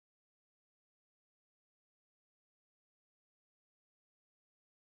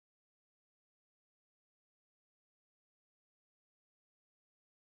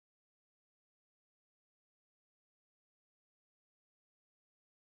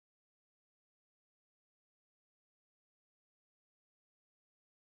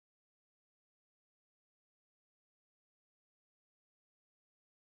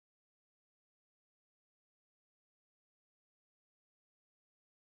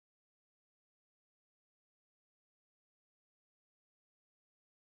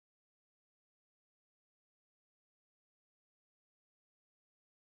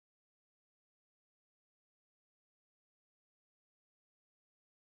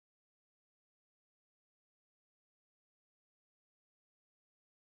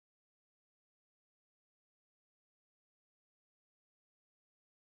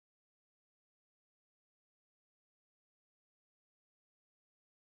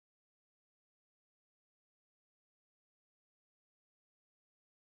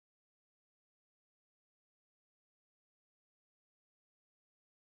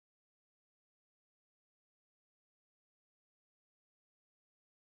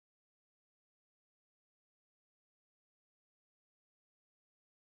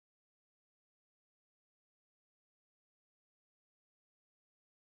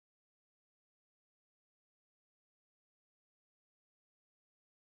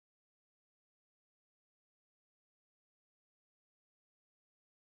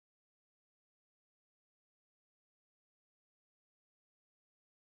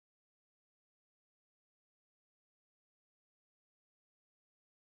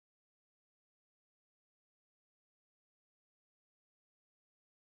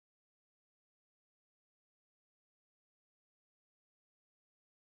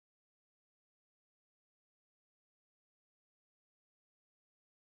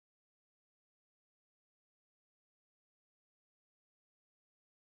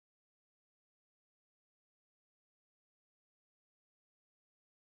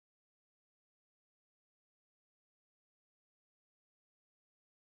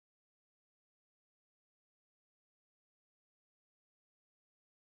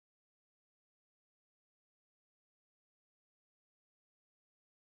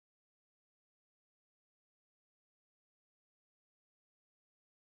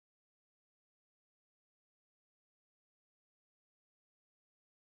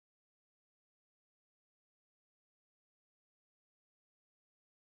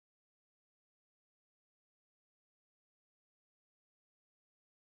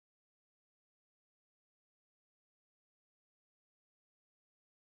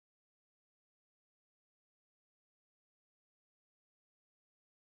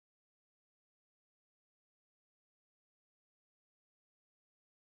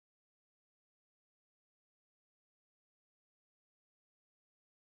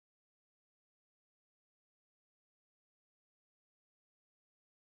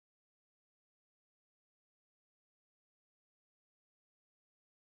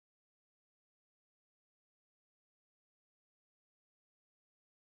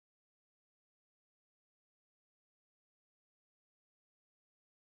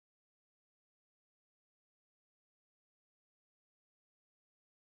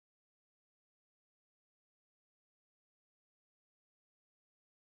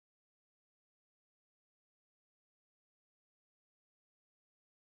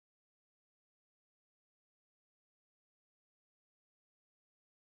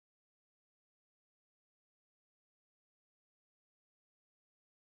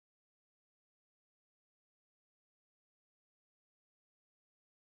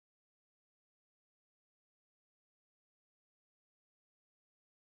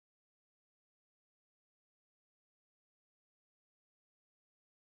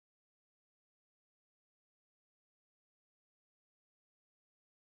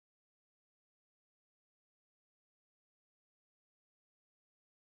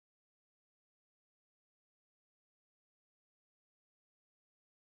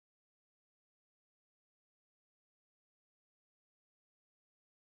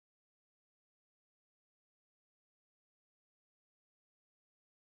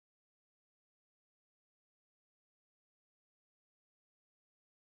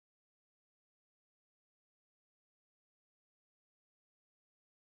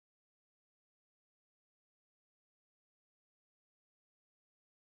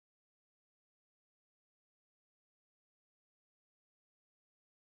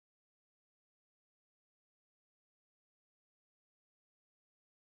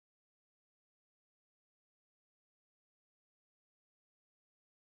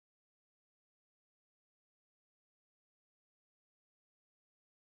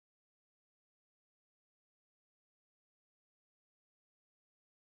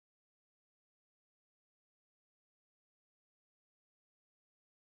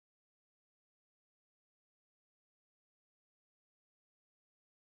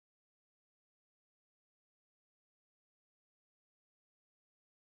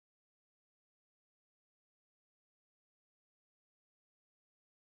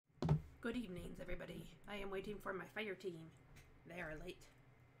Good evenings, everybody. I am waiting for my fire team. They are late.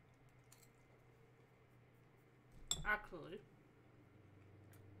 Actually,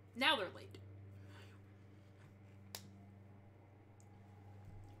 now they're late.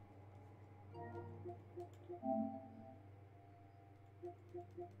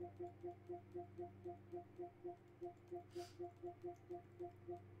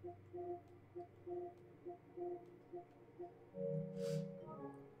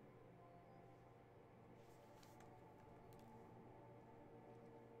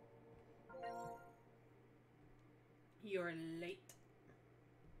 You're late.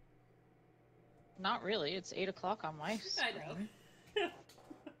 Not really. It's 8 o'clock on my screen. I know.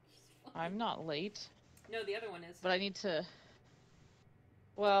 I'm not late. No, the other one is. But I need to...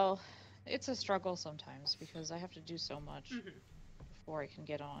 Well, it's a struggle sometimes because I have to do so much before I can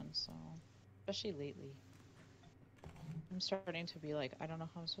get on, so... Especially lately. I'm starting to be like, I don't know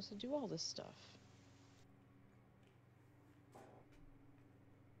how I'm supposed to do all this stuff.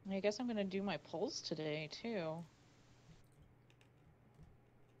 I guess I'm gonna do my polls today, too.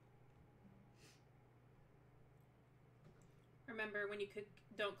 Remember, when you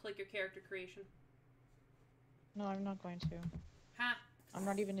don't click your character creation. No, I'm not going to. Ha! I'm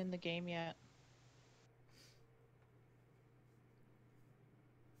not even in the game yet.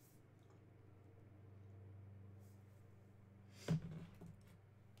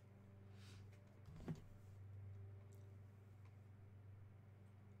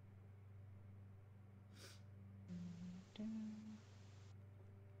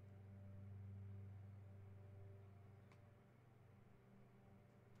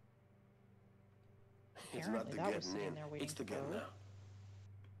 Apparently that was sitting there waiting to load.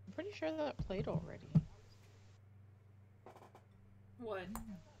 I'm pretty sure that played already. What?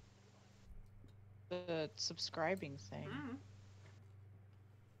 The subscribing thing.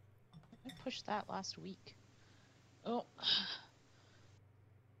 I pushed that last week. Oh.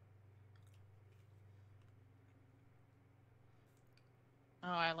 Oh,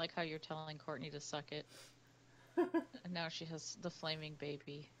 I like how you're telling Courtney to suck it. And now she has the flaming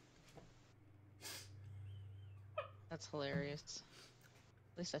baby. That's hilarious.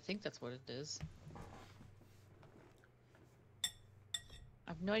 At least I think that's what it is. I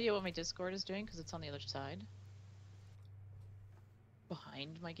have no idea what my Discord is doing because it's on the other side.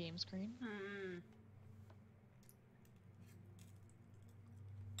 Behind my game screen.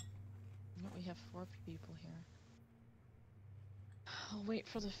 We have 4 people here. I'll wait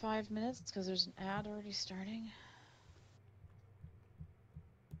for the 5 minutes because there's an ad already starting.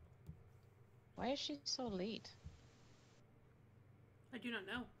 Why is she so late? I do not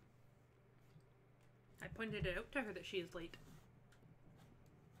know. I pointed it out to her that she is late.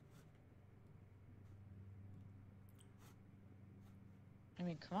 I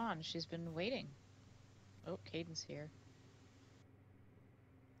mean, come on, she's been waiting. Oh, Caden's here.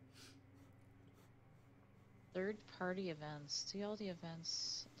 Third-party events. See all the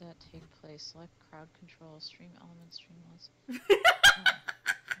events that take place. Select crowd control, stream elements, stream lists. Oh,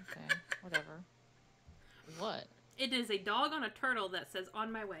 okay, whatever. What? It is a dog on a turtle that says,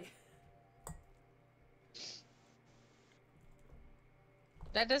 "On my way."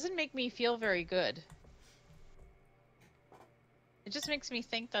 That doesn't make me feel very good. It just makes me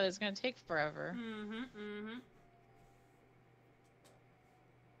think that it's going to take forever.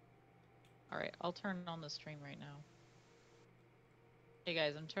 Alright, I'll turn on the stream right now. Hey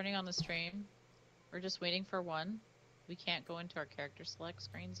guys, I'm turning on the stream. We're just waiting for one. We can't go into our character select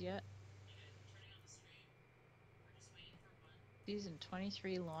screens yet. Season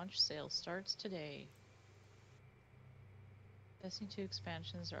 23 launch sale starts today. Destiny 2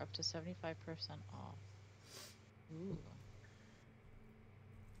 expansions are up to 75% off. Ooh.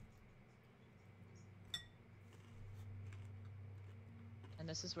 And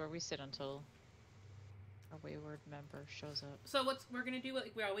this is where we sit until our wayward member shows up. So what we're going to do,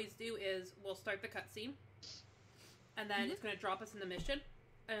 like we always do, is we'll start the cutscene. And then it's going to drop us in the mission.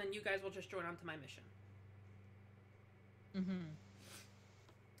 And you guys will just join onto my mission.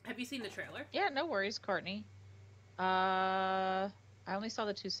 Have you seen the trailer? Yeah, no worries, Courtney. I only saw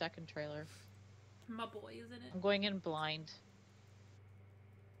the 2-second trailer. My boy is in it. I'm going in blind.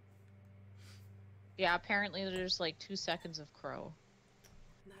 Yeah, apparently there's like 2 seconds of Crow.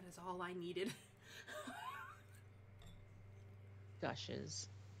 That is all I needed. Gushes.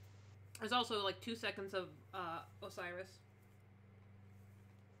 There's also like 2 seconds of Osiris.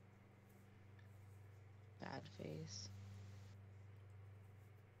 Bad face.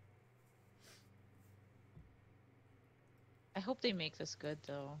 I hope they make this good,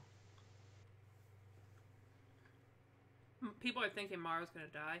 though. People are thinking Mara's gonna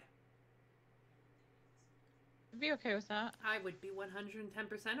die. I'd be okay with that. I would be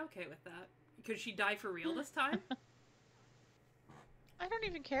 110% okay with that. Could she die for real this time? I don't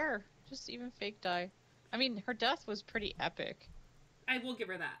even care. Just even fake die. I mean, her death was pretty epic. I will give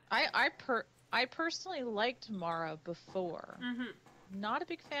her that. I personally liked Mara before. Mm-hmm. Not a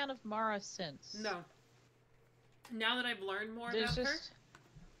big fan of Mara since. No. Now that I've learned more about her.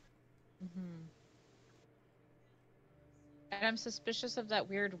 Mm-hmm. And I'm suspicious of that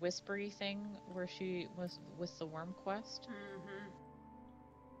weird whispery thing where she was with the worm quest. Mm-hmm.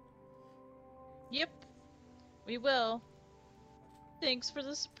 Yep. We will. Thanks for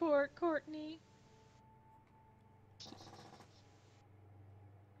the support, Courtney.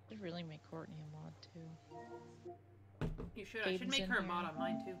 Should really make Courtney a mod too. You should. I should make her a mod on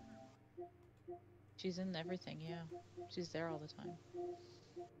mine too. She's in everything, yeah. She's there all the time.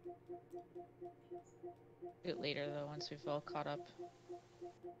 Do it later though, once we've all caught up.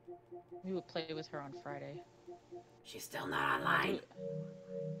 We will play with her on Friday. She's still not online.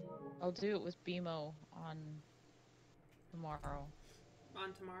 I'll do it with BMO on tomorrow.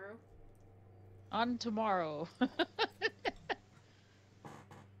 On tomorrow? On tomorrow.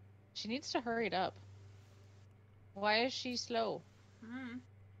 She needs to hurry it up. Why is she slow? Mm-hmm.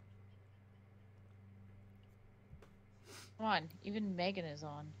 Come on, even Megan is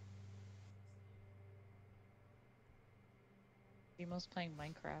on. BMO's playing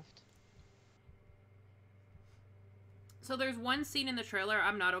Minecraft. So there's one scene in the trailer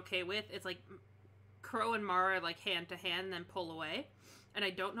I'm not okay with. It's like Crow and Mara like hand to hand, then pull away. And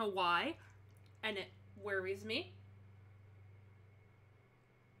I don't know why. And it worries me.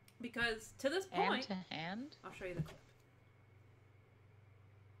 Because to this point... Hand to hand? I'll show you the clip.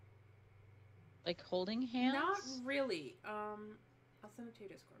 Like holding hands? Not really. I'll send it to your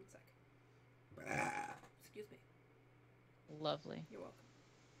Discord in a sec. Excuse me. Lovely. You're welcome.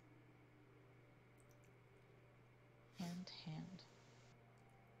 Hand to hand.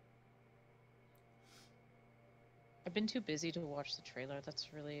 I've been too busy to watch the trailer.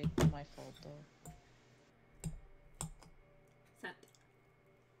 That's really my fault, though. Sent.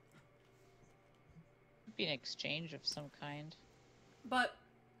 It'd be an exchange of some kind. But...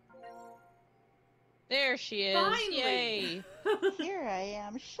 There she is! Finally! Yay! Here I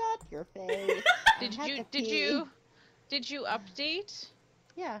am. Shut your face. Did you update?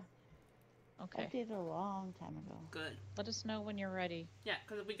 Yeah. Okay. I did a long time ago. Good. Let us know when you're ready. Yeah,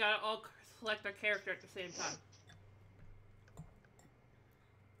 because we gotta all select our character at the same time.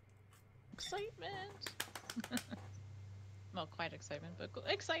 Excitement! Well, quite excitement, but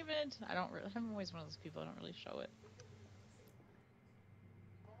excitement! I'm always one of those people, I don't really show it.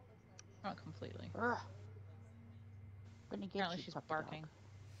 Not completely. Ugh. Gonna get Apparently you, she's puppy barking.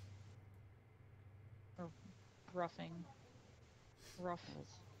 dog. Or roughing. Rough.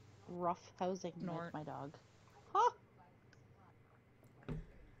 Rough housing Snort. with my dog. Huh?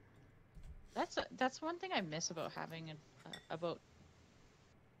 That's one thing I miss about having that's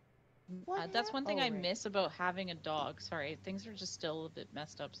one happened? thing Oh, I right. miss about having a dog. Sorry, things are just still a bit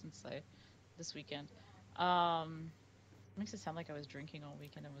messed up since this weekend. Makes it sound like I was drinking all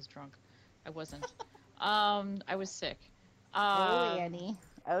weekend and was drunk. I wasn't. I was sick. Oh, Annie.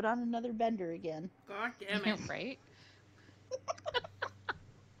 Out on another bender again. God damn it. Right?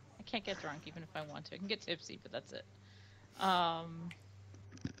 I can't get drunk even if I want to. I can get tipsy, but that's it. I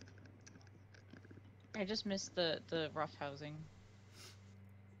just miss the rough housing.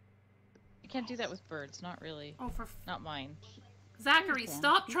 You can't do that with birds, not really. Oh, Not mine. Zachary, Okay.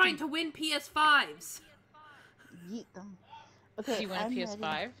 stop trying to win PS5s! Yeet them. Okay, Do you want a I'm PS5?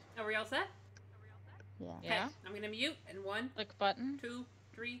 ready. Are we all set? Yeah. Yeah? Okay, I'm gonna mute in 1, Click button. 2,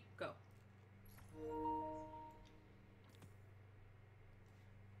 3, go.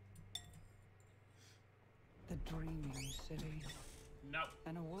 The dreaming city. No.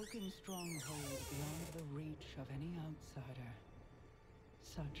 An awoken stronghold beyond the reach of any outsider.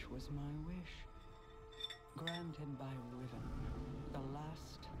 Such was my wish. Granted by Riven, the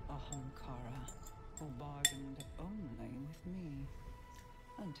last Ahamkara, who bargained only with me.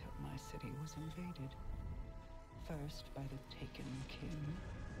 Until my city was invaded. First by the Taken King,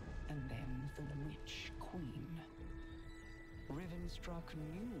 and then the Witch Queen. Riven struck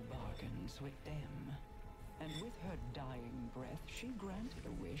new bargains with them. And with her dying breath, she granted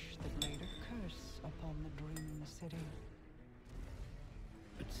a wish that laid a curse upon the dreaming city.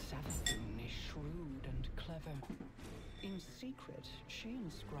 But Savathun is shrewd and clever. In secret, she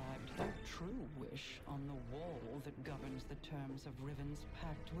inscribed her true wish on the wall that governs the terms of Riven's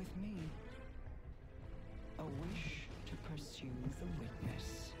pact with me. A wish to pursue the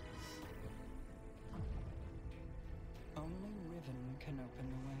witness. Only Riven can open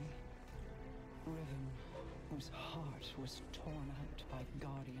the way. Riven, whose heart was torn out by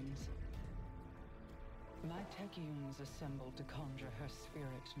guardians. My Techians assembled to conjure her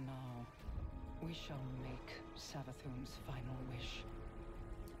spirit now. We shall make Savathun's final wish,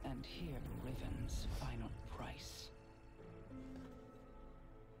 and hear Riven's final price.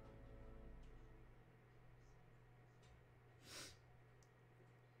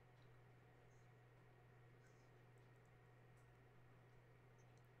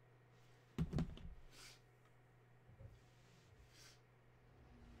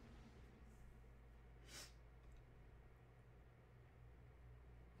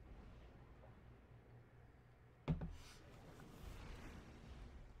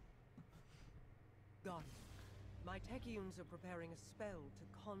 Gone. My Techians are preparing a spell to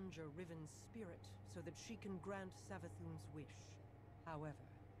conjure Riven's spirit so that she can grant Savathun's wish. However,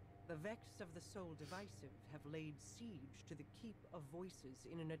 the Vex of the Soul Divisive have laid siege to the Keep of Voices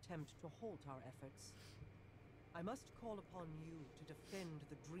in an attempt to halt our efforts. I must call upon you to defend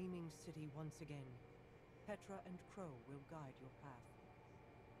the Dreaming City once again. Petra and Crow will guide your path.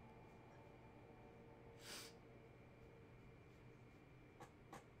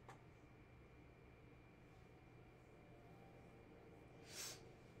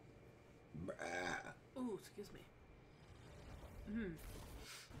 Ooh, excuse me.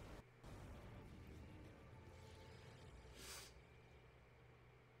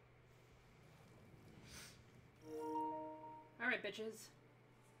 Alright, bitches.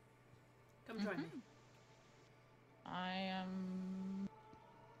 Come join me. I am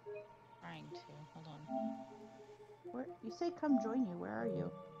trying to. Hold on. Where you say come join you? Where are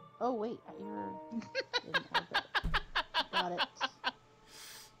you? Oh wait, you're in orbit. Got it.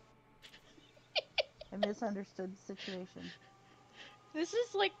 I misunderstood the situation. This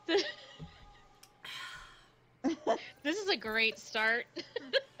is like the. This is a great start.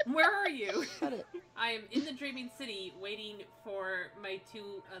 Where are you? Got it. I am in the Dreaming City waiting for my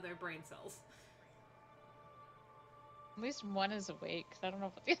 2 other brain cells. At least one is awake. I don't know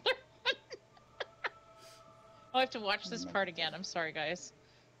about the other one. I'll have to watch this part again. I'm sorry, guys.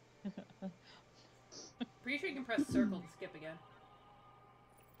 Pretty sure you can press circle to skip again.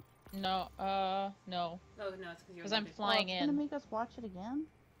 No, no. Oh, no, it's because I'm flying It's gonna in. make us watch it again?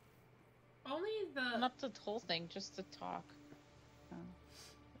 Only the... Not the whole thing, just the talk. Oh.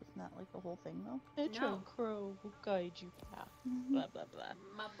 It's not like the whole thing though. No. Crow will guide you back. Blah, blah, blah.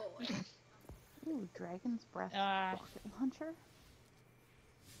 My boy. Ooh, Dragon's Breath Ah. rocket launcher.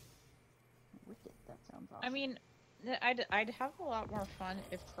 Wicked, that sounds awesome. I mean, I'd have a lot more fun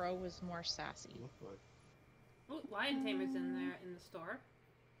if Crow was more sassy. Ooh, Lion Tamer's in there in the store.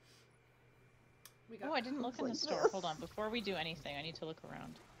 We got Oh, I didn't look in the like store. this. Hold on, before we do anything, I need to look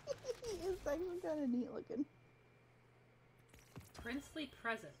around. It's actually kind of neat looking. Princely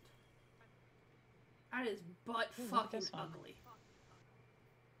Present. That is butt Ooh, look at fucking this one. ugly.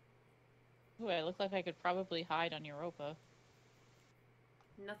 Ooh, I look like I could probably hide on Europa.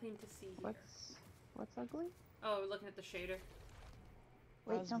 Nothing to see here. What's ugly? Oh, we're looking at the shader.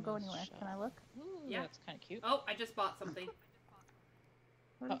 Wait, don't go Cosmos anywhere. shell. Can I look? Ooh, Yeah. that's kind of cute. Oh, I just bought something.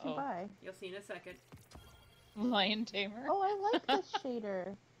 What did you Uh-oh. buy? You'll see in a second. Lion Tamer. Oh, I like this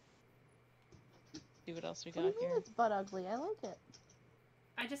shader. See what else we What do got you mean here. it's butt ugly? I like it.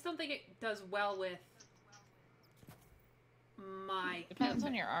 I just don't think it does well with my Depends on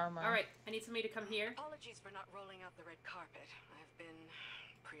outfit. your armor. Alright, I need somebody to come here. Apologies for not rolling out the red carpet. I've been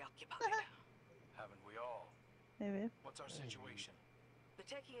preoccupied. Haven't we all? Maybe. What's our situation? The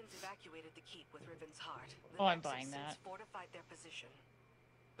Techians evacuated the keep with Riven's heart. The Oh, I'm Vex have buying since that. fortified their position.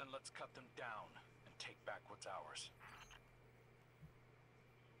 Then let's cut them down and take back what's ours.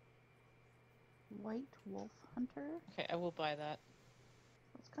 White Wolf Hunter. Okay, I will buy that.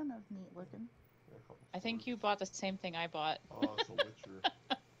 That's kind of neat looking. I think you bought the same thing I bought. Oh, it's a Witcher.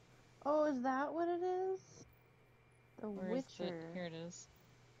 Oh, is that what it is? The Where is Witcher. it? Here it is.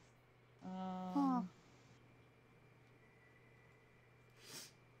 Huh.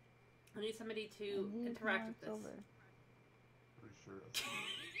 I need somebody I to need interact more with this. silver. Pretty sure that's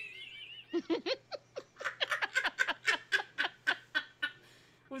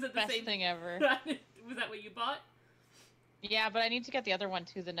Was it the Best same thing ever. Was that what you bought? Yeah, but I need to get the other one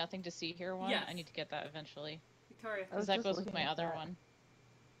too, the Nothing to See Here one. Yes. I need to get that eventually. Victoria. I was Because that just goes with looking my at other that. one.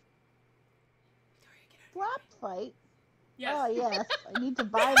 Victoria, get out of Slap fight? Yes. Oh, yes. I need to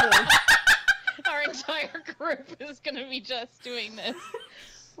buy this. Our entire group is gonna be just doing this.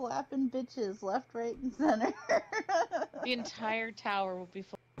 Slapping bitches left, right, and center. The entire tower will be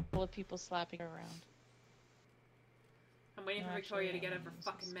full of people slapping around. I'm waiting No, for Victoria actually, to get I up her wanna use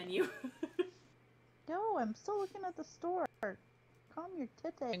fucking this menu. No, I'm still looking at the store. Calm your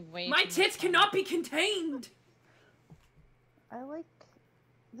titty. Doing way My too much tits fun. cannot be contained! I like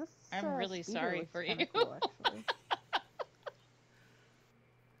this. I'm really speeder sorry looks for kinda you. Cool, actually.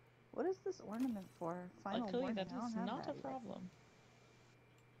 What is this ornament for? Final Luckily, warning. that I don't is have not that a yet. problem.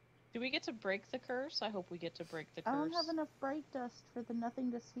 Do we get to break the curse? I hope we get to break the I curse. don't have enough bright dust for the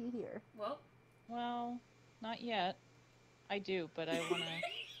nothing to see here. Well, not yet. I do, but I want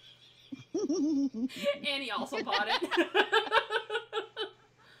to... Annie also bought it.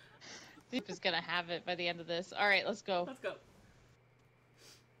 Deep is going to have it by the end of this. Alright, let's go. Let's go.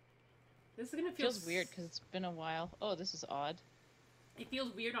 This is gonna It feel feels weird because it's been a while. Oh, this is odd. It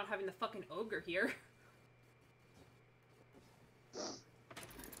feels weird not having the fucking ogre here.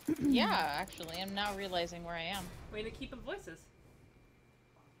 Yeah, actually, I'm now realizing where I am. Way to keep the voices.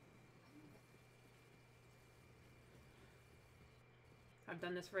 I've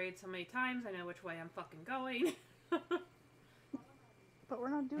done this raid so many times, I know which way I'm fucking going. But we're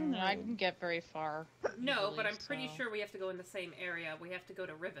not doing that. I didn't get very far. No, easily, but I'm pretty so- sure we have to go in the same area. We have to go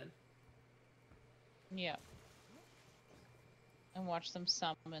to Riven. Yeah. And watch them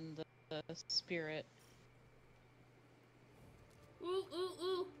summon the spirit. Ooh, ooh,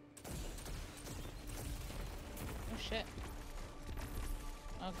 ooh. Oh shit.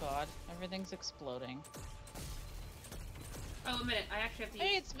 Oh god, everything's exploding. Oh, a minute. I actually have to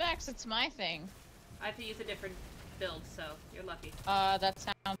Hey, use... it's Vex, it's my thing. I have to use a different build, so you're lucky. That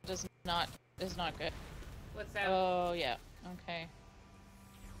sound is not good. What's that? Oh, yeah. Okay.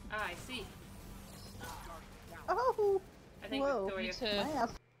 Ah, I see. Oh! I think Whoa. Victoria... Need to My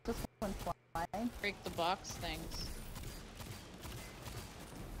ass just went flying. break the box things.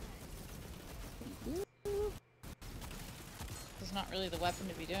 Thank you. This is not really the weapon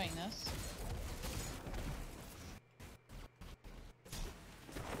to be doing this.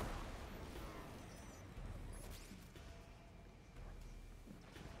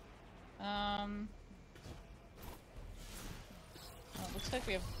 Well, it looks like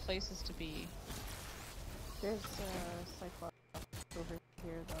we have places to be. There's a Cyclops over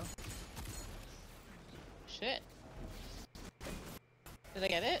here, though. Shit. Did I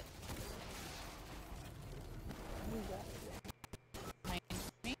get it? You got it. Behind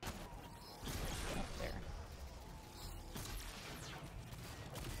me? Up there.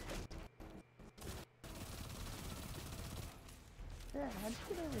 There, how'd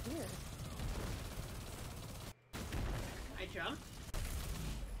you get over here? I jumped.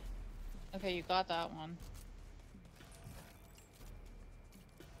 Okay, you got that one.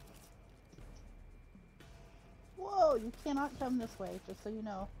 Whoa, you cannot come this way, just so you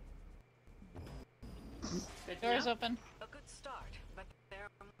know. Good to Door's know. open. A good start, but there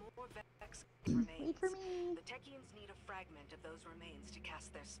are more Vex remains. Wait for me. The Techians need a fragment of those remains to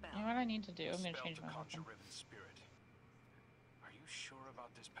cast their spell. You know what I need to do? I'm gonna Spell change to my conjure weapon. Riven's spirit. Are you sure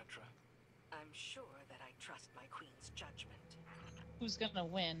about this, Petra? I'm sure that I trust my queen's judgment. Who's gonna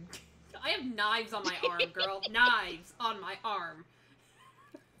win? I have knives on my arm, girl. Knives on my arm.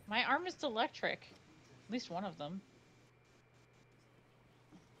 My arm is electric. At least one of them.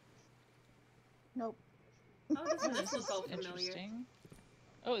 Nope. Oh, this looks all familiar. Interesting.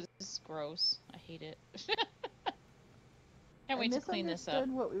 Oh, this is gross. I hate it. Can't I wait to clean this up.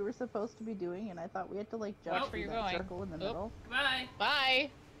 misunderstood what we were supposed to be doing, and I thought we had to, like, jump Watch where through you're that going. circle in the Oop. middle. Goodbye. Bye!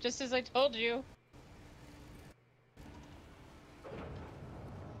 Just as I told you.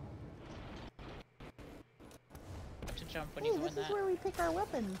 Have to jump when Hey, you go this in is that. where we pick our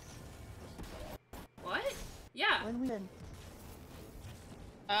weapons. What? Yeah. When we win.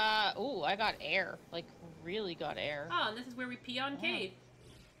 Ooh, I got air. Like, really got air. Oh, and this is where we pee on Cade.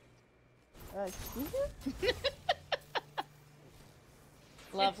 Excuse you?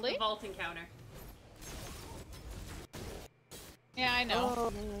 Lovely. It's the vault encounter. Yeah, I know.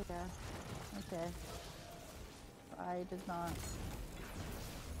 Oh, yeah. Okay. I did not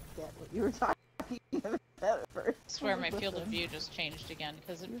get what you were talking about at first. I swear my field of Listen, view just changed again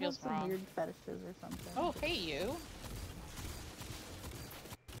because it you feels have some wrong. weird fetishes or something. Oh, hey you.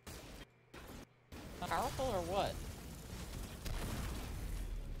 Powerful or what?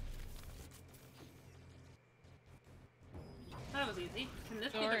 That was easy. Can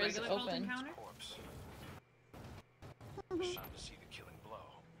this Door be the is regular vault open. encounter? Corpse. Time to see the killing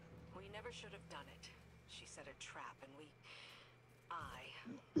blow. We never should have done it. She set a trap and I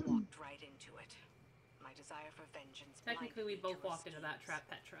walked right into it. My desire for vengeance Technically, we blinded me both to her walked into that schemes. trap,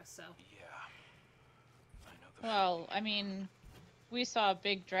 Petra, so... Yeah. I know the Well, I mean, we saw a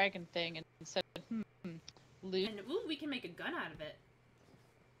big dragon thing and said, loot. And, ooh, we can make a gun out of it.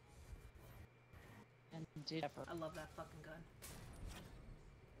 And did ever. I love that fucking gun.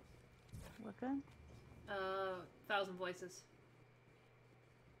 What gun? 1,000 Voices.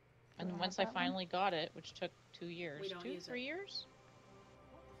 And I once have I that one? finally got it, which took 2 years. We don't use it. 3 years?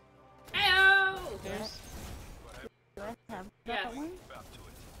 Heyo! There's... Do I have Yes. that one? About to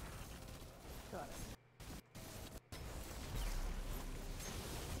it. Got it.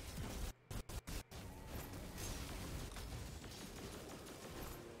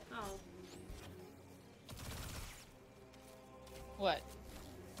 Oh. What?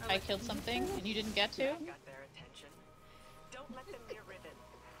 Oh, I like- killed something and you didn't get to? Got their attention. Don't let them near Riven.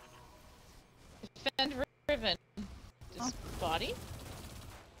 Defend Riven. Just body?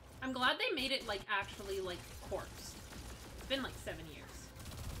 I'm glad they made it, like, actually, like, corpse. It's been, like, 7 years.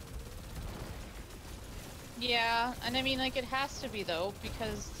 Yeah, and I mean, like, it has to be, though,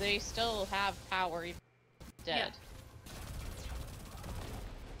 because they still have power even dead.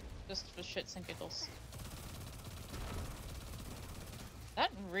 Just for shits and giggles.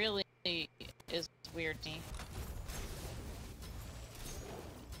 That really is weird to me.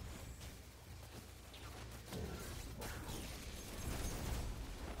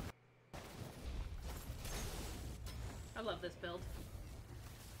 I love this build.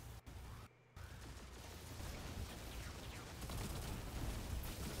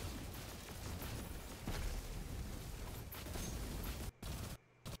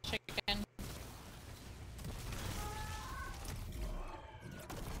 Chicken.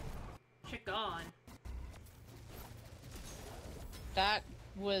 Chicken. That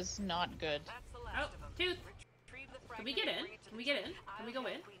was not good. That's the Oh, last of them. tooth. Retrieve the Can we fragment get and in? bring it to Can the we get tech. in? Can we I'll go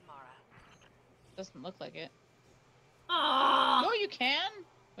help in? Queen Mara. Doesn't look like it. Aww! Oh, you can!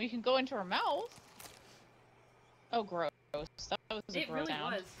 Well, you can go into her mouth. Oh, gross. That was a It gross really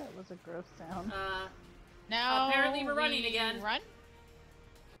sound. was. That was a gross sound. Now Apparently we're running we again. Run?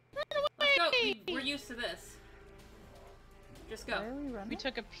 Let's go. We're used to this. Just go. Why are we running? We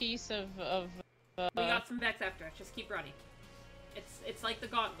took a piece of We got some Vex after us. Just keep running. It's like the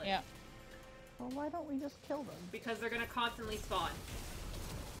gauntlet. yeah. Well, why don't we just kill them? Because they're gonna constantly spawn.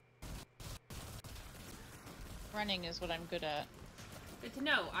 Running is what I'm good at. Good to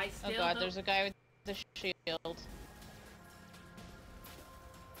know. I still Oh god, don't... there's a guy with the shield.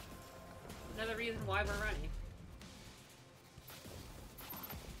 Another reason why we're running.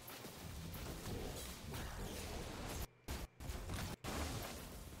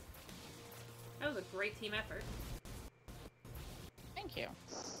 That was a great team effort. Thank you.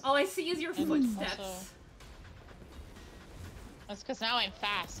 All I see is your And footsteps. also- That's because now I'm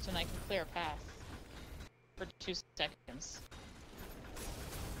fast and I can clear a path. For 2 seconds.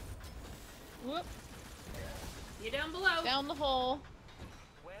 Whoop. See you down below. Down the hole.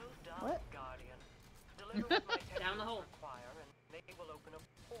 Well done, What? Guardian. Deliver what my tech Down the units hole. require, and they will open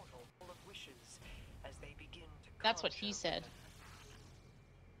a portal full of wishes as they begin to That's what he conjure said. Riven.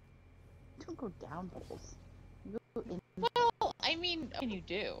 Don't go down holes. You go in. Well, I mean, what can you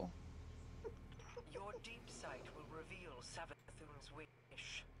do? Your deep sight will reveal Savathun's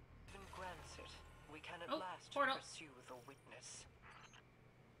wish. Even grants it, we can at Oh, last portal. pursue the witness.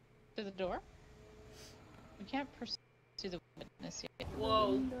 To the door? We can't pursue the witness yet.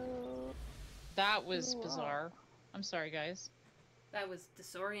 Whoa. No. That was Whoa. bizarre. I'm sorry, guys. That was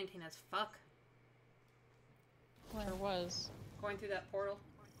disorienting as fuck. Sure was. Going through that portal.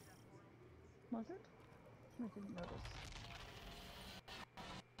 Was it? I didn't notice.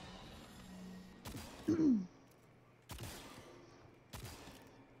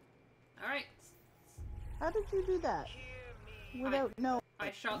 Alright. How did you do that? Hear me. Without no.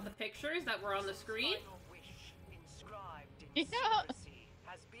 I shot the pictures that were on the screen. Final wish inscribed in Yeah. secrecy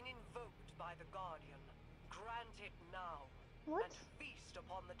has been invoked by the Guardian. Grant it now. What? And feast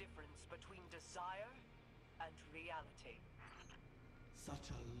upon the difference between desire and reality. Such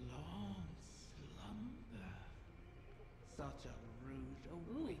a long slumber. Such a rude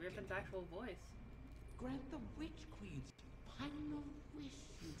Ooh, awakening. Riffin's actual voice. Grant the Witch Queen's final wish,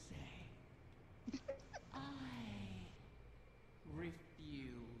 you say? I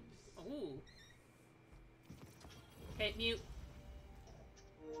refuse. Ooh. Okay, mute.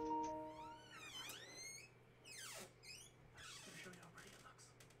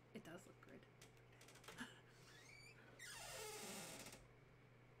 It does look good.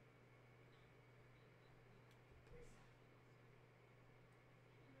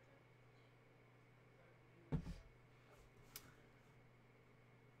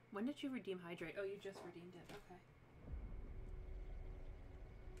 When did you redeem Hydrate? Oh, you just redeemed it. Okay.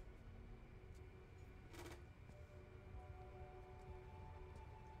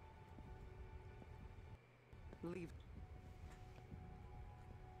 Leave.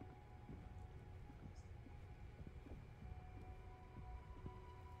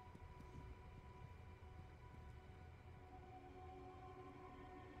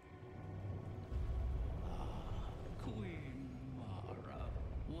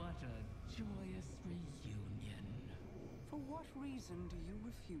 what reason do you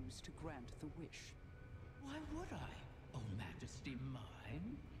refuse to grant the wish? Why would I, oh Majesty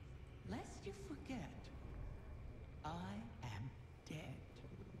mine? Lest you forget, I am dead,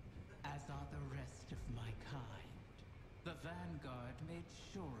 as are the rest of my kind. The Vanguard made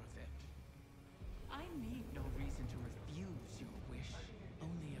sure of it. I need no reason to refuse your wish,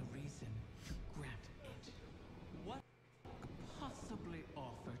 only a reason to grant it. What could possibly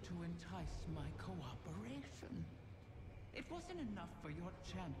offer to entice my cooperation? It wasn't enough for your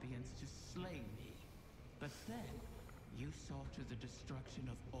champions to slay me, but then you saw to the destruction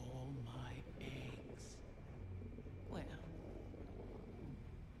of all my eggs. Well,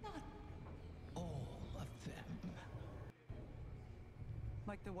 not all of them.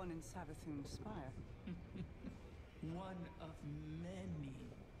 Like the one in Savathun's spire? One of many,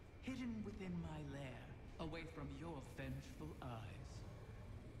 hidden within my lair, away from your vengeful eyes.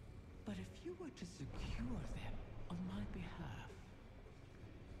 But if you were to secure them on my behalf,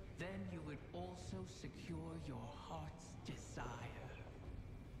 then you would also secure your heart's desire.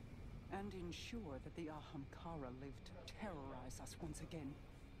 And ensure that the Ahamkara live to terrorize us once again.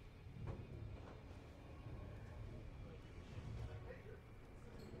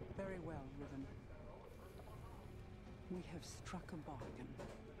 Very well, Riven. We have struck a bargain.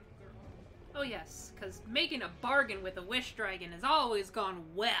 Oh yes, because making a bargain with a wish dragon has always gone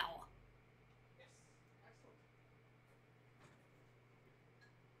well.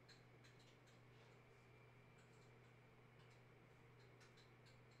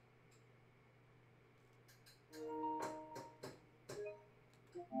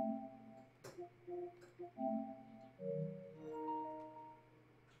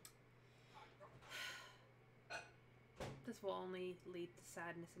 This will only lead to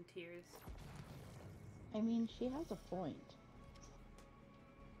sadness and tears. I mean, she has a point.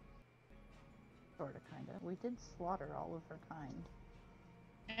 Sorta, kinda. We did slaughter all of her kind.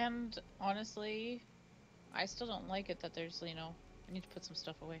 And honestly, I still don't like it that there's, I need to put some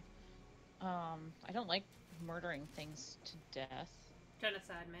stuff away. I don't like murdering things to death.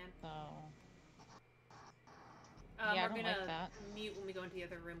 Genocide, man. So... We're yeah, I don't gonna like that. mute when we go into the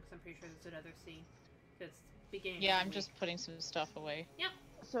other room because I'm pretty sure there's another scene. Because beginning. Yeah, of the I'm week. just putting some stuff away. Yep.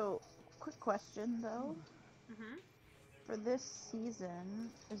 So, quick question though. Mm-hmm. For this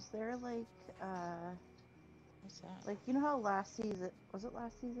season, is there like, What's that? like, you know how last season, was it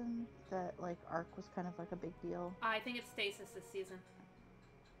last season, that, like, Arc was kind of like a big deal? I think it's stasis this season.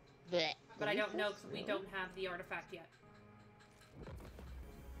 Blech. But I don't know because Really? we don't have the artifact yet.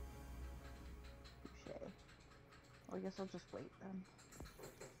 Touché. Well, I guess I'll just wait then.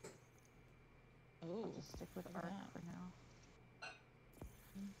 Ooh, I'll just stick with look at Arc that. for now.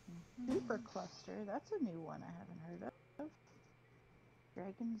 Super Cluster, that's a new one I haven't heard of.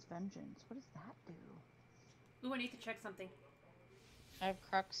 Dragon's Vengeance, what does that do? Ooh, I need to check something. I have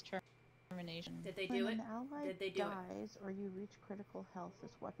Crux Termination. Did they When do it? an ally Did they do it? dies or you reach critical health,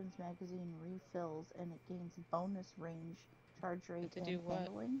 this weapon's magazine refills and it gains bonus range, charge rate, To and do what?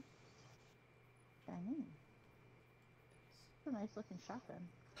 handling. Dang. It's a nice looking shotgun.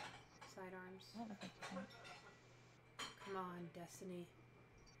 Sidearms. Oh, look at that. Come on, Destiny.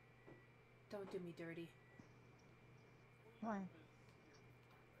 Don't do me dirty. Why?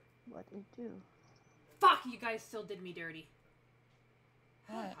 What it do? Fuck, you guys still did me dirty.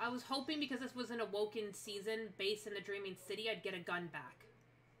 What? I was hoping because this was an Awoken season based in the Dreaming City, I'd get a gun back.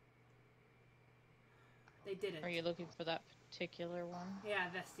 They didn't. Are you looking for that particular one? Yeah,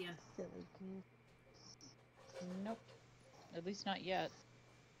 Vestian. Silly goose. Nope. At least not yet.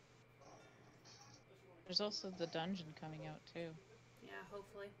 There's also the dungeon coming out too. Yeah,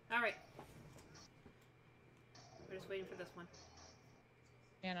 hopefully. Alright. We're just waiting for this one.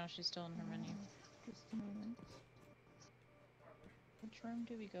 Yeah, no, she's still in her menu. Just a moment. Which room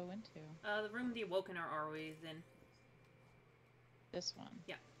do we go into? The room the Awoken are always in. This one.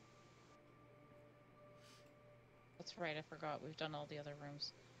 Yeah. That's right, I forgot. We've done all the other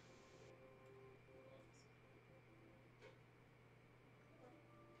rooms.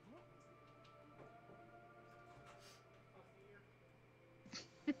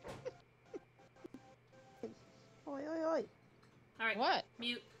 Oi, oi, oi! Alright. What?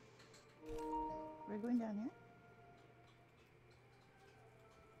 Mute. We're going down here?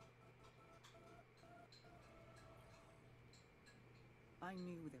 I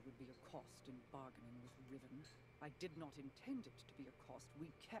knew there would be a cost in bargaining with Riven. I did not intend it to be a cost we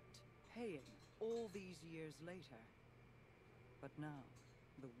kept paying all these years later. But now,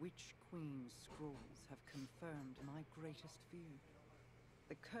 the Witch Queen's scrolls have confirmed my greatest fear.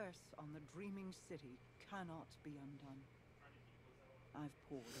 The curse on the Dreaming City cannot be undone. I've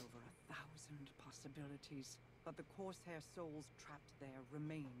pored over 1,000 possibilities, but the Corsair souls trapped there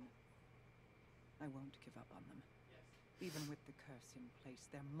remain. I won't give up on them. Even with the curse in place,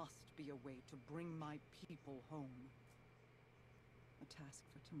 there must be a way to bring my people home. A task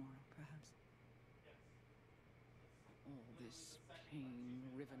for tomorrow, perhaps. All this pain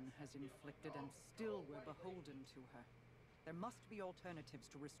Riven has inflicted, and still we're beholden to her. There must be alternatives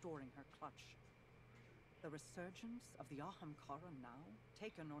to restoring her clutch. The resurgence of the Ahamkara now,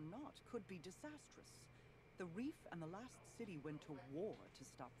 taken or not, could be disastrous. The Reef and the last city went to war to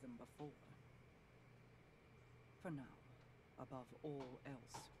stop them before. For now, above all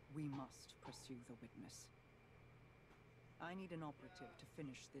else, we must pursue the witness. I need an operative to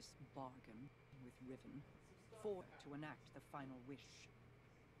finish this bargain with Riven, to enact the final wish.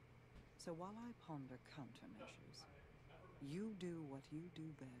 So while I ponder countermeasures, you do what you do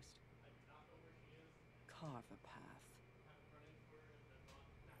best. Carve a path.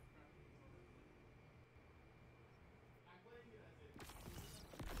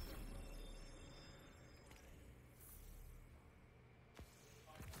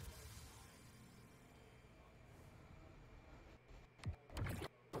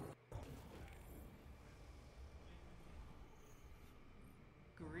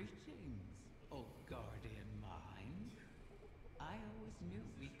 Greetings, O guardian mind. I always knew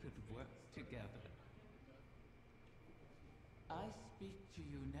we could work together. I speak to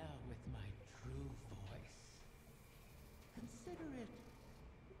you now with my true voice. Consider it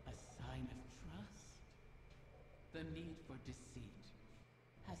a sign of trust. The need for deceit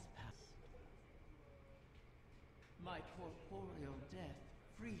has passed. My corporeal death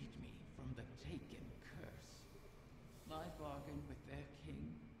freed me from the taken curse. My bargain with their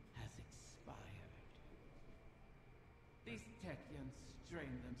king has expired. These Technians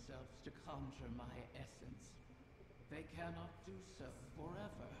strain themselves to conjure my essence. They cannot do so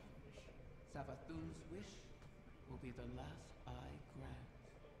forever. Savathun's wish will be the last I grant.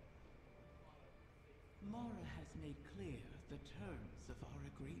 Mara has made clear the terms of our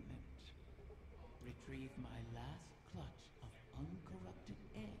agreement. Retrieve my last clutch of uncorrupted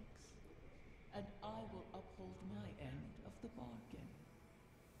eggs, and I will uphold my end of the bargain.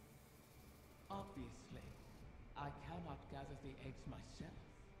 Obviously, I cannot gather the eggs myself.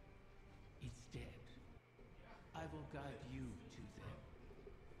 Instead, I will guide you to them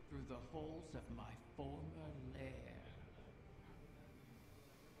through the holes of my former lair.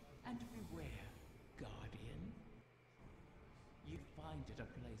 And beware, Guardian. You find it a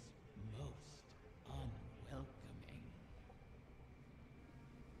place most unwelcoming.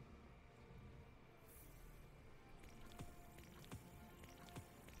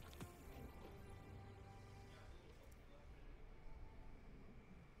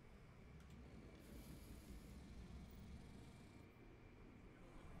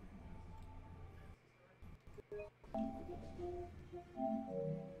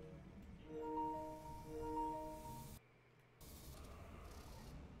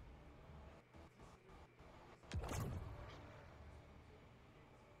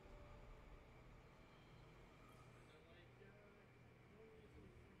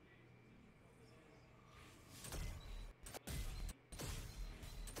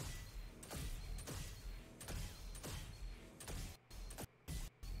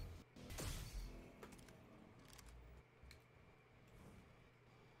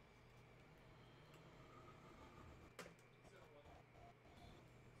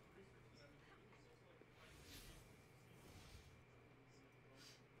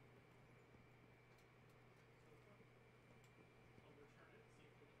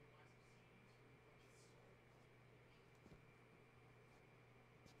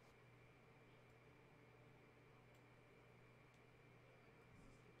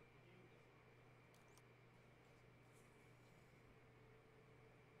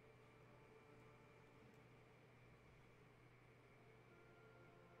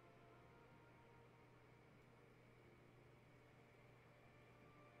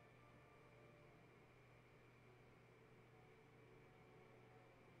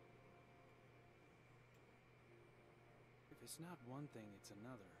 If it's not one thing, it's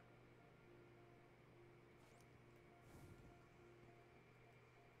another.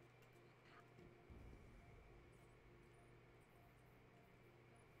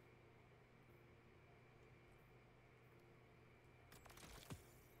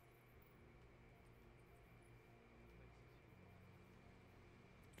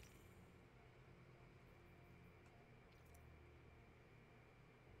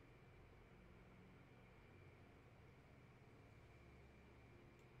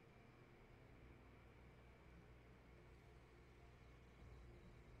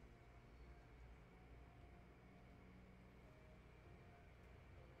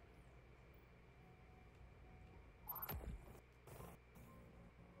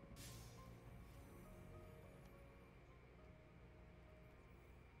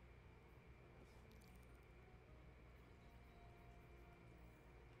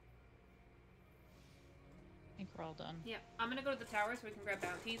 we're all done. Yeah, I'm gonna go to the tower so we can grab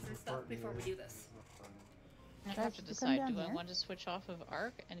bounties and stuff before we do this. I have Guys, to did you come decide, down do I here? want to switch off of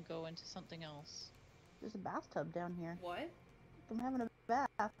Arc and go into something else? There's a bathtub down here. What? I'm having a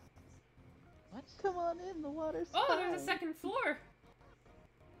bath. What? Come on in, the water's Oh, fine. there's a second floor!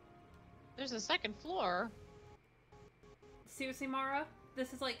 There's a second floor? Seriously, Mara?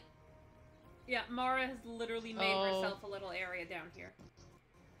 This is like... Yeah, Mara has literally made herself a little area down here.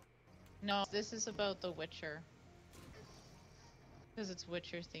 No, this is about The Witcher. Because it's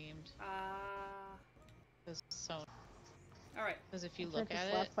Witcher themed. So... Alright. Because if you I tried look to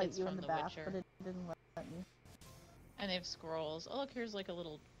at slap it, fight it's you from in The bath, Witcher. but it didn't let me. And they have scrolls. Oh, look, here's like a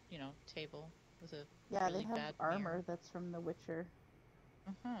little, you know, table with a Yeah, really they have bad armor mirror. that's from The Witcher.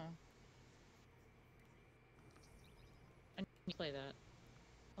 Uh-huh. I need to play that.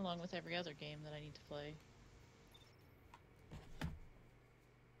 Along with every other game that I need to play.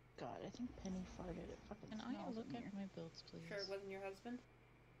 God, I think Penny farted. It fucking Can I smells look in at here. my builds, please? Sure it wasn't your husband?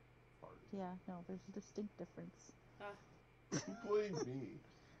 Yeah, no, there's a distinct difference. You blame me.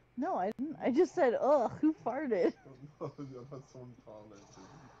 No, I didn't. I just said, ugh, who farted? No, that's someone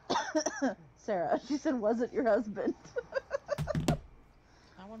commented. Sarah. She said, was it your husband? That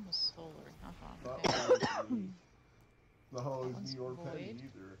one was solar. That Okay. was me. No, it was one's me or void. Penny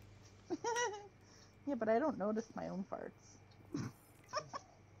either. Yeah, but I don't notice my own farts.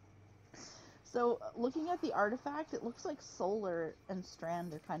 So, looking at the artifact, it looks like Solar and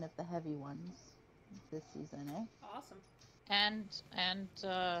Strand are kind of the heavy ones this season, eh? Awesome. And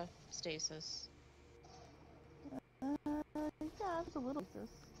Stasis. Yeah, it's a little.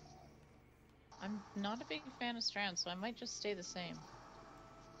 I'm not a big fan of Strand, so I might just stay the same.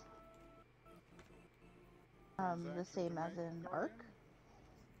 The same as in Arc?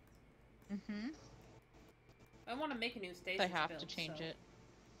 Mm-hmm. I want to make a new stasis I have build, to change so. it.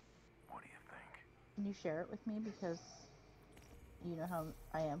 What do you think? Can you share it with me? Because you know how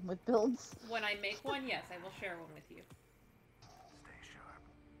I am with builds. When I make one, yes, I will share one with you.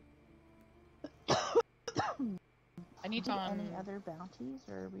 Stay sharp. I need to Any other bounties,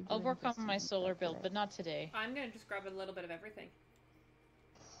 or are we I'll doing work on just my season solar stuff build, today? but not today. I'm gonna just grab a little bit of everything.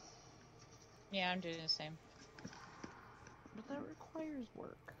 Yeah, I'm doing the same. But that requires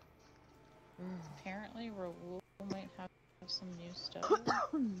work. Apparently, Raoul might have some new stuff. Oh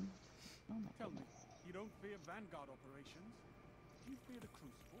my Tell me, goodness. you don't fear Vanguard operations? Do you fear the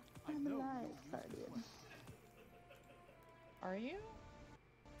Crucible? I'm know alive, you'll use it Guardian. well. Are you?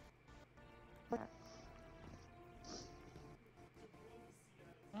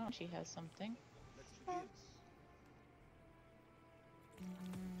 Oh, she has something. Let's begin.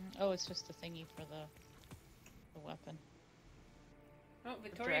 Oh, it's just the thingy for the weapon. Oh,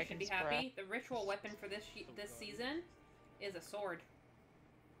 Victoria should be dragon's happy. The ritual weapon for this season is a sword.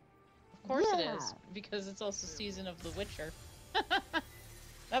 Of course it Yeah. is, because it's also season of The Witcher.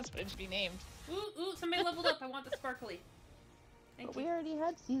 That's what it should be named. Ooh, somebody leveled up. I want the sparkly. Thank But you. we already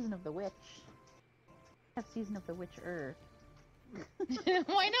had Season of the Witch. We had Season of the Witcher.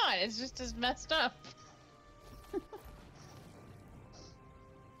 Why not? It's just as messed up.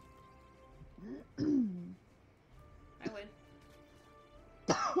 I win.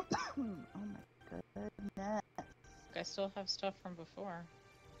 Oh my goodness. I still have stuff from before.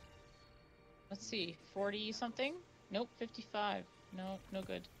 Let's see, 40 something? Nope, 55. No, no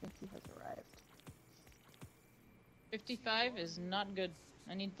good. He has arrived. 55 is not good.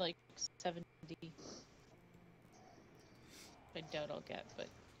 I need like 70. I doubt I'll get, but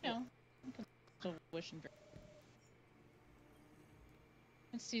you know, I can still wish and pray.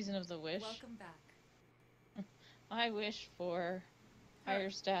 It's Season of the Wish. Welcome back. I wish for higher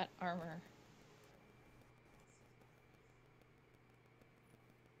stat armor.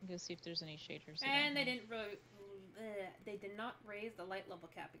 Go see if there's any shaders. And they didn't really. They did not raise the light level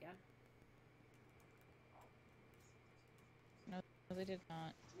cap again. No, they did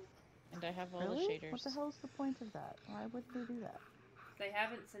not. And I have all Really? the shaders. What the hell's the point of that? Why would they do that? They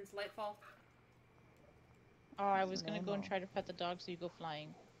haven't since Lightfall. Oh, I was gonna go and No. try to pet the dog so you go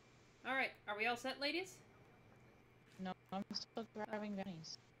flying. Alright, are we all set, ladies? No, I'm still grabbing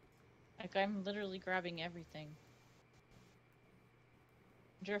bunnies. Like, I'm literally grabbing everything.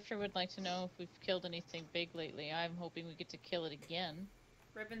 Drifter would like to know if we've killed anything big lately. I'm hoping we get to kill it again.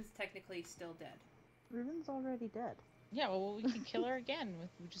 Ribbon's technically still dead. Riven's already dead. Yeah, well, we can kill her again.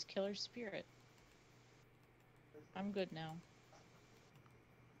 We just kill her spirit. I'm good now.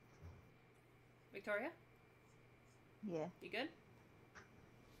 Victoria, Yeah. you good?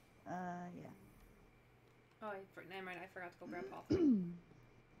 Yeah. Oh, never mind. I forgot to go grab Hawthorne.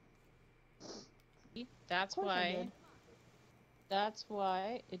 See? That's Of course I why. did. That's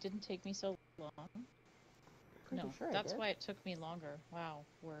why it didn't take me so long. pretty No, sure I that's did. why it took me longer. Wow,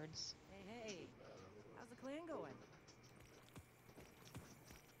 words. Hey, how's the clan going?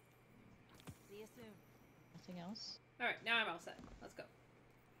 See you soon. Nothing else? Alright, now I'm all set. Let's go.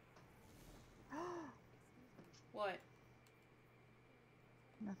 What?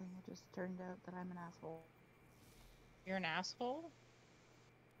 Nothing. It just turned out that I'm an asshole. You're an asshole?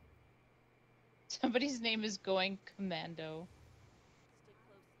 Somebody's name is Going Commando.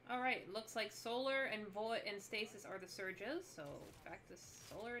 Alright, looks like Solar and Void and Stasis are the surges, so back to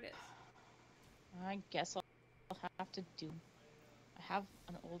Solar it is. I guess I'll have to do... I have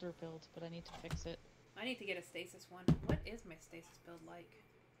an older build, but I need to fix it. I need to get a Stasis one. What is my Stasis build like?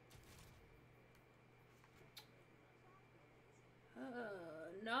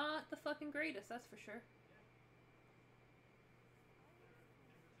 Not the fucking greatest, that's for sure.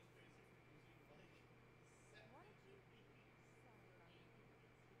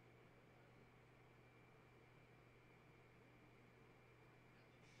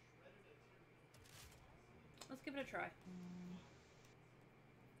 Let's give it a try.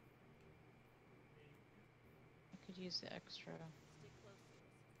 I could use the extra.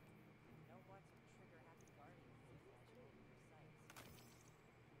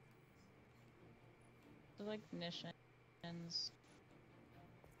 So like ignitions,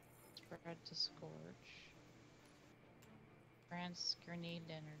 spread to scorch, grants grenade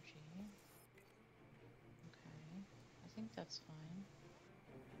energy. Okay, I think that's fine.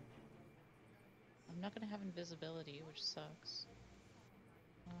 I'm not gonna have invisibility, which sucks.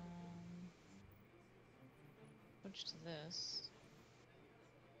 Switch to this.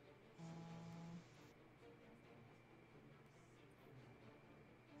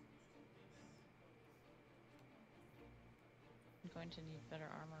 I'm going to need better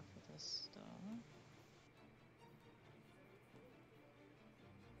armor for this, though.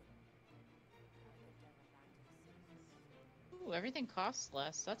 Ooh, everything costs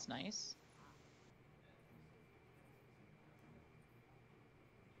less. That's nice.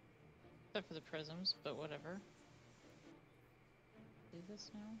 Except for the prisms, but whatever. Do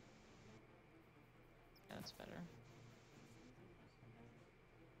this now? Yeah, that's better.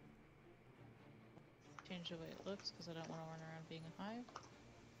 Change the way it looks, because I don't want to run around being a hive.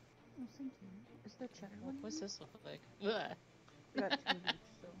 I was thinking, is there cheddar one? What's this look like? Ugh. You got 2 of each,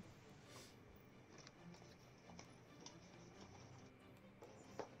 so.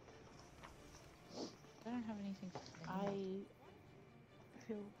 I don't have anything for I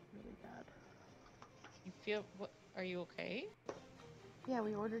feel really bad. You feel... What? Are you okay? Yeah,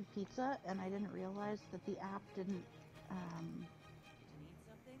 we ordered pizza, and I didn't realize that the app didn't,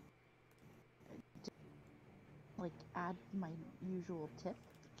 like, add my usual tip.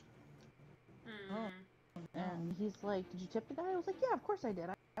 Oh. And he's like, did you tip the guy? I was like, yeah, of course I did.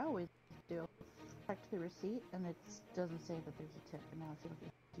 I always do. Checked the receipt, and it doesn't say that there's a tip, and now I feel like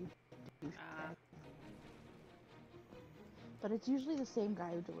a huge douchebag. But it's usually the same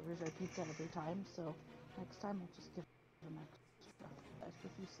guy who delivers our pizza every time, so next time we'll just give him extra as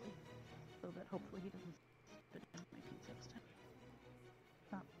profusely, so that hopefully he doesn't spit in my pizza this time.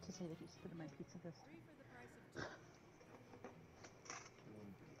 Not to say that he spit in my pizza this time.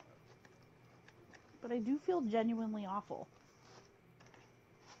 But I do feel genuinely awful.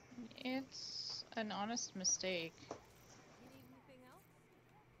 It's an honest mistake.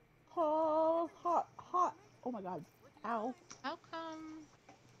 Oh, hot. Oh my god. Ow. How come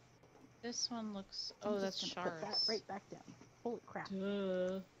this one looks... I'm Oh, that's just gonna shards. put that right back down. Holy crap.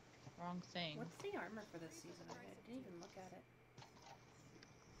 Duh. Wrong thing. What's the armor for this season? I didn't even look at it.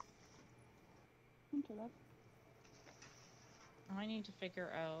 Into that. I need to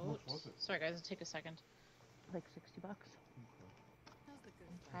figure out... How much was it? Sorry guys, it'll take a second. Like $60. I'm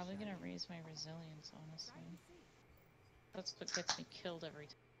probably gonna raise my resilience, honestly. That's what gets me killed every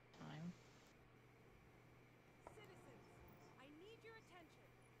time.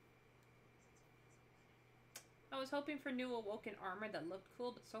 I was hoping for new awoken armor that looked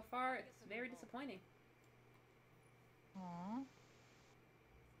cool, but so far it's very disappointing. Aww.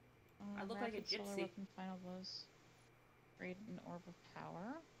 I look like a Rapid solar gypsy. weapon, final blows. Radiant orb of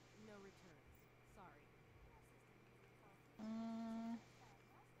power. No returns. Sorry.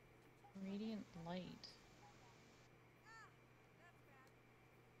 Radiant light.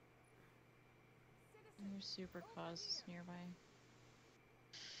 Your super cause is nearby.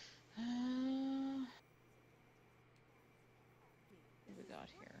 What we got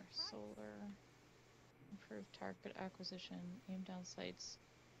here? Solar. Improved target acquisition. Aim down sights.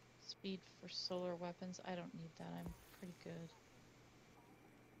 Speed for solar weapons. I don't need that. I'm pretty good.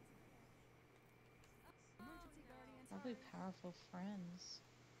 Probably powerful friends.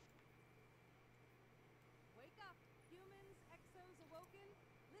 Wake up.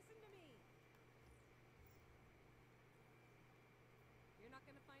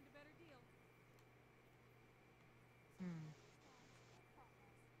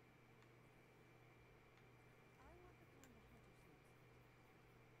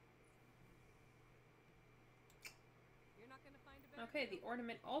 Okay, the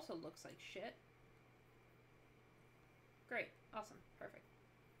ornament also looks like shit. Great. Awesome. Perfect.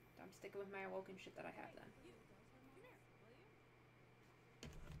 I'm sticking with my awoken shit that I have then.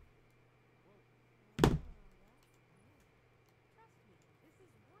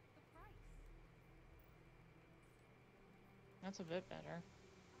 That's a bit better.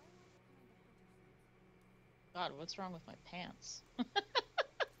 God, what's wrong with my pants? My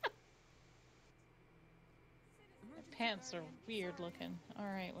pants are weird looking.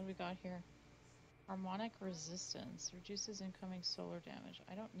 Alright, what do we got here? Harmonic resistance. Reduces incoming solar damage.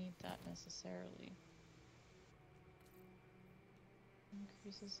 I don't need that necessarily.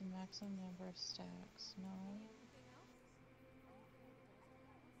 Increases the maximum number of stacks. No.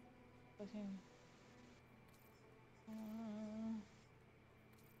 Okay.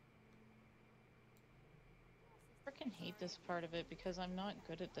 Freaking hate this part of it because I'm not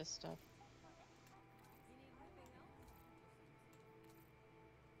good at this stuff.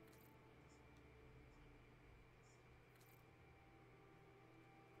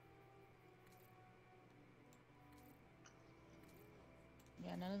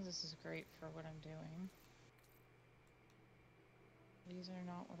 Yeah, none of this is great for what I'm doing. These are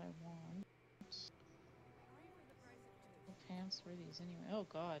not what I want. What pants were these anyway? Oh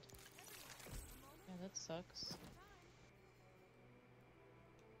god. Yeah, that sucks.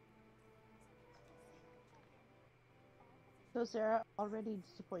 So Sarah, already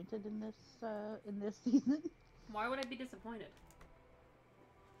disappointed in this season? Why would I be disappointed?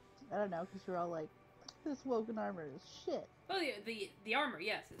 I don't know, because you're all like, this woken armor is shit. Oh, the armor,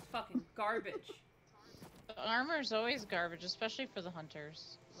 yes, it's fucking garbage. The armor's always garbage, especially for the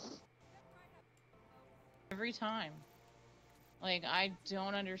hunters. Every time. Like, I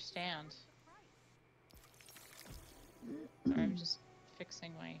don't understand. Sorry, I'm just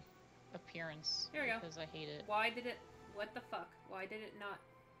fixing my appearance Here we go. because I hate it. Why did it... What the fuck? Why did it not...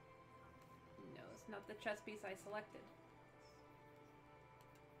 No, it's not the chess piece I selected.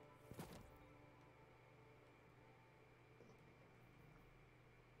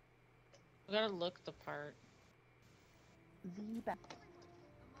 We gotta look the part. The back.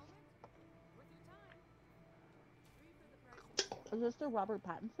 Is this the Robert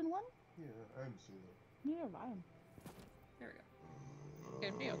Pattinson one? Yeah, I haven't seen it. Neither have I. There we go.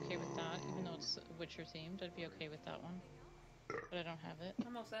 I'd be okay with that, even though it's Witcher themed. I'd be okay with that one, but I don't have it.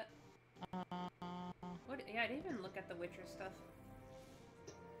 I'm all set. What? Yeah, I didn't even look at the Witcher stuff.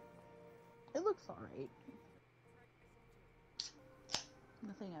 It looks alright.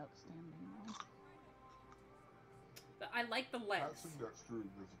 Nothing outstanding though. But I like the legs. Passing that's true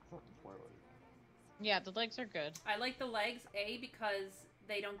because it's fucking Twilight. Yeah, the legs are good. I like the legs, A, because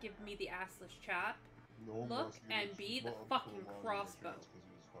they don't give me the assless chap No one look, wants to give and it- B, the well, fucking full on crossbow. chance 'cause he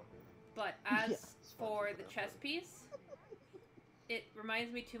was fucking- But as Yeah. for Fucking the vampire. chess piece, it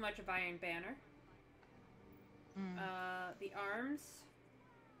reminds me too much of Iron Banner. The arms,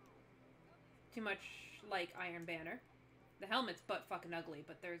 too much like Iron Banner. The helmet's butt fucking ugly,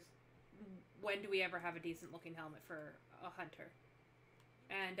 but there's... When do we ever have a decent looking helmet for a hunter?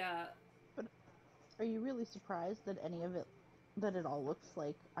 And, But are you really surprised that that it all looks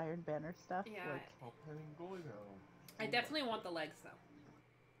like Iron Banner stuff? yeah, Like, Top heading goalie now. I definitely want the legs, though.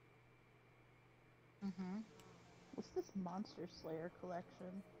 Mm-hmm. what's this Monster Slayer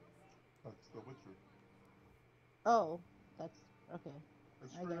collection? That's The Witcher. Oh, that's okay.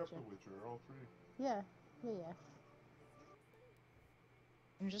 It's I straight up gotcha. The Witcher, all three. Yeah, yeah.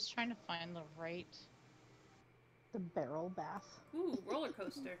 I'm just trying to find the right... The barrel bath. Ooh, roller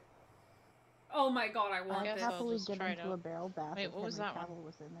coaster. Oh my god, I want guess this. I'll Happily just get try it into out. a barrel bath. Wait, if what was Henry that one? Cavill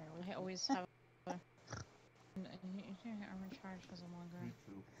was in there with I me. always have... I'm in charge because I'm longer. Me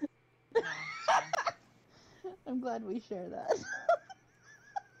too. No, it's fine. I'm glad we share that.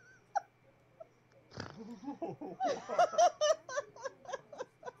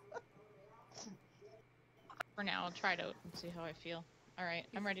 For now, I'll try it out and see how I feel. Alright,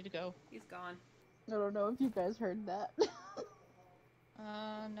 I'm ready to go. He's gone. I don't know if you guys heard that.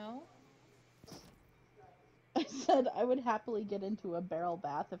 No? I said I would happily get into a barrel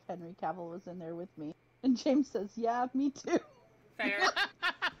bath if Henry Cavill was in there with me. And James says, yeah, me too. Fair.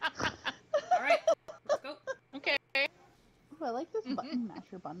 Alright, let's go. Okay. Ooh, I like this button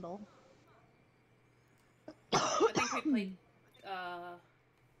masher bundle. I think we played,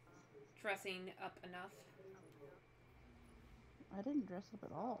 dressing up enough. I didn't dress up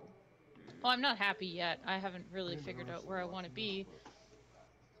at all. Well, I'm not happy yet. I haven't really figured out where I want to be.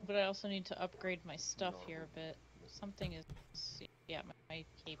 But I also need to upgrade my stuff here a bit. Something is... Yeah, my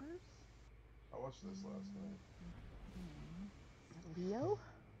cape. I watched this last night. Leo?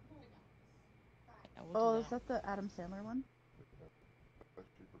 Yeah, we'll Oh, do is that the Adam Sandler one?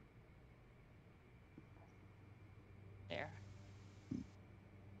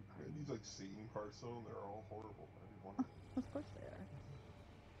 like singing parts though, and they're all horrible. Every one of them. Of course they are.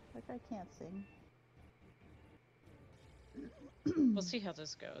 Like I can't sing. We'll see how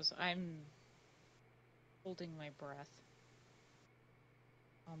this goes. I'm holding my breath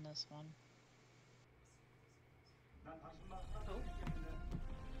on this one.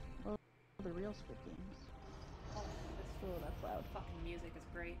 Oh, the real Squid Games. Oh, That's loud. fucking music is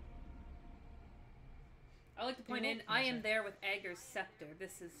great. I like to point in, I am there with Ager's scepter.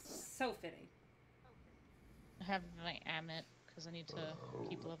 This is so fitting. I have my Amit because I need to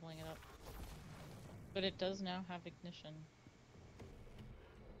keep leveling it up. But it does now have ignition.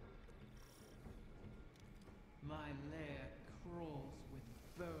 My lair crawls with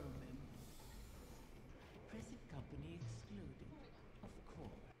vermin. Present company excluded, of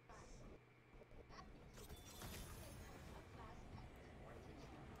course.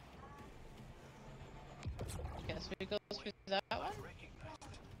 Guess we go through that one?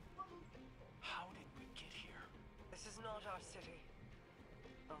 How did we get here? This is not our city.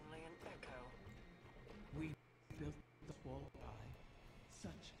 Only an echo. We built the wall by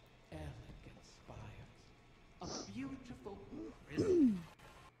such elegant spires. A beautiful prison.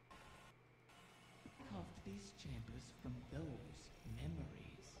 Carved these chambers from those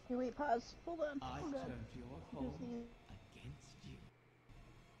memories. Hey, wait, pause. Hold on. I Hold on. turned your home against you.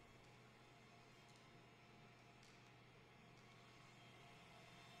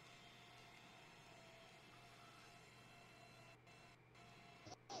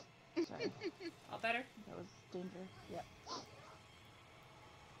 Sorry. All better? That was dangerous. Yep.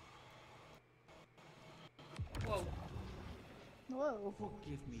 Whoa. Whoa.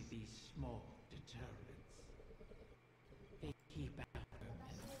 Forgive me these small deterrents. They keep out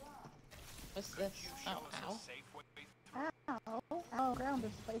vermin. What's this? Oh, ow. Ow. Ow, ground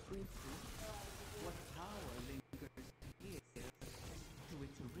is spicy. What power lingers here to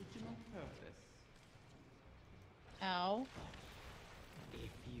its original purpose? Ow.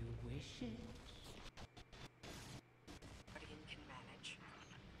 If you wish it. Guardian can manage.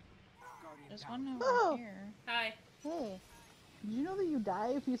 There's one over Oh! here. Hi. Hey. Did you know that you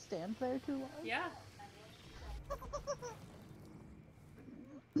die if you stand there too long? Yeah.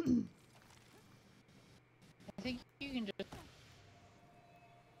 I think you can just...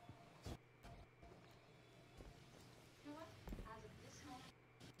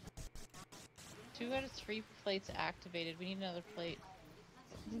 2 out of 3 plates activated. We need another plate.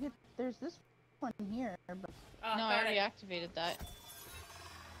 Did you get? There's this one here, but No, I already activated that.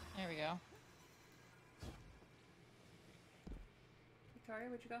 There we go. Victoria,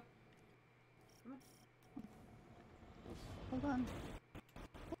 where'd you go? Come on.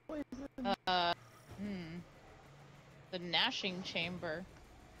 hold on. Poison. The gnashing chamber.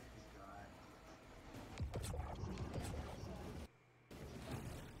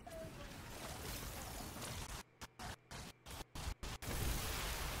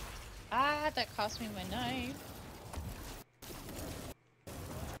 Ah, that cost me my knife.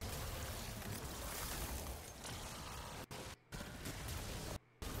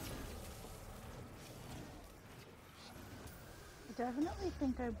 I definitely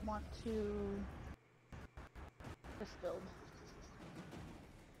think I want to just build.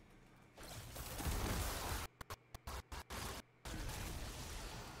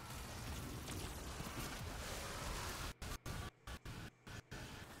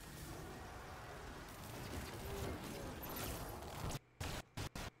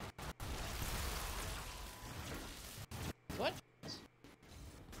 What?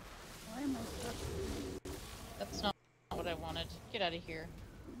 Why am I stuck? That's not what I wanted. Get out of here.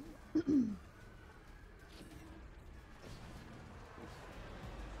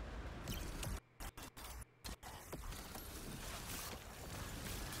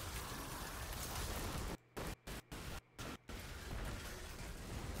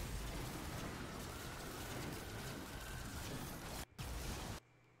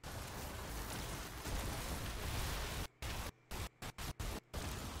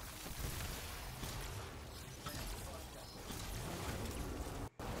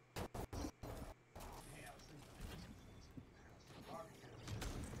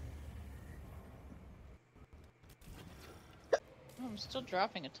 I'm still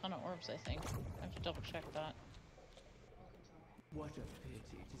dropping a ton of orbs, I think. I have to double check that. What a pity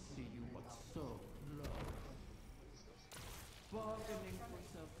to see you once so low. Bargaining for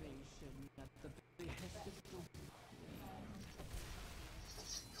salvation at the behest of the weak.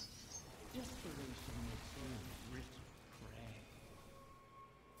 Desperation makes you rich prey.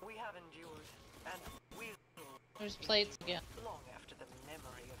 We have endured, and will There's plates again. long after the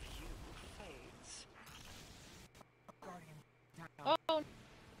memory of you fades. Guardian. Oh!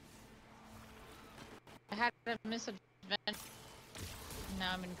 I had a misadventure.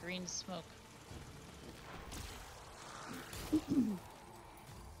 Now I'm in green smoke.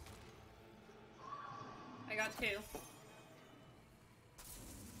 I got 2.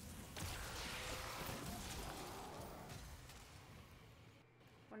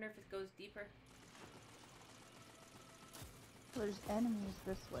 Wonder if it goes deeper. There's enemies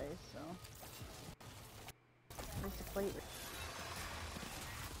this way, so there's a plate.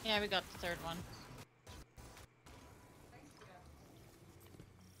 Yeah, we got the third one.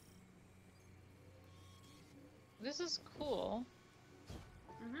 This is cool.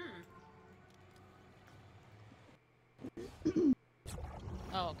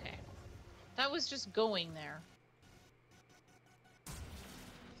 Oh, okay. That was just going there.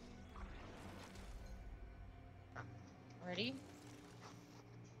 Ready?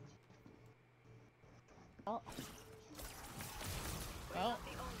 Oh. Well,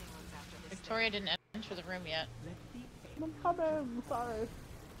 Victoria didn't enter the room yet. I'm coming, sorry.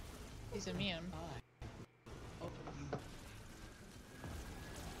 He's immune.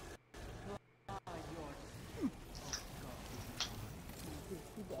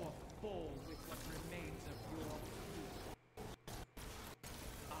 Fall with what remains of your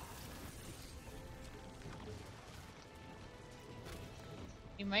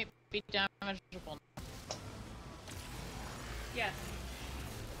You might be damageable. Yes.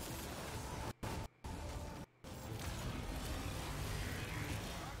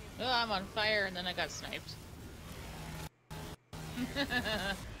 Oh, I'm on fire and then I got sniped.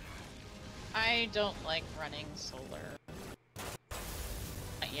 I don't like running solar.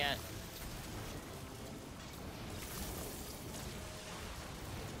 Not yet.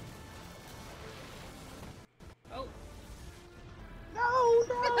 Oh. No!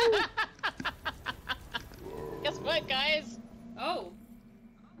 Guess what, guys? Oh.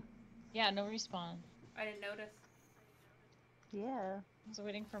 Yeah, no respawn. I didn't notice. Yeah. I was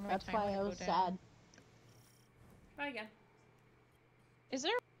waiting for my That's timer why to I go was down. sad. Try again. Is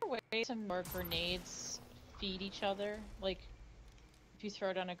there a way to more grenades feed each other? Like, if you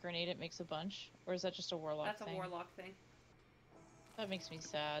throw down a grenade, it makes a bunch? Or is that just a warlock That's thing? a warlock thing. That makes me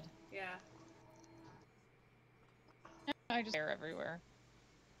sad. Yeah. I just fire everywhere.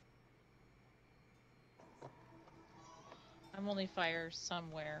 I'm only fire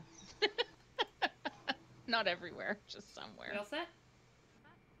somewhere. Not everywhere, just somewhere. You all set?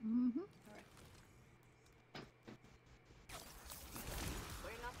 Mm-hmm. Alright.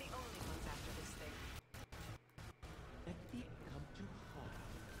 We're not the only ones after this thing. let the come to fall.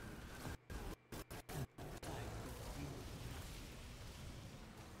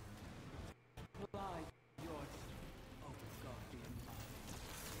 Fly your oh guardian mind,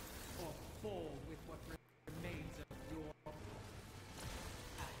 or fall with what remains of your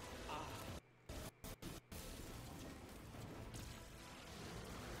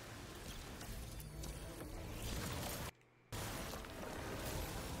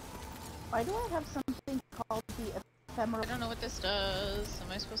Why do I have something called the ephemeral? I don't know what this does.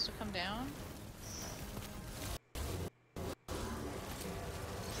 Am I supposed to come down?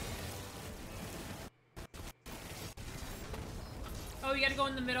 Oh, you gotta go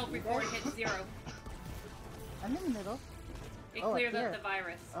in the middle before it hits 0. I'm in the middle. It Oh, clears up up here. the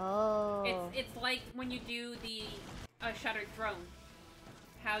virus. Oh. It's like when you do the Shuttered Throne.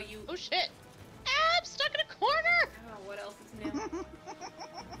 How you... Oh shit! Ah, I'm stuck in a corner! Oh, what else is new?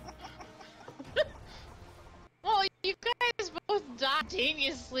 Well, you guys both died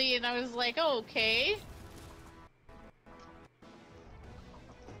simultaneously, and I was like, oh, okay.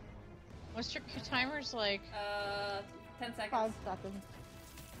 What's your timer's like? 10 seconds. 5 seconds.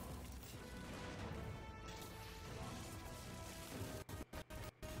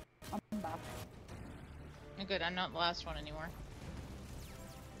 I'm back. Oh, good, I'm not the last one anymore.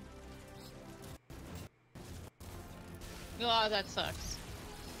 Oh, that sucks.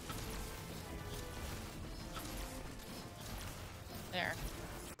 There.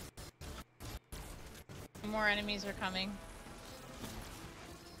 More enemies are coming.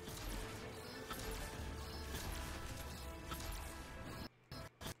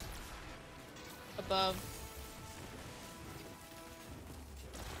 Above.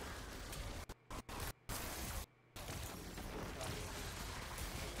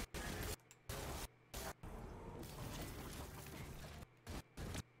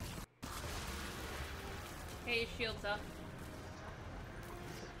 Hey, your shield's up.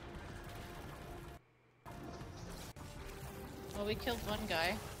 Well, we killed one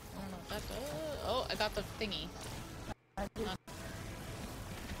guy. I don't know what that does. Oh, I got the thingy. I did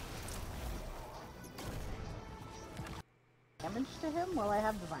damage to him while I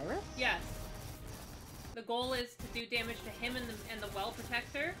have the virus? Yes. The goal is to do damage to him and the well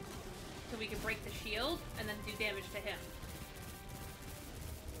protector, so we can break the shield and then do damage to him.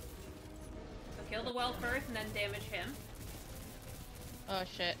 So kill the well first and then damage him. Oh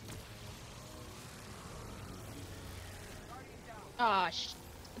shit. Ah,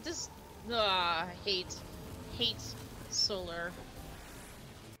 this. Hate solar.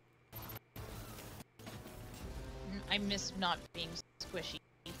 I miss not being squishy.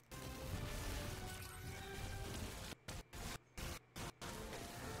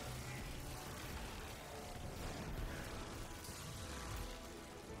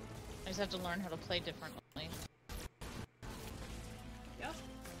 I just have to learn how to play differently. Yep.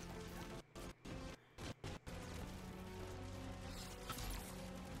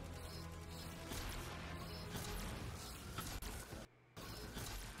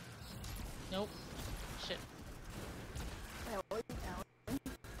 Nope. Shit.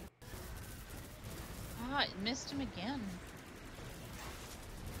 Ah, it missed him again.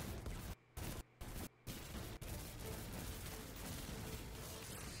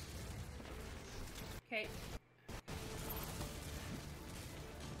 Okay.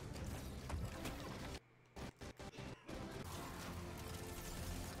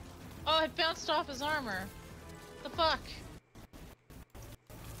 Oh, it bounced off his armor. The fuck?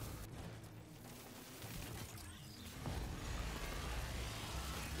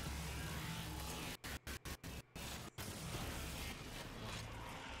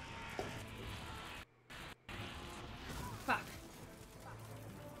 Fuck.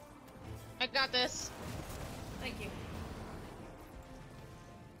 I got this. Thank you.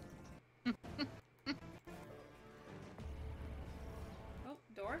 Oh,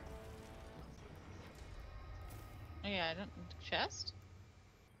 door? Oh yeah, I don't... Chest?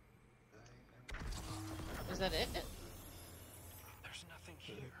 Is that it? There's nothing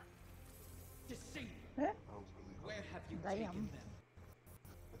here. Deceive. Eh? Where have you Damn. taken them?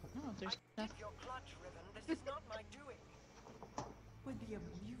 No, there's nothing. Your clutch, Riven. This is not my doing. When the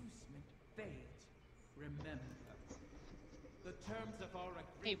amusement fades, remember, the terms of our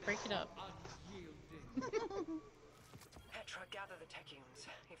agreement Hey, break it up. are unyielding. Petra, gather the Techians.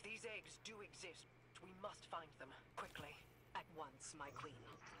 If these eggs do exist, we must find them. Quickly. At once, my queen.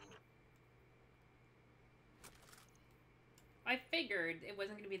 I figured it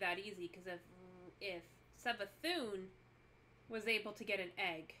wasn't going to be that easy, because if Savathun was able to get an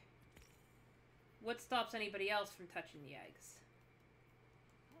egg, what stops anybody else from touching the eggs?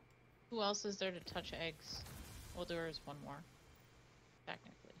 Who else is there to touch eggs? Well, there is one more.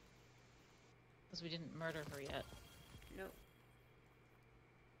 Technically. Because we didn't murder her yet. Nope.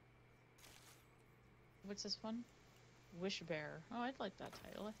 What's this one? Wish Bear. Oh, I'd like that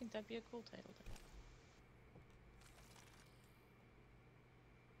title. I think that'd be a cool title.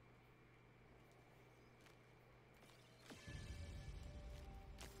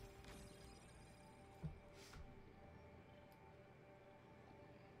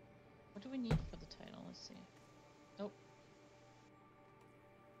 What do we need for the title? Let's see. Nope.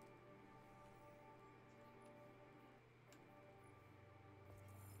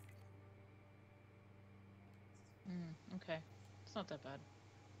 Okay. It's not that bad.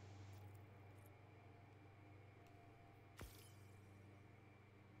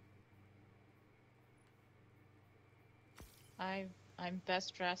 I'm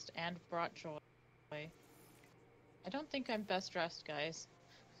best dressed and brought joy. I don't think I'm best dressed, guys.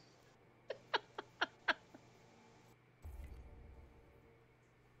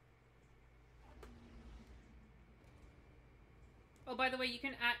 Oh, by the way,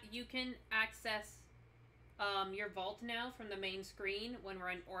 you can access your vault now from the main screen when we're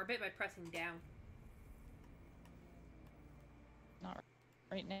in orbit by pressing down. Not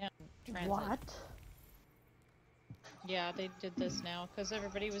right now. Transit. What? Yeah, they did this now because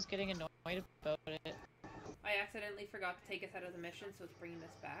everybody was getting annoyed about it. I accidentally forgot to take us out of the mission, so it's bringing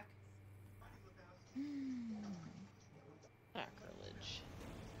us back. Sacrilege.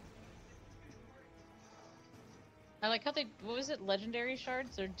 I like how they... What was it? Legendary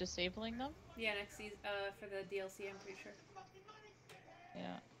shards? They're disabling them? Yeah, next season, for the DLC, I'm pretty sure.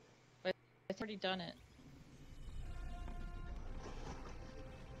 Yeah. But I've already done it.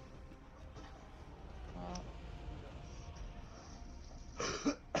 Well...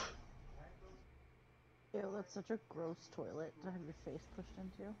 Ew, that's such a gross toilet to have your face pushed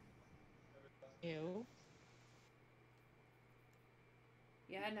into. Ew.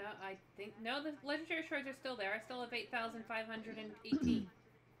 Yeah, no, I think... No, the legendary shards are still there. I still have 8,518.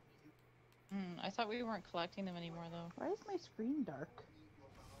 I thought we weren't collecting them anymore, though. Why is my screen dark?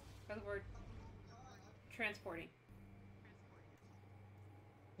 Because we're transporting.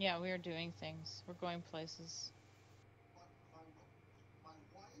 Yeah, we are doing things. We're going places.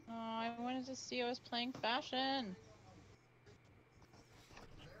 Oh, I wanted to see I was playing fashion.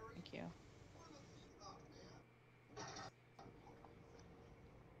 Thank you.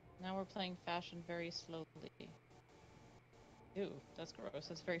 Now we're playing fashion very slowly. Ew, that's gross.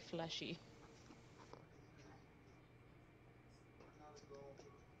 That's very fleshy.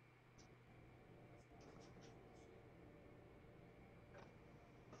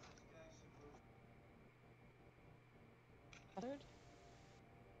 Colored?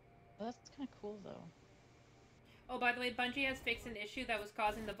 Oh, that's kind of cool, though. Oh, by the way, Bungie has fixed an issue that was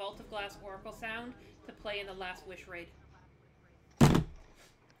causing the Vault of Glass Oracle sound to play in the Last Wish raid.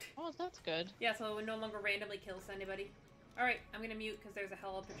 Oh, that's good. Yeah, so it no longer randomly kills anybody. Alright, I'm gonna mute because there's a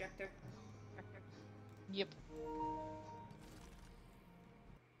hella projector. Yep.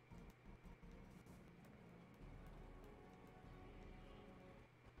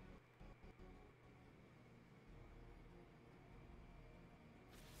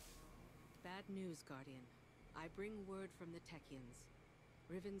 Bad news, Guardian. I bring word from the Techians.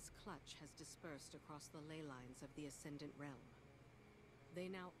 Riven's clutch has dispersed across the ley lines of the Ascendant Realm. They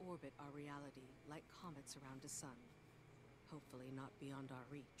now orbit our reality like comets around a sun. Hopefully not beyond our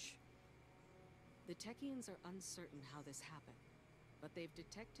reach. The Techians are uncertain how this happened, but they've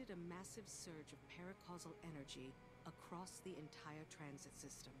detected a massive surge of paracausal energy across the entire transit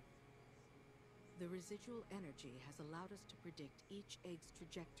system. The residual energy has allowed us to predict each egg's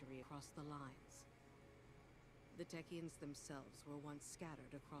trajectory across the lines. The Techians themselves were once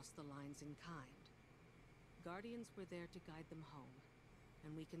scattered across the lines in kind. Guardians were there to guide them home,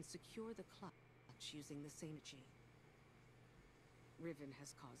 and we can secure the clutch using the same energy. Riven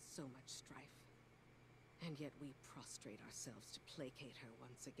has caused so much strife, and yet we prostrate ourselves to placate her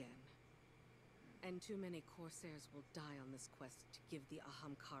once again. And too many Corsairs will die on this quest to give the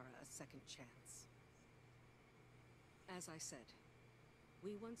Ahamkara a second chance. As I said,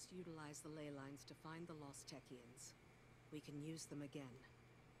 we once utilized the ley lines to find the lost Techians. We can use them again.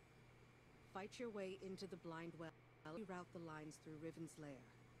 Fight your way into the blind well, reroute the lines through Riven's lair.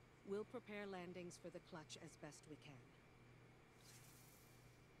 We'll prepare landings for the clutch as best we can.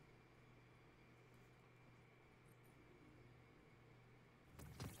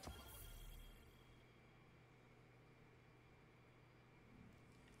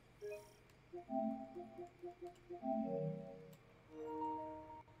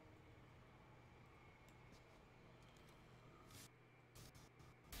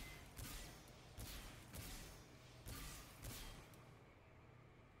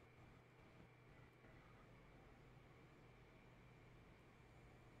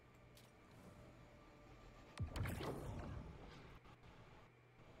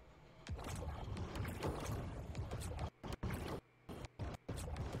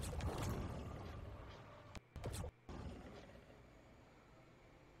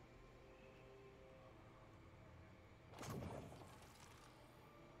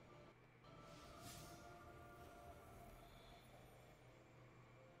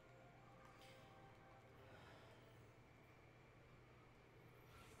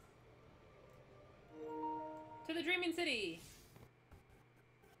 To the Dreaming City!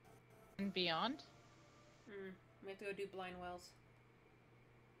 And beyond? We have to go do blind wells.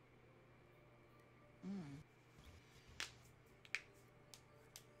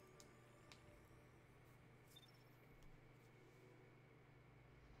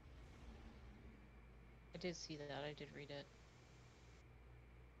 I did see that. I did read it.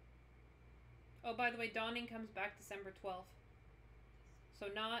 Oh, by the way, Dawning comes back December 12th. So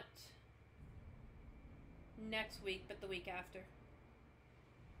not next week, but the week after.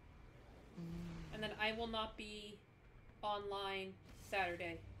 And then I will not be online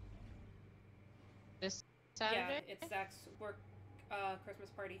Saturday. This Saturday? Yeah, it's Zach's work Christmas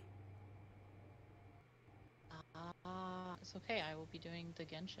party. It's okay. I will be doing the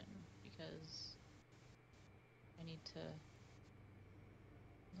Genshin because I need to.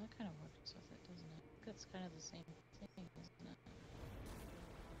 That kind of works with it, doesn't it? That's kind of the same thing, isn't it?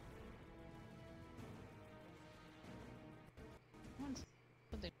 Once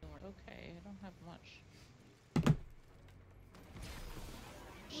something work. Okay, I don't have much.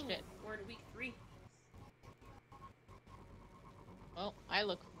 Shit. We're in week 3. Well, I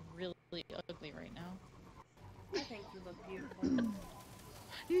look really ugly right now. I think you look beautiful.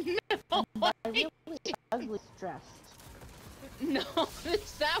 No, By really ugly stressed. No,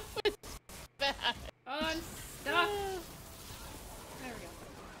 that was bad. Oh, I'm stuck. There we go.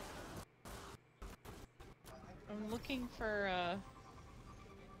 I'm looking for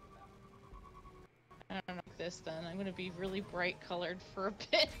I don't know, this then. I'm gonna be really bright colored for a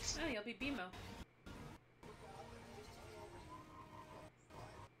bit. Oh, you'll be BMO.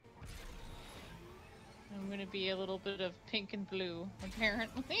 I'm gonna be a little bit of pink and blue,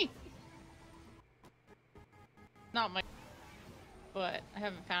 apparently. Not my... but I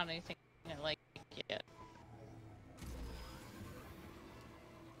haven't found anything I like yet.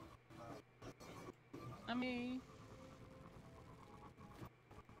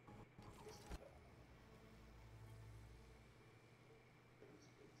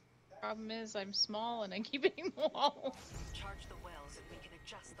 Problem is, I'm small and I keep hitting walls. Charge the wells and we can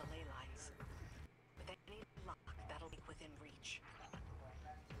adjust the ley lines. With any luck, that'll be within reach.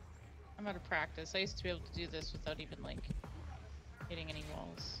 I'm out of practice. I used to be able to do this without even, like, hitting any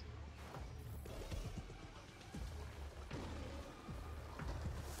walls.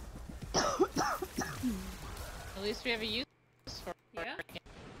 At least we have a use for it. Yeah?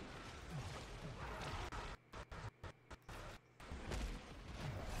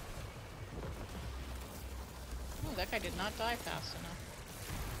 Oh, that guy did not die fast enough.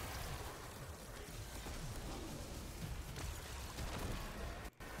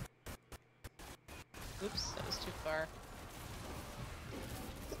 Oops, that was too far.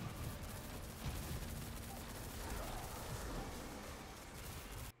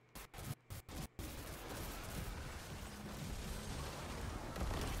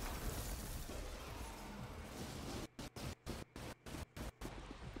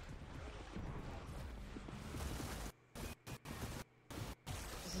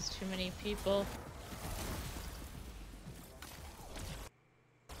 This is too many people.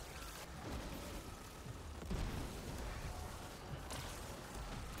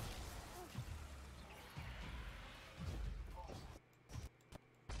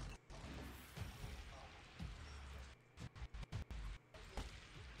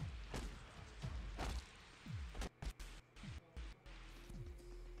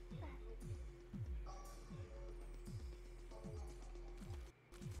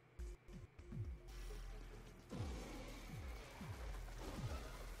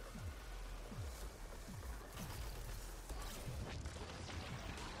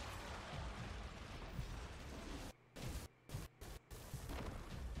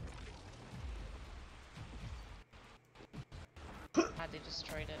 God, they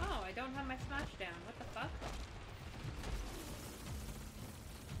destroyed it. Oh, I don't have my smash down. What the fuck?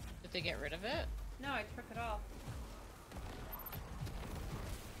 Did they get rid of it? No, I took it off.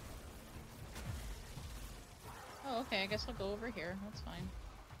 Oh, okay, I guess I'll go over here. That's fine.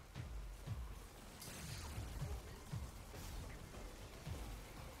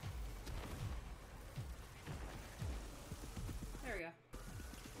 There we go.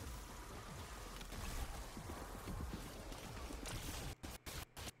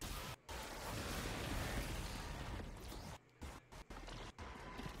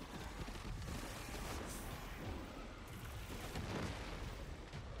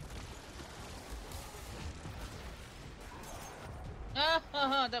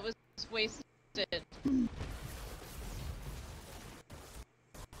 Ah, that was wasted.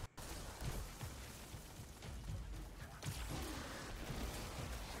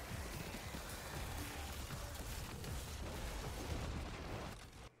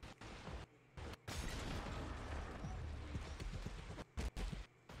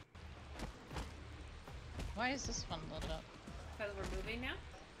 Why is this one lit up? Because we're moving now?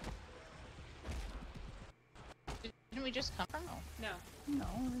 Didn't we just come from? Oh. No. No,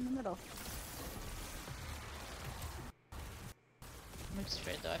 we're in the middle. I'm just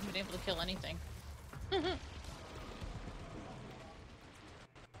afraid though, I haven't been able to kill anything.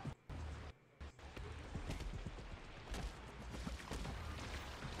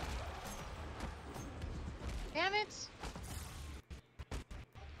 Damn it!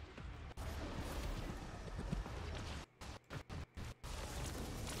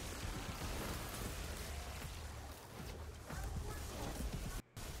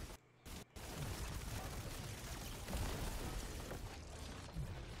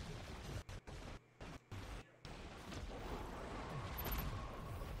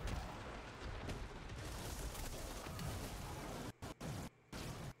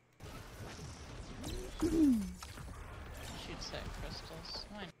 Shoots at crystals.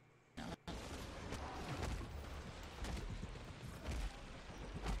 Why not?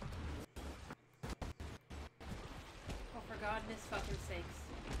 Oh, for godness fucking sakes.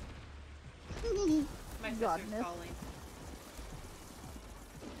 My sister's Godness. calling.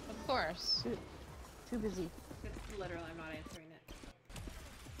 Of course. Too busy. It's literally, I'm not answering it.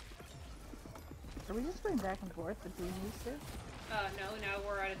 Are we just going back and forth between these two? No, now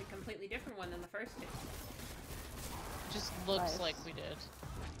we're at a completely different one than the first two. Just looks Nice. like we did.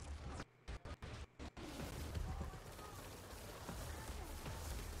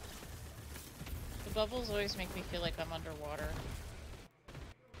 The bubbles always make me feel like I'm underwater.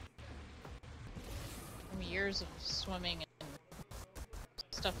 From years of swimming and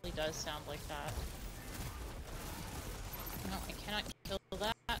stuff really does sound like that. No, I cannot kill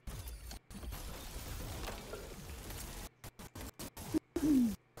that.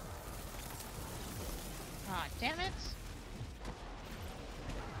 Ah, damn it!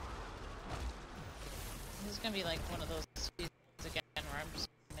 This is gonna be like one of those seasons again where I'm just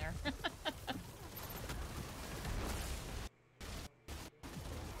sitting there.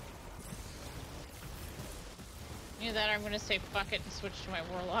 Either that or I'm gonna say fuck it and switch to my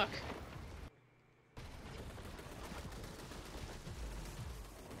warlock.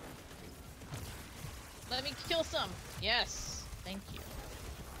 Let me kill some! Yes! Thank you.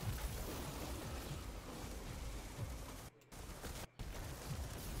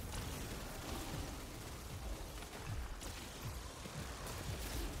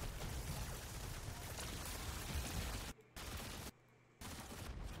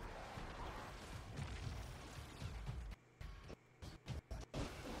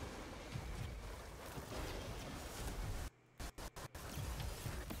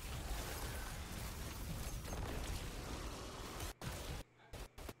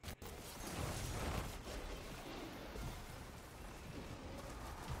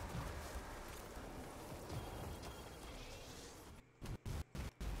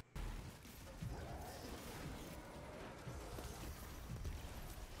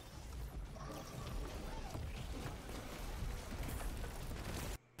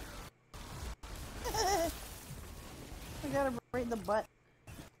 I gotta right in the butt.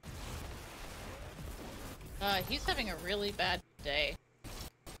 He's having a really bad day.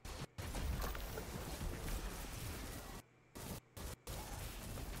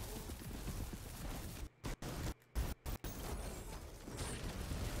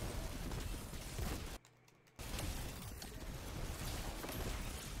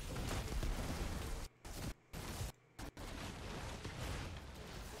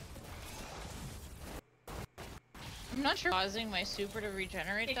 I'm not sure causing my super to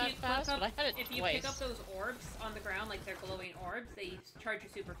regenerate that fast, but I had it if you twice. pick up those orbs on the ground, like they're glowing orbs, they charge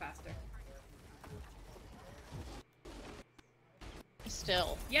your super faster.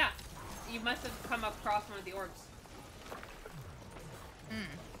 Still. Yeah. You must have come across one of the orbs. Hmm.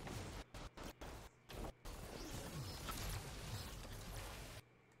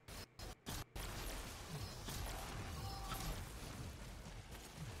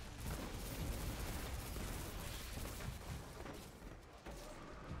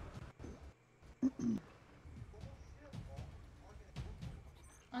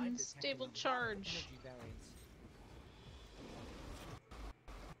 Unstable charge.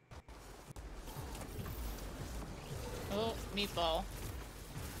 Oh, meatball.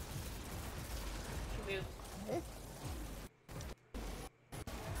 She moved.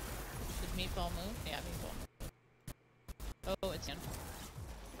 Did meatball move? Yeah, meatball. Oh, it's in.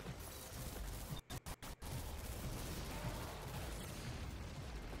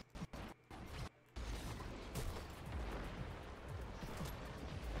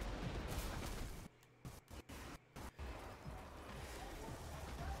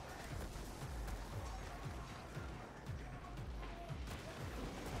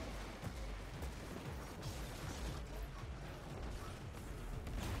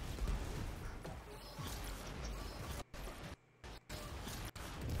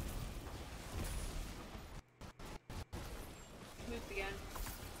 Moved again.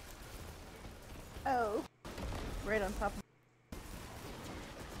 Oh. Right on top of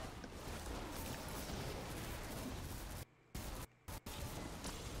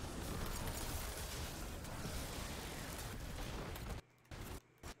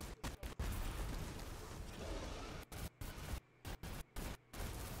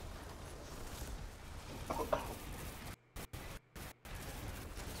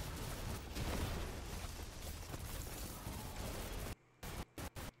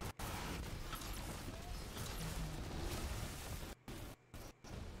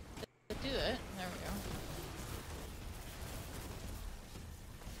Do it. There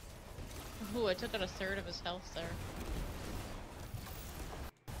we go. Ooh, I took out a third of his health there.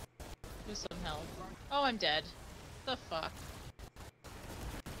 Do some health. Oh, I'm dead. The fuck?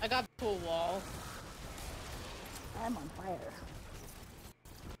 I got to a wall. I'm on fire.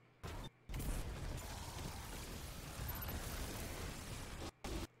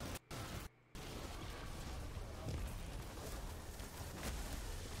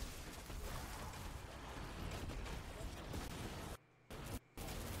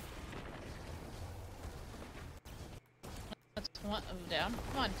 One down.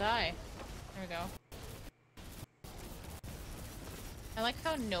 Come on, die. There we go. I like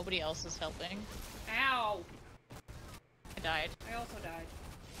how nobody else is helping. Ow! I died. I also died.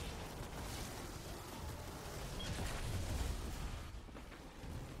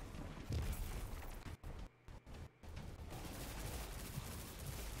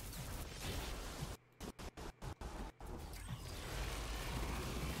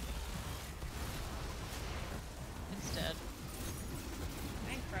 It's dead.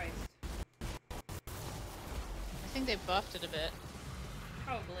 Thank Christ. I think they buffed it a bit.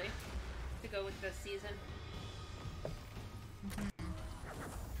 Probably. To go with this season.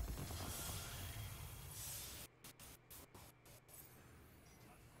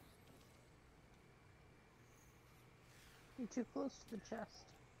 You're too close to the chest.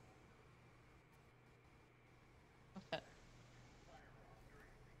 Okay.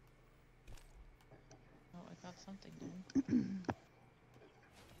 Oh, I got something done.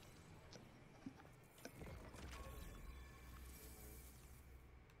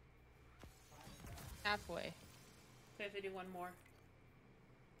 Halfway. So I have to do one more.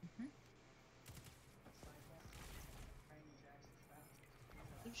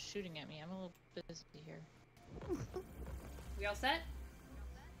 Who's shooting at me? I'm a little busy here. We all set?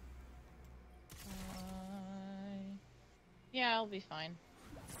 Yeah, I'll be fine.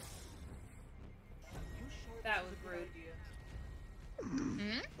 That was rude.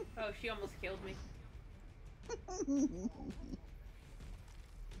 Hmm? Oh, she almost killed me.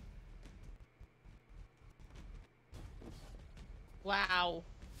 Wow.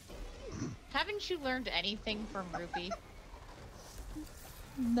 Haven't you learned anything from Ruby?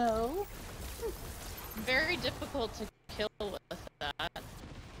 No. Very difficult to kill with that.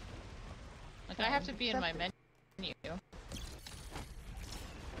 Like, I have to be in my menu.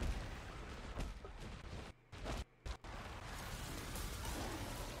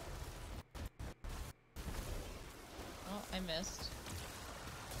 Oh, I missed.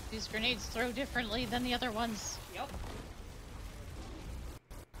 These grenades throw differently than the other ones. Yep.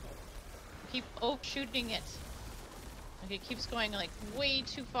 Keep shooting it. Like, it keeps going, like, way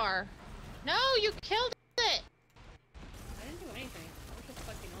too far. No, you killed it! I didn't do anything. I was just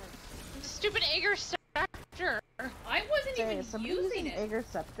fucking orbs. Stupid Aegir Scepter! I wasn't Say, even is somebody using it. Aegir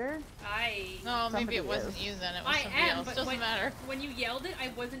Scepter? No, maybe it Somebody wasn't is. you then. It was I somebody am, else. but Doesn't matter. when you yelled it, I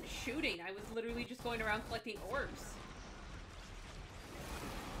wasn't shooting. I was literally just going around collecting orbs.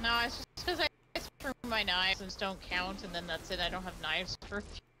 No, it's just because I threw my knives and don't count, and then that's it. I don't have knives for a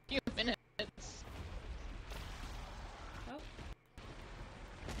few minutes. Oh.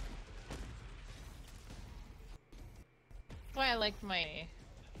 That's why I like my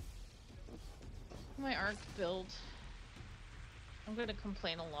Arc build. I'm gonna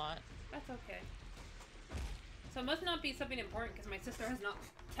complain a lot. That's okay. So it must not be something important because my sister has not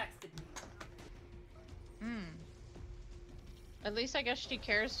texted me. At least I guess she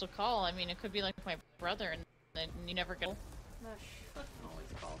cares to call. I mean, it could be like my brother, and then you never get. No, she doesn't always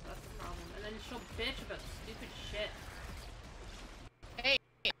call. That's the problem. And then she'll bitch about stupid shit. Hey,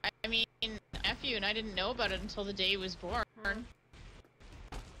 I mean, F you, and I didn't know about it until the day he was born.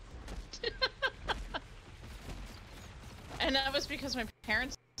 And that was because my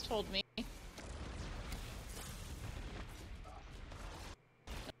parents told me.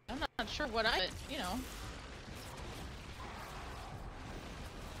 I'm not sure what but, you know.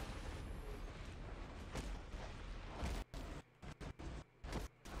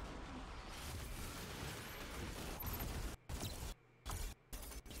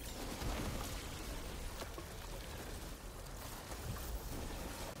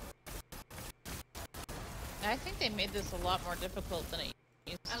 I think they made this a lot more difficult than it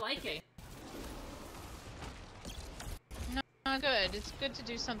used to be. I like it. No, good. It's good to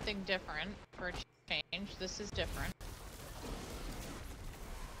do something different for a change. This is different.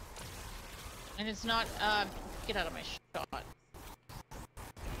 And it's not, get out of my shot. Oh,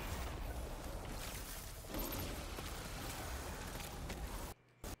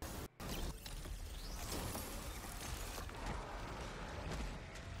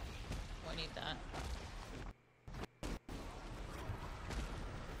 I need that.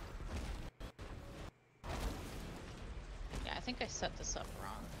 Yeah, I think I set this up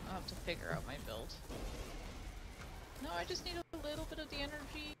wrong. I'll have to figure out my build. No, I just need a little bit of the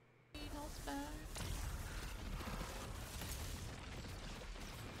energy health back.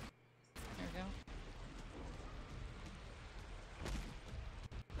 There we go.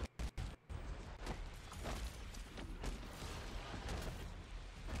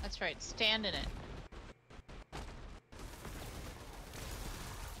 That's right, stand in it.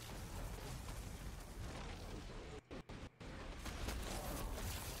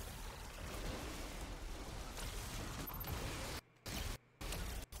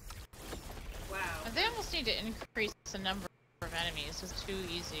 They almost need to increase the number of enemies. It's too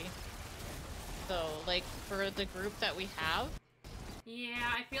easy. So, like, for the group that we have... Yeah,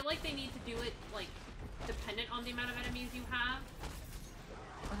 I feel like they need to do it, like, dependent on the amount of enemies you have.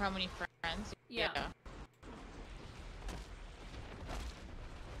 Or how many friends. Yeah.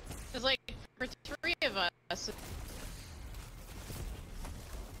 Because, like, for 3 of us...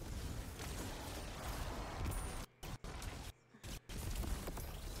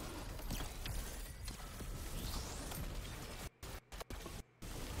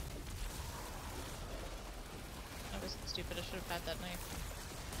 That was stupid. I should have had that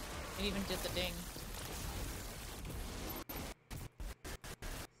knife. It even did the ding.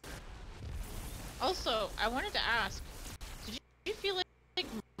 Also, I wanted to ask, did you feel like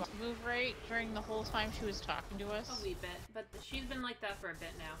move right during the whole time she was talking to us? A wee bit, but she's been like that for a bit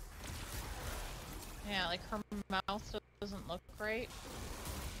now. Yeah, like her mouth doesn't look right.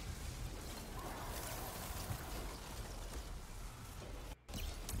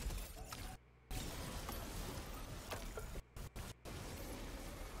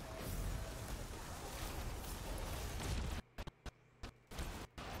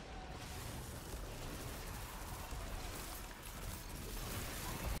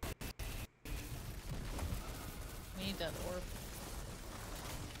 Need that orb.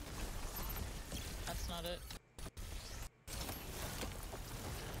 That's not it.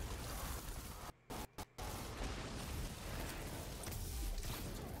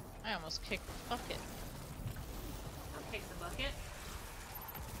 I almost kicked the bucket. I'll kick the bucket.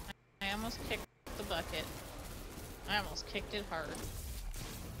 I almost kicked the bucket. I almost kicked it hard.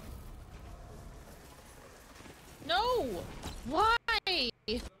 No! Why?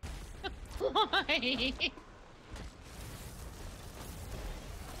 Why?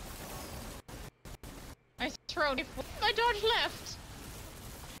 I throw it. My dodge left!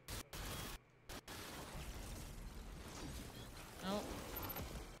 Nope.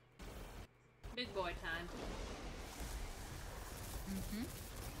 Big boy time. Mm-hmm.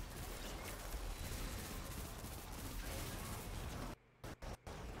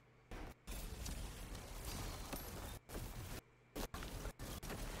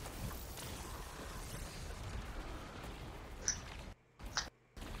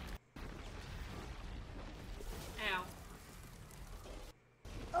 Ow.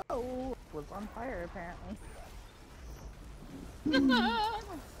 Oh, it was on fire apparently.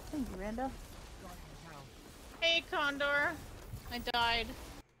 Thank you, Randa. Hey, Condor. I died.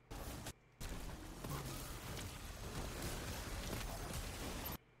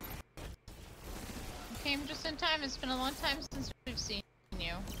 You came just in time. It's been a long time since we've seen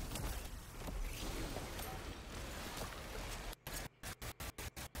you.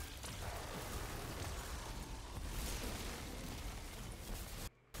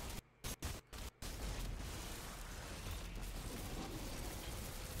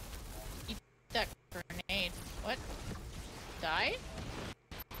 Eat that grenade. What? Die?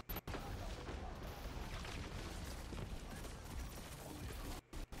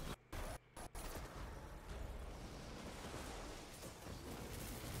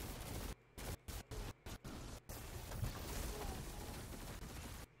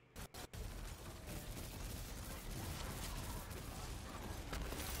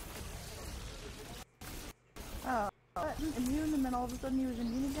 Oh, immune, and then all of a sudden he was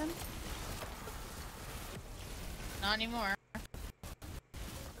immune again? Not anymore.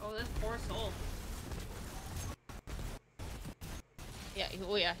 Oh, this poor soul. Yeah,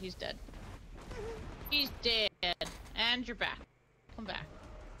 oh yeah, he's dead. He's dead. And you're back. Come back.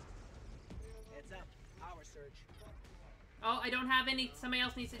 Heads up. Power surge. Oh, I don't have any. Somebody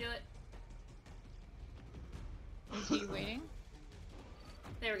else needs to do it. Is he waiting?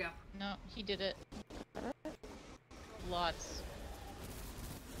 There we go. No, he did it. Lots.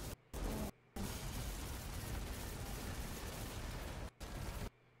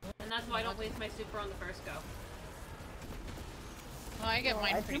 And that's why I don't waste my super on the first go. Well, I get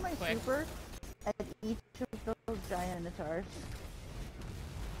mine I pretty threw my quick. super at each of those giant minotaurs.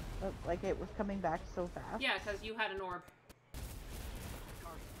 Looked like it was coming back so fast. Yeah, because you had an orb.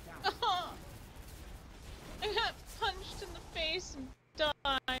 I got punched in the face and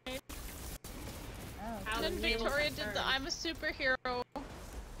died. Oh. And then Victoria did the I'm a superhero. Oh,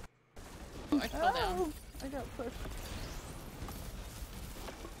 I fell down. I got pushed.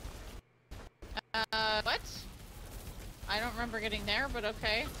 What? I don't remember getting there, but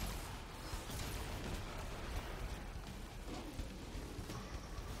okay.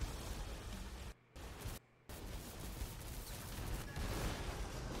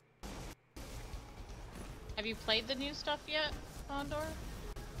 Have you played the new stuff yet, Condor?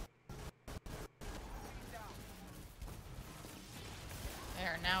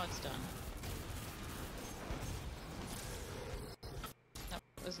 now it's done. That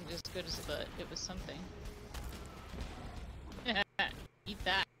wasn't as good as it, but it was something. Eat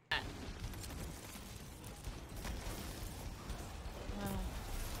that.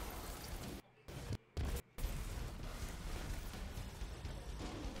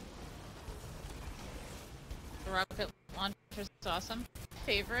 The rocket launcher's awesome.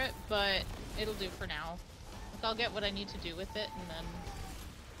 Favorite, but it'll do for now. Like, I'll get what I need to do with it, and then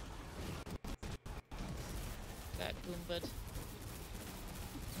that Goombud.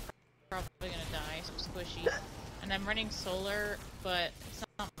 Probably gonna die. So squishy. And I'm running solar, but it's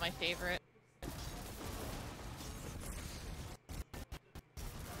not my favorite.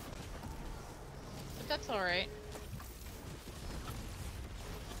 But that's alright.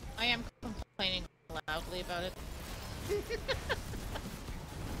 I am complaining loudly about it.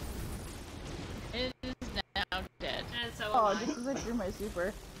 It is now dead. And so Oh, am I. just as I threw my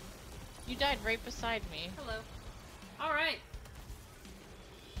super. You died right beside me. Hello. Alright.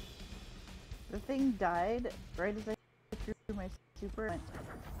 The thing died right as I threw my super and went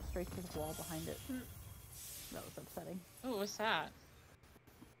straight to the wall behind it. That was upsetting. Oh, what's that?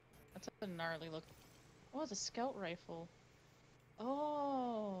 That's a gnarly look. Oh, it's a scout rifle.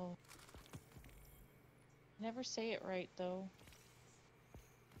 Oh. Never say it right, though.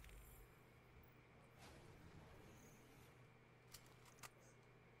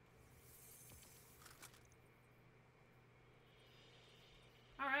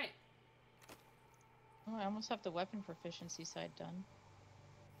 Alright. Oh, I almost have the weapon proficiency side done.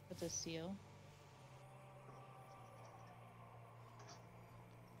 With the seal.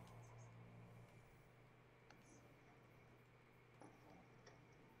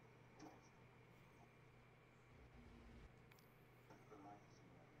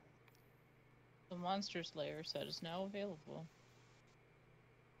 The Monsters Lair set is now available.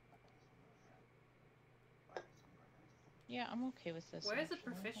 Yeah, I'm okay with this. Where's the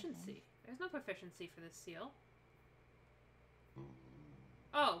actually. proficiency? There's no proficiency for this seal.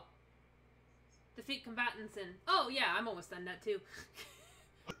 Oh. Defeat combatants in... Oh, yeah, I'm almost done that, too.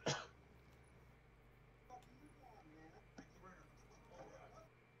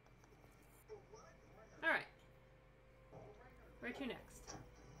 Alright. Where to next?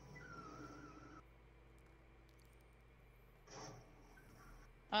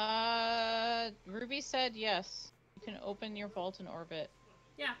 Ruby said yes. You can open your vault in orbit.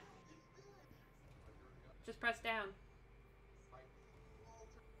 Yeah. Just press down.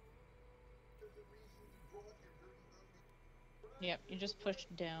 Yep, you just push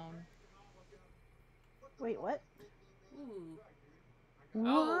down. Wait, what? Ooh.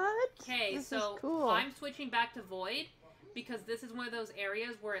 What? Okay, This so is cool. I'm switching back to Void because this is one of those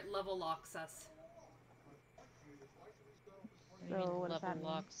areas where it level locks us. What do you mean what does level that mean?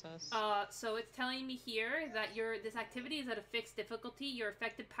 locks us? So it's telling me here that this activity is at a fixed difficulty. Your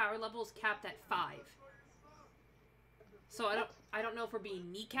effective power level is capped at 5. So I don't know if we're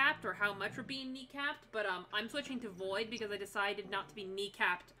being kneecapped or how much we're being kneecapped, but I'm switching to Void because I decided not to be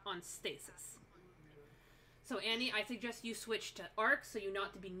kneecapped on Stasis. So Annie, I suggest you switch to Arc so you're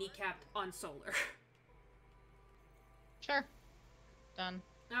not to be kneecapped on Solar. Sure. Done.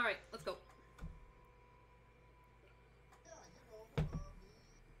 Alright, let's go.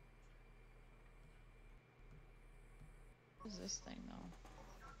 What is this thing, though?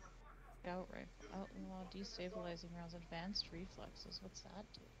 Scout rifle. Outlaw destabilizing rounds. Advanced reflexes. What's that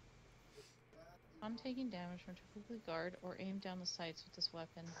do? On taking damage from typically guard or aim down the sights with this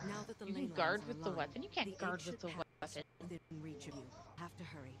weapon. Now that the You ley can guard lines are with the aligned, weapon? You can't the guard egg with the should pass weapon. within reach of you. Have to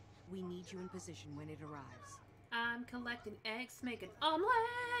hurry. We need you in position when it arrives. I'm collecting eggs to make an omelet!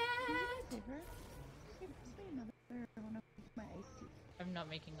 I'm not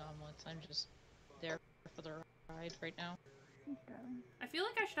making omelets. I'm just there for the ride right now. I feel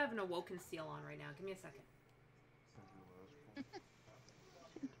like I should have an Awoken seal on right now. Give me a second.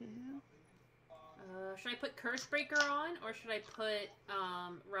 Should I put Curse Breaker on, or should I put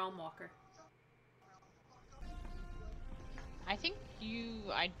Realm Walker? I think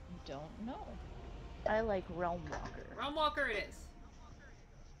I don't know. I like Realm Walker. Realm Walker it is.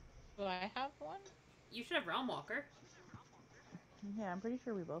 Do I have one? You should have Realm Walker. Yeah, I'm pretty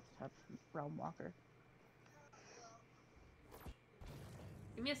sure we both have Realm Walker.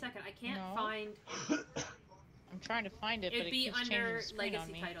 Give me a second. I can't No. find... I'm trying to find it, but It'd it be keeps under changing the screen on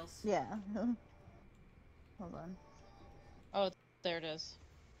Legacy me. titles. Yeah. Hold on. Oh, there it is.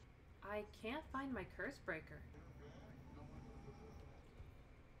 I can't find my Curse Breaker.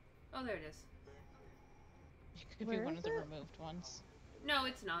 Oh, there it is. It could Where be one is of the it? removed ones. No,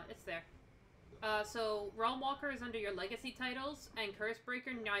 it's not. It's there. So Realm Walker is under your legacy titles, and Curse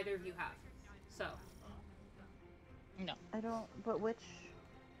Breaker neither of you have. So. No. I don't. But which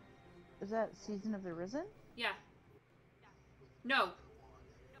is that? Season of the Risen? Yeah. No.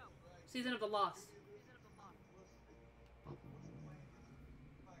 Season of the Lost.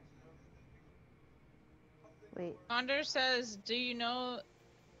 Wait. Condor says, "Do you know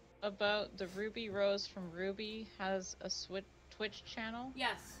about the Ruby Rose from Ruby has a Twitch channel?"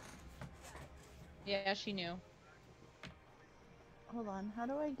 Yes. Yeah, she knew. Hold on. How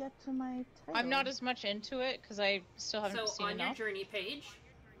do I get to my title? I'm not as much into it because I still haven't seen enough. So on your journey page,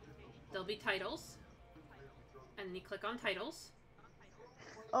 there'll be titles, and then you click on titles.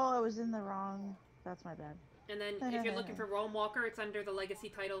 Oh, I was in the wrong. That's my bad. And then if you're looking for Realm Walker, it's under the legacy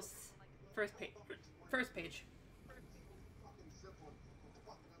titles first page. First page.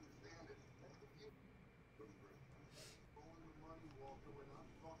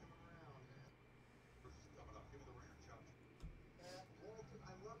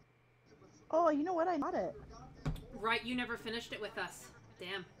 Oh, you know what? I got it. Right, you never finished it with us.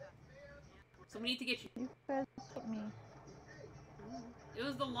 Damn. So we need to get you. You guys hit me. It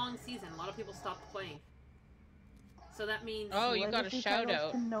was the long season. A lot of people stopped playing. So that means. Oh, you got a shout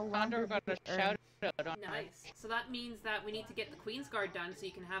out. Condor got a shout out on Nice. So that means that we need to get the Queen's Guard done so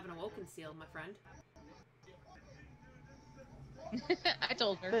you can have an Awoken seal, my friend. I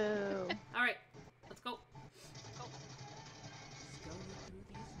told her. Boo. Alright, let's go.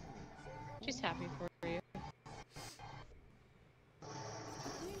 She's happy for you.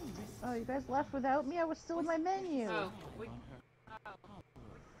 Oh, you guys left without me? I was still in my menu. Oh,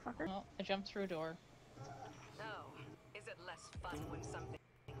 Fucker. Well, I jumped through a door. So, is it less fun when something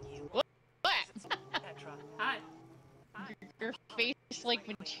you... What? Petra. Hi. Your face like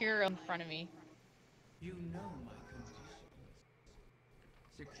material in front of me. You know my conditions.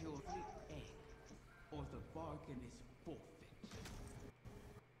 Secure the egg, or the bargain is forfeit.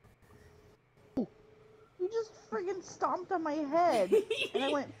 You just friggin' stomped on my head, and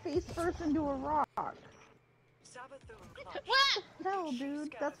I went face first into a rock. What? No,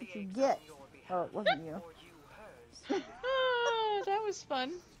 dude, that's what you get. Oh, it wasn't you. Oh, that was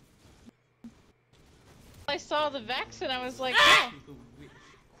fun. I saw the Vex and I was like, oh.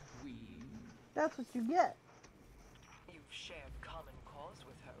 That's what you get. You've shared common cause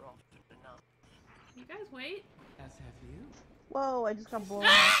with her often enough. You guys wait. As have you. Whoa, I just got blown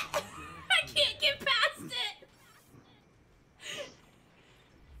up. I can't get past it!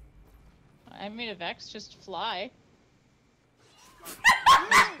 I made a Vex just fly.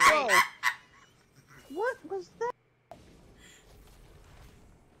 Whoa. What was that?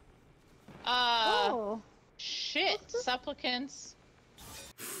 Oh. Shit, supplicants.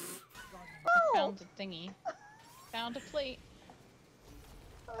 Oh. I found a thingy. Found a plate.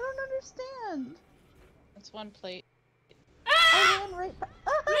 I don't understand. That's one plate. I ran right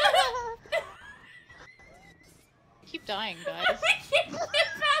Keep dying, guys. I can't get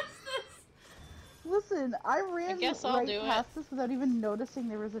past this! Listen, I ran I'll right do past this without even noticing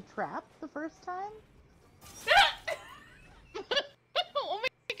there was a trap the first time. Oh my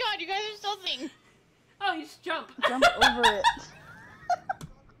god, you guys are still thing. Oh, you just jump. Jump over it.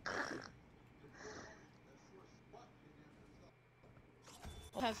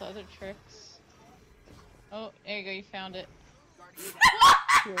 It has other tricks. Oh, there you go, you found it.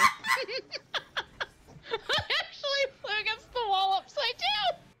 Here. I actually flew against the wall upside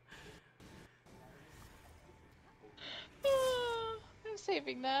down! I'm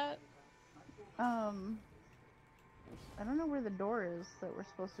saving that. I don't know where the door is that we're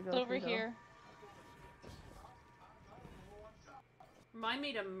supposed to go It's over through, here. Remind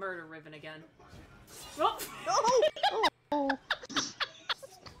me to murder Riven again. Oh! Oh! Oh!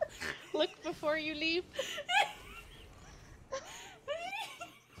 Look before you leap.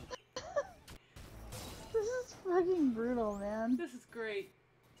 This is fucking brutal, man. This is great.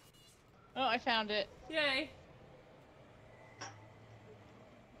 Oh, I found it. Yay.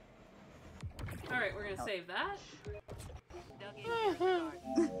 Alright, we're gonna save that.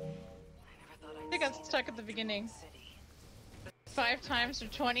 I got stuck at the beginning. 5 times or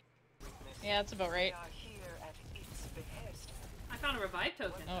 20. Yeah, that's about right. I found a revive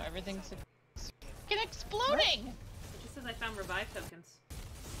token. Oh, everything's fucking exploding! It just says I found revive tokens.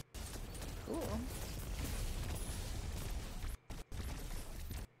 Cool.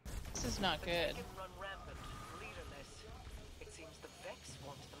 This is not good. It seems the Vex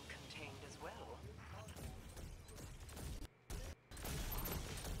want them contained as well.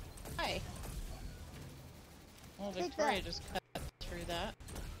 Hi. Well, Take Victoria that. just cut through that.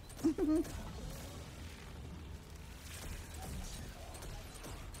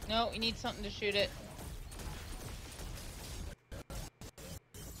 No, we need something to shoot it.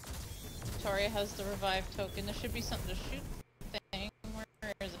 Victoria has the revive token. There should be something to shoot the thing.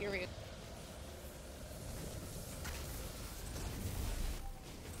 Where is it? Here we go.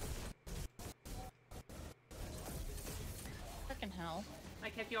 Frickin' hell. I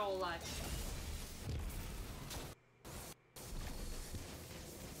kept you all alive.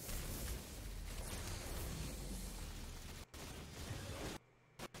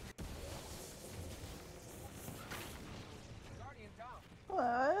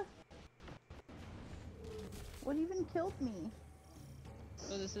 What? What even killed me?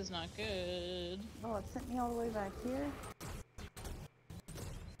 Oh, this is not good. Oh, it sent me all the way back here.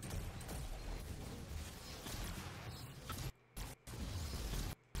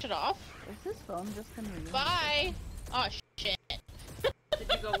 Shut off. Is this phone just gonna be? Bye! Oh, shit. Did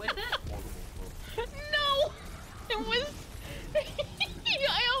you go with it? No! It was...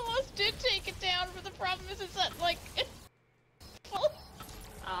 I almost did take it down, but the problem is it's at, like...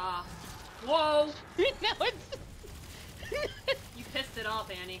 Whoa! Now it's... You pissed it off,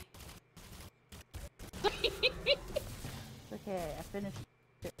 Annie. Okay, I finished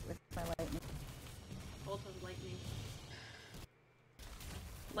it with my lightning. Bolt of lightning.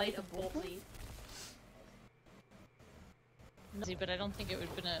 Light of bolting. But I don't think it would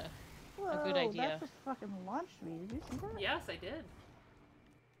have been a Whoa, good idea. That just fucking launched me. Did you see that? Yes, I did.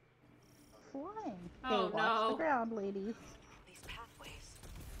 Flying. Oh, Okay, watch no. the ground, ladies. These pathways,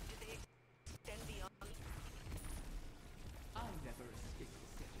 do they extend beyond? I never escaped the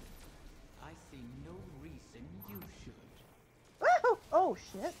city. I see no reason you should. Woo! Oh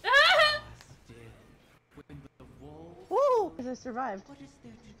shit! Still, when the wall... Woo! Because I survived. What is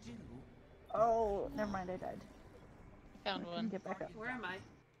there to do? Oh, never mind, I died. Found I can one. get back up. Where am I?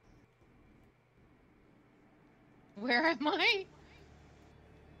 Where am I?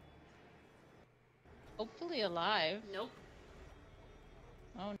 Hopefully alive. Nope.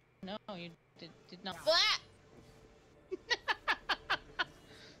 Oh no, you did not. Blah!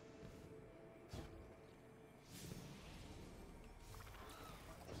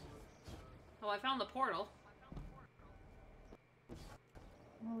 Oh, I found the portal.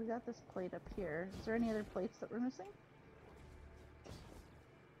 Well, we got this plate up here. Is there any other plates that we're missing?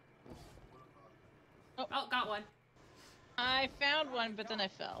 Oh, got one. I found one, but then I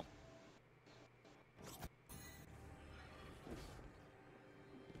fell.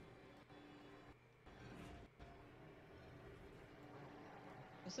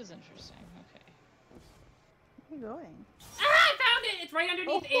 This is interesting. Okay. Where are you going? Ah! I found it! It's right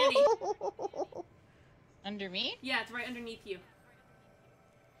underneath Annie. Under me? Yeah, it's right underneath you.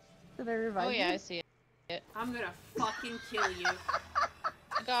 Did I revive Oh yeah, you? I see it. I'm gonna fucking kill you.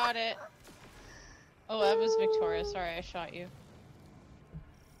 I got it. Oh, that was Victoria. Sorry, I shot you.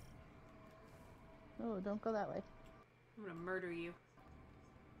 Oh, don't go that way. I'm gonna murder you.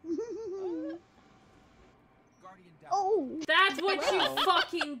 Guardian down. Oh! That's what you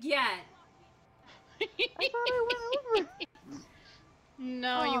fucking get! I thought I went over.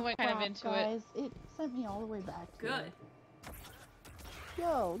 No, Oh, you went kind of crap, into guys. It sent me all the way back here. Good.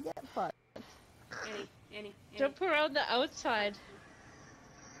 Yo, get fucked. Annie. Jump around the outside.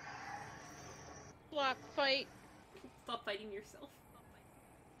 Block fight. Stop fighting yourself.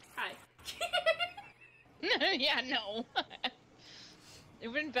 Hi. Yeah, no. It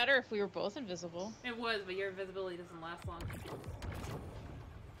would have been better if we were both invisible. It was, but your invisibility doesn't last long.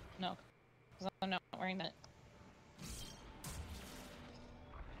 No, because I'm not wearing that.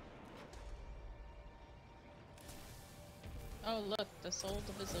 Oh look, the soul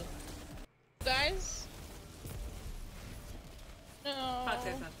divisive. Guys? No. Fox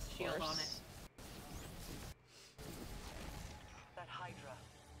has a shield on it. That Hydra.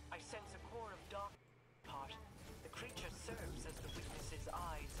 I sense a core of dark part. The creature serves as the witness's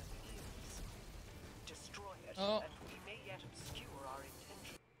eyes and ears. Destroy it, Oh. and we may yet obscure our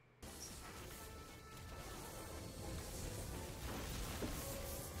intentions.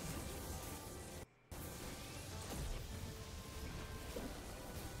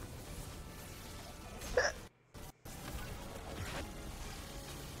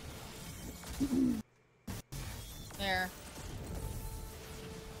 There.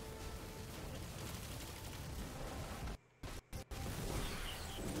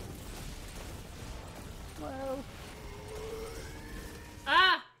 Whoa.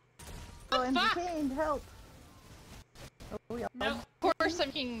 Ah! Oh, I'm fuck? detained. Help. Oh, yeah. No. Of course I'm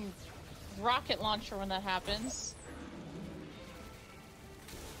getting rocket launcher when that happens.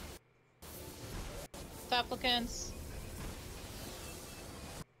 Applicants.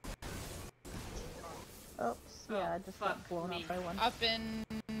 Oops. Yeah, I just got blown up by one. Up in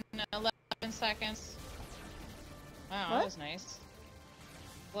 10 seconds. Wow, What? that was nice.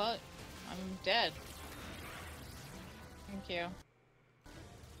 Well, I'm dead. Thank you.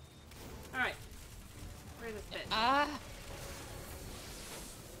 Alright. Where's this bitch? Ah!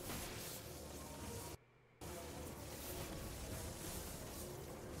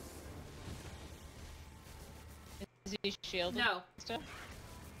 Is he shielded? No. Still?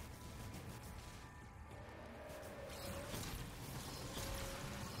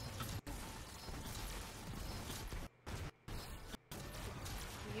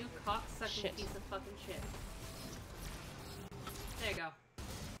 You cocksucking Shit. piece of fucking shit. There you go.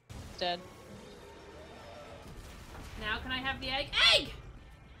 Dead. Now can I have the egg? Egg!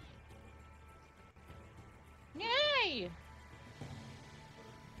 Yay!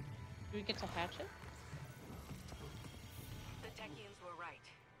 Do we get to hatch it? The Techians were right.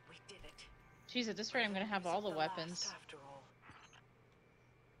 We did it. Jeez, at this rate I'm gonna have all the weapons. After all.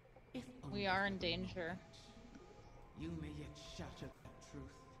 If We are in danger. you may yet shatter that truth.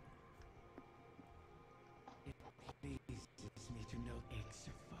 It pleases me to know egg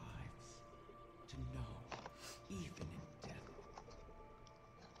survives. To know, even in death.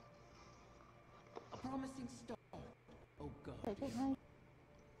 A promising start, oh Take it, Guardian. nice.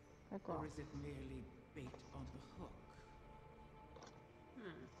 Like Or rock. is it merely bait on the hook?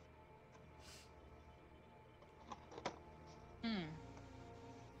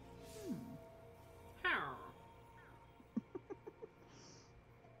 How?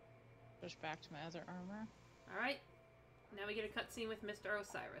 Push back to my other armor. Alright. Now we get a cutscene with Mr.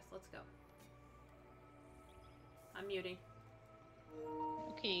 Osiris. Let's go. I'm muting.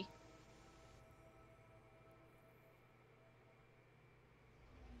 Okay.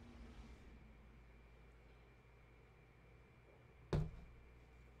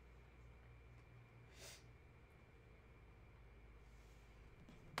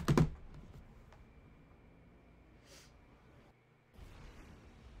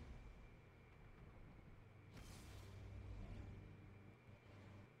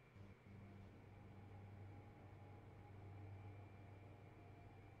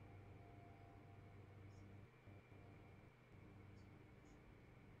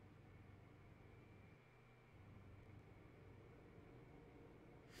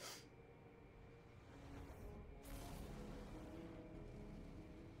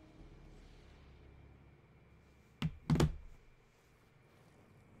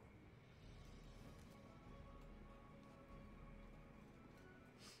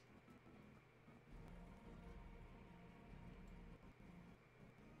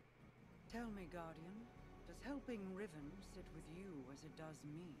 Tell me, Guardian, does helping Riven sit with you as it does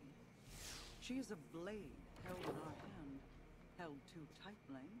me? She is a blade held in our hand, held too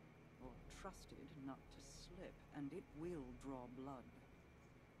tightly, or trusted not to slip, and it will draw blood.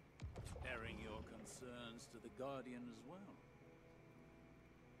 Airing your concerns to the Guardian as well.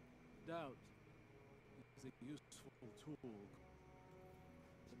 Doubt is a useful tool.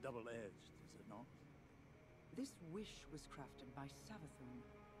 It's double-edged, is it not? This wish was crafted by Savathun.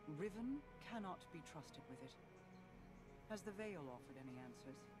 Riven cannot be trusted with it. Has the Veil offered any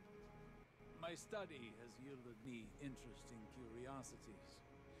answers? My study has yielded me interesting curiosities.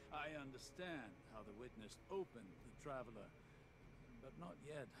 I understand how the Witness opened the Traveler, but not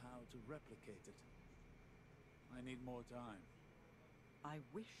yet how to replicate it. I need more time. I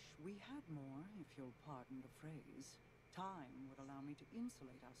wish we had more, if you'll pardon the phrase. Time would allow me to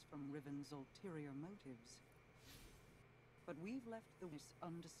insulate us from Riven's ulterior motives. But we've left the Witness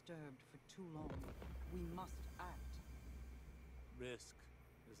undisturbed for too long. We must act. Risk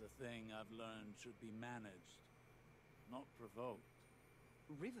is a thing I've learned should be managed, not provoked.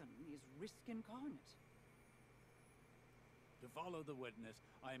 Riven is risk incarnate. To follow the Witness,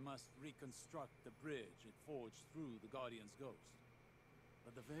 I must reconstruct the bridge it forged through the Guardian's ghost.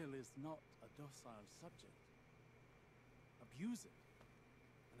 But the Veil is not a docile subject. Abuse it,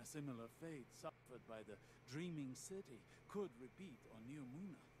 and a similar fate suffered by the Dreaming City could repeat on New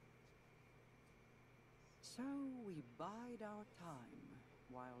Muna. So we bide our time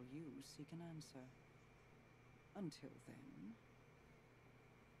while you seek an answer. Until then,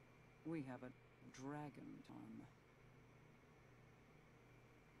 we have a dragon on.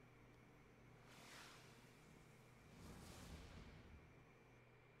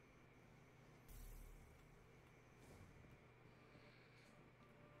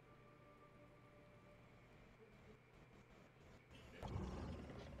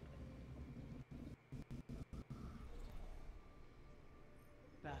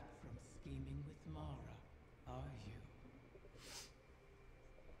 Back from scheming with Mara, are you?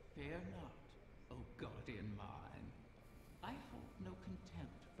 Fear not, O Guardian mine. I hold no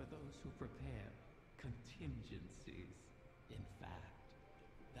contempt for those who prepare contingencies. In fact,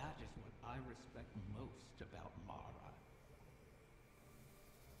 that is what I respect most about Mara.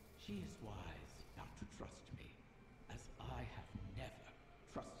 She is wise not to trust me, as I have never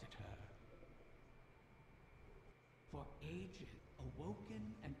trusted her. For ages, Awoken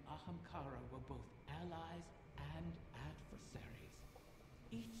and Ahamkara were both allies and adversaries,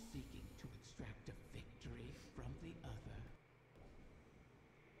 each seeking to extract a victory from the other.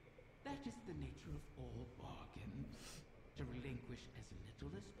 That is the nature of all bargains, to relinquish as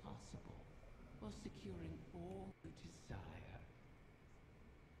little as possible while securing all you desire.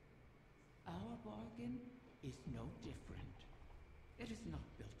 Our bargain is no different. It is not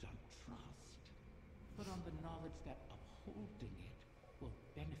built on trust, but on the knowledge that upholding it will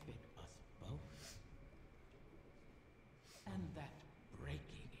benefit us both. And that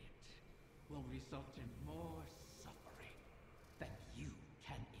breaking it will result in more suffering than you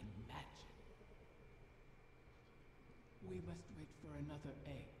can imagine. We must wait for another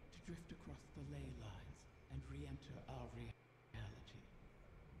egg to drift across the ley lines and re-enter our reality.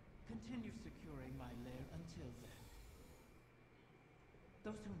 Continue securing my lair until then.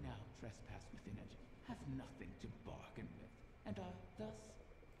 Those who now trespass within it have nothing to bargain with, and are thus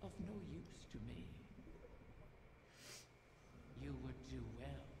of no use to me. You would do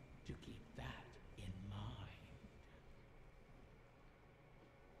well to keep that in mind.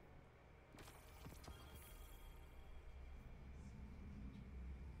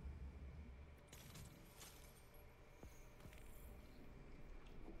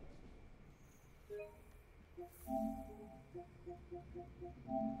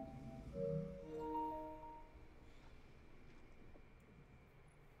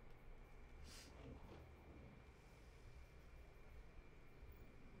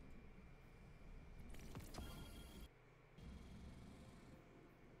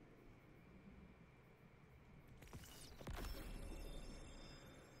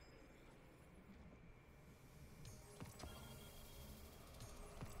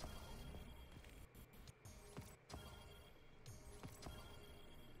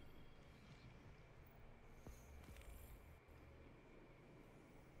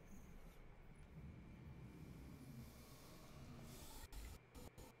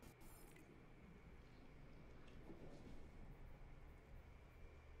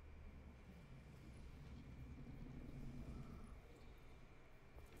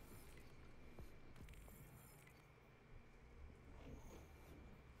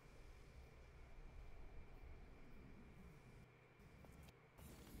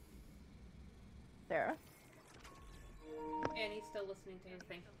 Sarah? Annie's still listening to her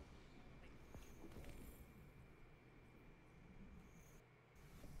thing.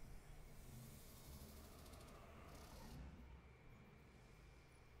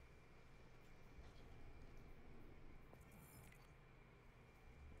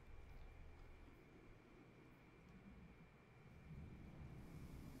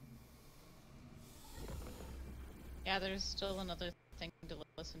 Yeah, there's still another thing to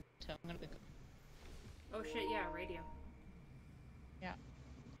listen to. I'm gonna go. Oh shit, yeah, radio. Yeah.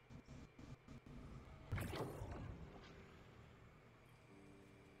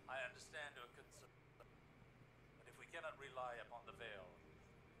 I understand your concern, but if we cannot rely upon the Veil,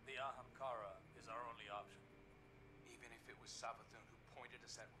 the Ahamkara is our only option. Even if it was Savathun who pointed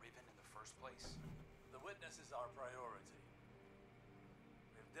us at Riven in the first place? The witness is our priority.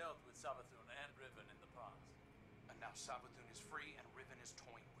 We've dealt with Savathun and Riven in the past. And now Savathun is free and Riven is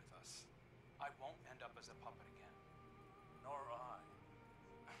toying with us. I won't end up as a puppet again. Nor I.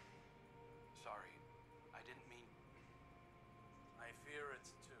 Sorry, I didn't mean... I fear it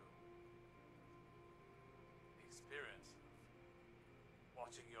too. The experience of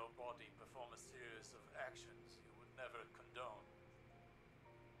watching your body perform a series of actions you would never condone.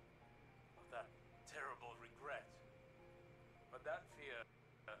 Of that terrible regret. But that fear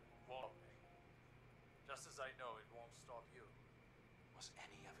won't me. Just as I know it won't stop you. Was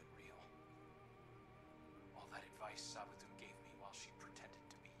any of it real? All that advice Savathun gave me while she pretended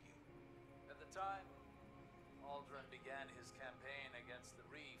to be you. At the time Aldrin began his campaign against the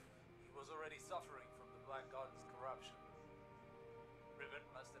Reef, he was already suffering from the Black God's corruption. Riven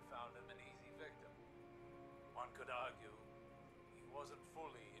must have found him an easy victim. One could argue he wasn't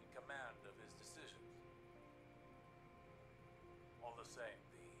fully in command of his decisions. All the same,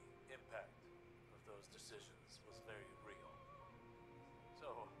 the impact of those decisions was very real.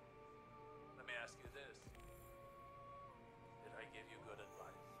 So, let me ask you this. Did I give you good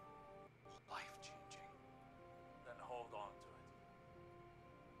advice? Life-changing. Then hold on to it.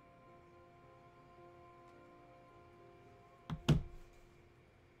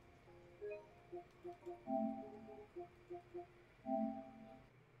 Bloop.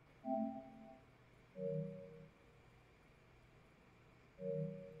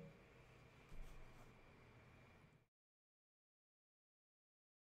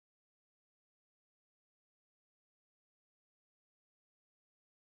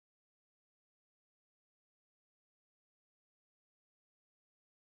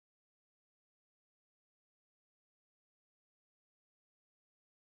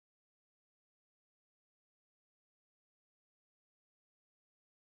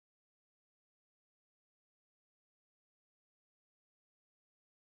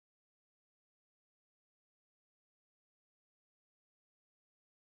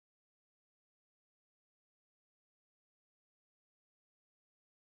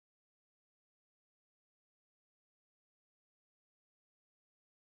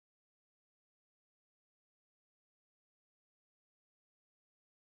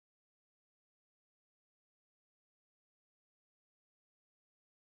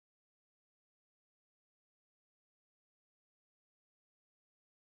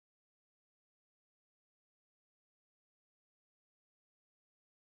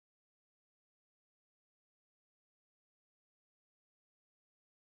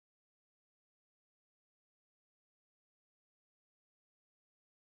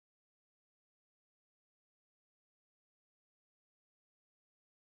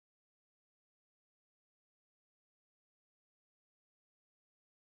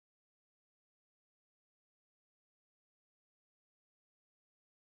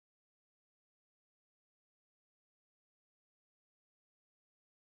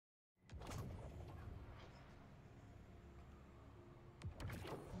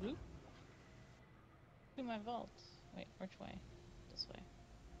 To my vault. Wait, which way? This way.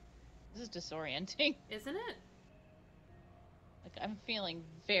 This is disorienting. Isn't it? Like, I'm feeling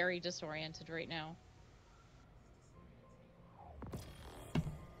very disoriented right now.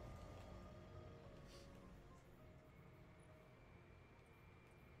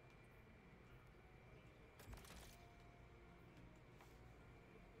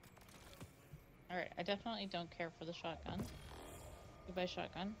 Alright, I definitely don't care for the shotgun. Goodbye,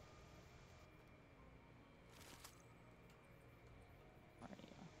 shotgun. Where are you?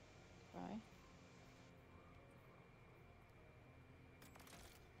 Goodbye.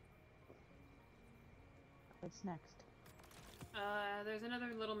 What's next? There's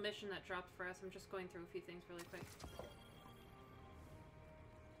another little mission that dropped for us. I'm just going through a few things really quick.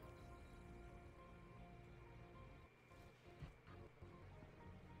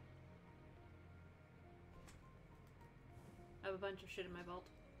 I have a bunch of shit in my vault.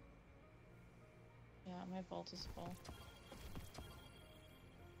 Yeah, my vault is full.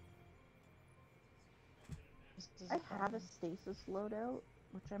 I have a stasis loadout,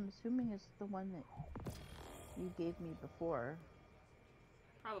 which I'm assuming is the one that you gave me before.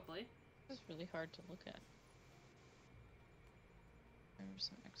 Probably. This is really hard to look at. There's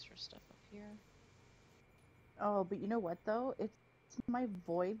some extra stuff up here. Oh, but you know what though? It's my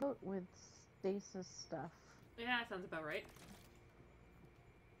void boat with stasis stuff. Yeah, that sounds about right.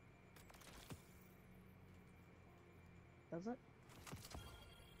 Does it?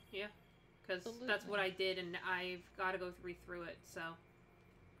 Yeah, because that's what I did, and I've got to go read through it, so...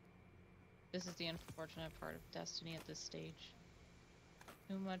 This is the unfortunate part of Destiny at this stage.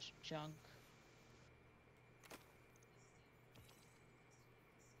 Too much junk.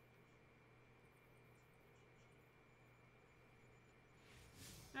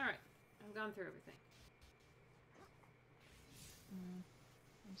 Alright, I've gone through everything. I'm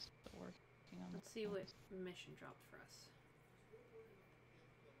still working on Let's see what mission dropped for us.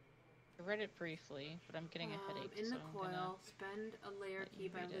 I read it briefly, but I'm getting a headache. In so the I'm coil, spend a layer key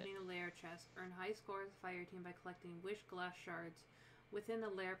by read it. looting a layer chest, earn high scores as fire team by collecting wish glass shards within the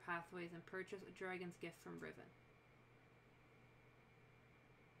layer pathways, and purchase a dragon's gift from Riven.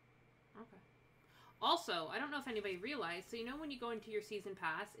 Okay. Also, I don't know if anybody realized, so you know when you go into your season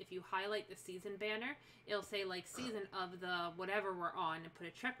pass, if you highlight the season banner, it'll say like season of the whatever we're on and put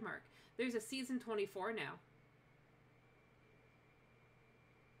a check mark. There's a season 24 now.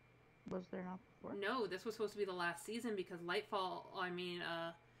 Was there not before? No, this was supposed to be the last season because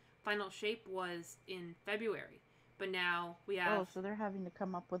Final Shape was in February. But now we have... Oh, so they're having to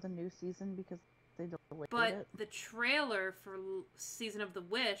come up with a new season because they delayed it? But the trailer for Season of the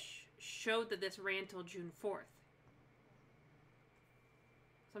Wish showed that this ran till June 4th.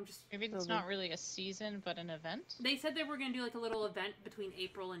 So I'm just... Maybe it's not really a season, but an event? They said they were going to do like a little event between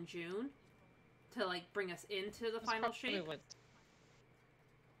April and June to like bring us into the Final Shape.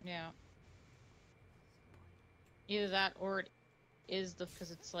 Yeah. Either that or is because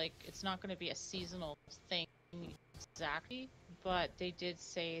it's like it's not going to be a seasonal thing exactly, but they did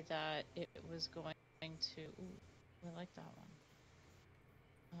say that it was going to. Ooh, I like that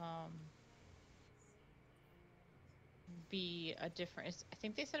one. Be a different. I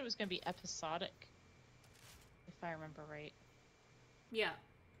think they said it was going to be episodic, if I remember right. Yeah.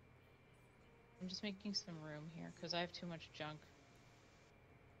 I'm just making some room here because I have too much junk.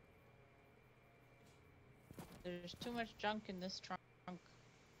 There's too much junk in this trunk.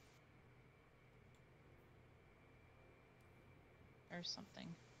 Or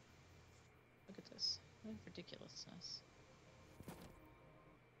something. Look at this. What ridiculousness.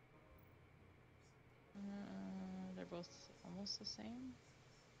 They're both almost the same.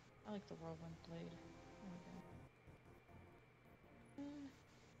 I like the whirlwind blade. There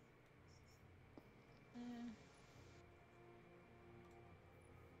we go.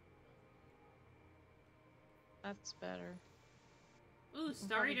 That's better. Ooh,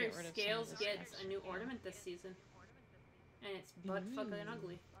 Star Eater Scales gets a new ornament this season. And it's butt fucking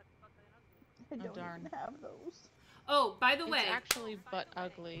ugly. I don't even have those. Oh, by the way, it's actually butt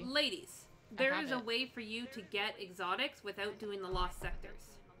ugly. Ladies, there is a way for you to get exotics without doing the lost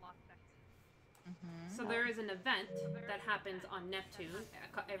sectors. So there is an event that happens on Neptune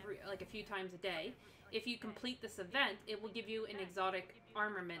a few times a day. If you complete this event, it will give you an exotic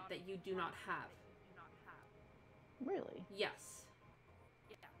armament that you do not have. Really? Yes.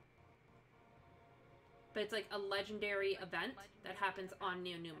 But it's like a legendary event that happens on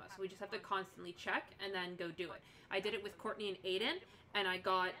Neonuma. So we just have to constantly check and then go do it. I did it with Courtney and Aiden, and I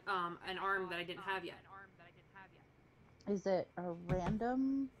got an arm that I didn't have yet. Is it a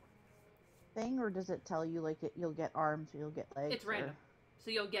random thing, or does it tell you, like, you'll get arms or you'll get legs? It's random.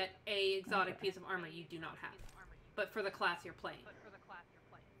 So you'll get a exotic piece of armor you do not have. But for the class you're playing.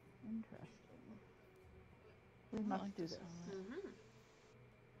 Interesting. We must do this.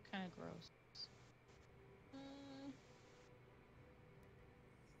 Kind of gross.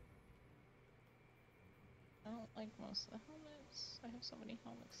 I don't like most of the helmets. I have so many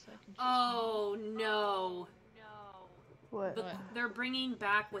helmets that I can choose Oh, no. What? They're bringing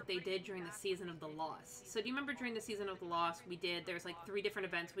back what they did during the Season of the Lost. So do you remember during the Season of the Lost there's like 3 different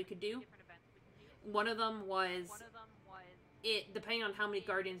events we could do? One of them was, depending on how many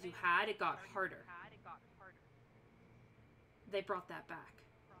Guardians you had, it got harder. They brought that back.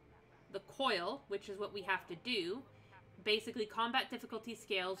 The coil, which is what we have to do, basically combat difficulty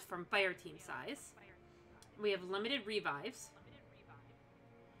scales from fire team size. We have limited revives.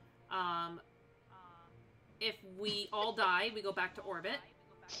 If we all die, we go back to orbit.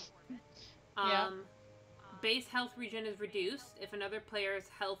 Base health regen is reduced. If another player's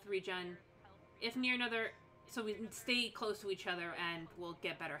health regen, so we stay close to each other and we'll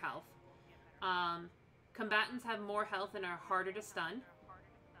get better health. Combatants have more health and are harder to stun.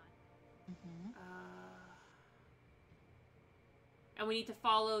 And we need to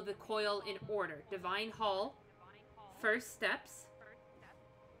follow the coil in order. Divine Hall, First Steps,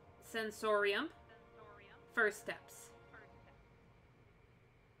 Sensorium, First Steps.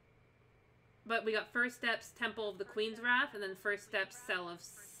 But we got First Steps, Temple of the Queen's Wrath, and then First Steps, Cell of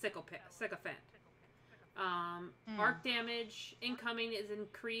Sycophant. Arc damage, incoming is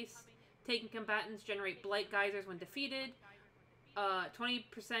increased. Taking combatants generate blight geysers when defeated. 20%,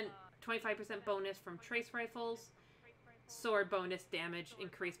 25% bonus from trace rifles. Sword bonus damage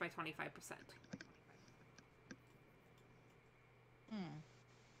increased by 25%.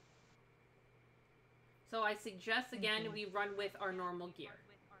 So I suggest again we run with our normal gear.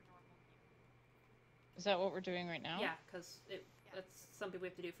 Is that what we're doing right now? Yeah, because that's something we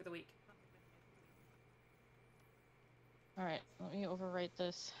have to do for the week. Alright, let me overwrite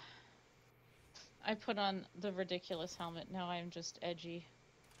this. I put on the ridiculous helmet, now I'm just edgy.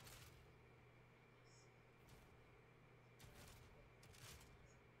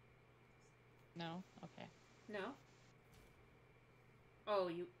 No? Okay. No?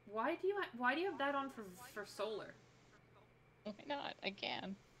 Oh, why do you have that on for solar? Why not? I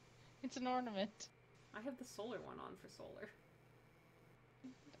can. It's an ornament. I have the solar one on for solar.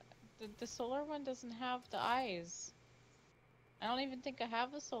 The solar one doesn't have the eyes. I don't even think I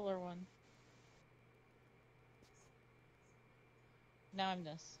have the solar one. Now I'm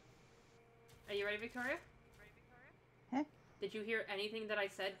this. Are you ready, Victoria? Huh? Did you hear anything that I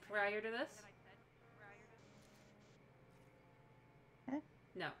said prior to this? Huh?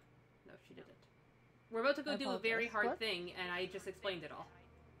 No, she didn't. We're about to go do a very hard thing, and I just explained it all.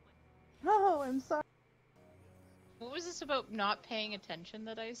 Oh, I'm sorry. What was this about not paying attention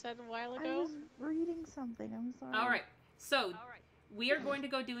that I said a while ago? I was reading something, I'm sorry. Alright, so we are going to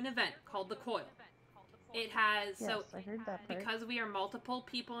go do an event called the Coil. It has, Yes, so I heard that part. because we are multiple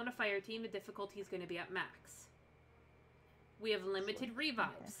people in a fire team, the difficulty is going to be at max. We have limited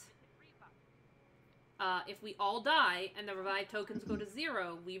revives. If we all die and the revive tokens go to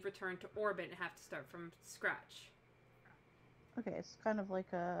 0, we return to orbit and have to start from scratch. Okay, it's kind of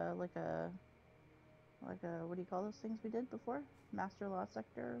like a what do you call those things we did before? Master Law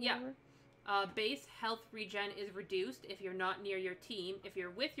Sector or whatever? Base health regen is reduced if you're not near your team. If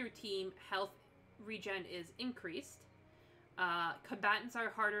you're with your team, health regen is increased. Combatants are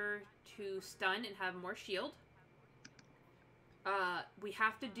harder to stun and have more shield. We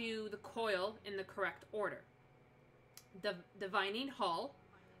have to do the coil in the correct order. The Divining Hall,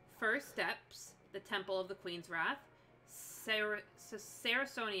 First Steps, the Temple of the Queen's Wrath,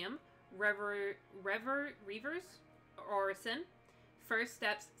 Saraconium, Reavers, Orison, First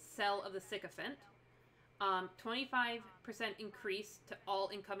Steps, Cell of the Sycophant, 25% increase to all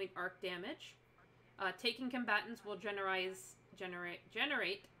incoming arc damage. Taking combatants will generate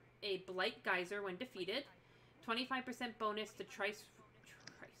a Blight Geyser when defeated. 25% bonus to trace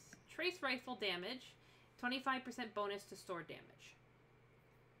rifle damage. 25% bonus to sword damage.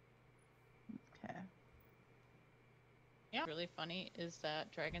 Okay. Yeah. Really funny is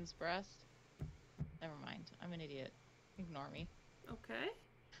that Dragon's Breath. Never mind. I'm an idiot. Ignore me. Okay.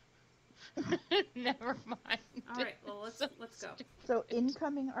 Never mind. All right. Well, let's go. So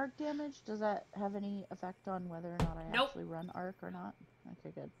incoming arc damage, does that have any effect on whether or not I actually run arc or not?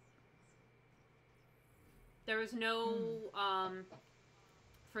 Okay, good. There is no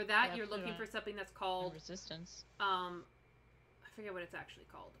for that you're looking for something that's called resistance. I forget what it's actually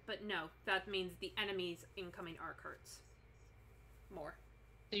called, but no, that means the enemy's incoming arc hurts more.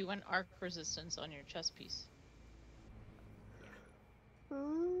 So you want arc resistance on your chest piece. I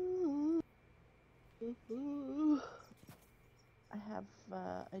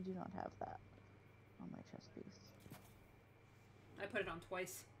do not have that on my chest piece. I put it on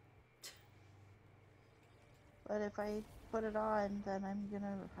twice. But if I put it on, then I'm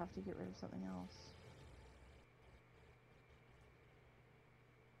gonna have to get rid of something else.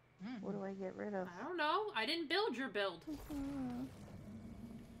 What do I get rid of? I don't know. I didn't build your build.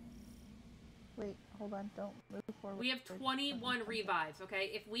 Wait, hold on. Don't move forward. We have 21 revives, okay?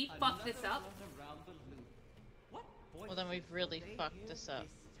 If we fuck this up... Well, then we've really fucked this up.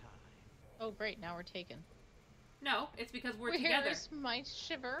 Oh, great. Now we're taken. No, it's because we're together. Where's my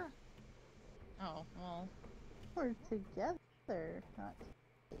shiver? Oh, well... We're together, not...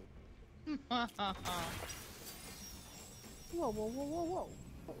 Whoa, whoa, whoa, whoa, whoa.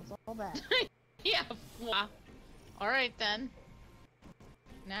 What was all that? Yeah, wow. Alright then.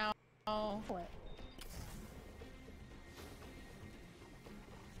 Now... What?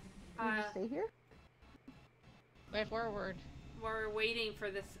 Stay here? Wait forward. We're waiting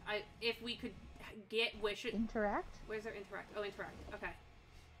for this. If we could get wishes. Interact? Where's our interact? Oh, interact. Okay.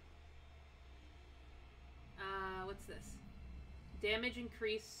 What's this? Damage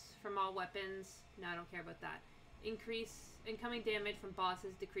increase from all weapons. No, I don't care about that. Increase incoming damage from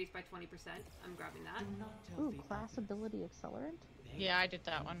bosses decreased by 20%. I'm grabbing that. Ooh, class ability accelerant? Yeah, I did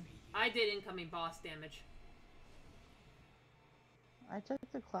that one. I did incoming boss damage. I took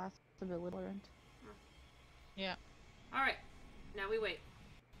the class ability accelerant. Yeah. Alright. Now we wait.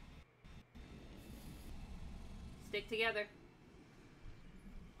 Stick together.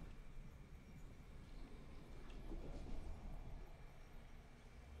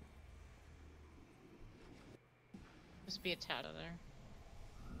 Just be a tad of there.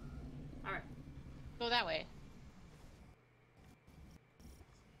 Alright. Go that way.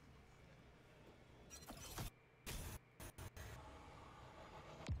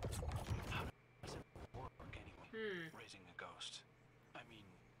 How does it work anyway? Raising a ghost. I mean,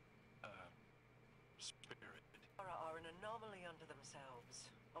 spirit. Are an anomaly unto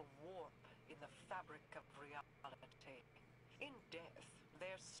themselves, a warp in the fabric of reality. In death,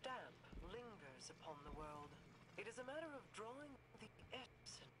 their stamp lingers upon the world. It is a matter of drawing the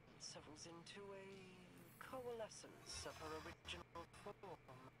essence of us into a coalescence of her original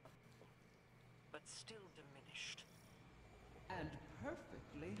form, but still diminished. And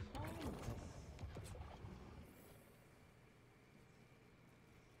perfectly harmless.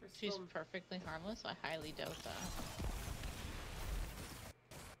 She's perfectly harmless? I highly doubt that.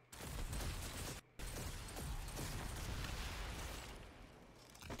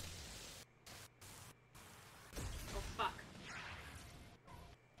 Oh, fuck.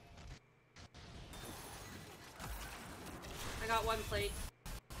 I got one plate.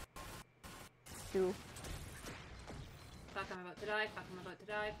 2. Fuck, I'm about to die. Fuck, I'm about to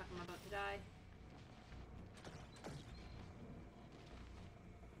die. Fuck, I'm about to die.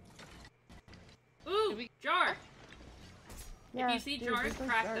 Ooh! Ooh, jar! Yeah, if you see dude, jars, there's, like,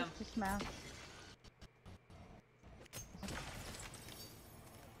 crack jars them. to smash.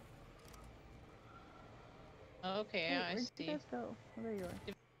 Okay, Wait, I where'd see. you guys go? Oh, there you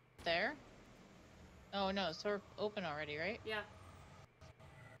are. There? Oh no, so we're open already, right? Yeah.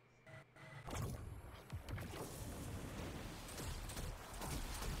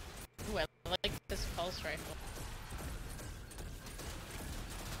 Ooh, I like this pulse rifle.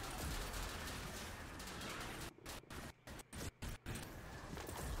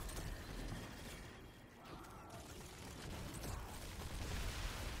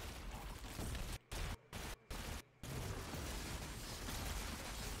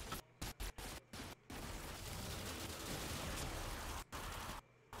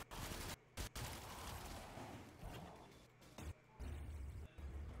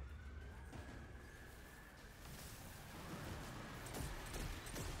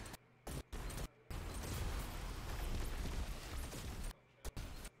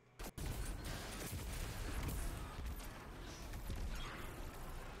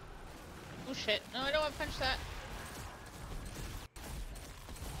 Oh shit, no, I don't want to punch that.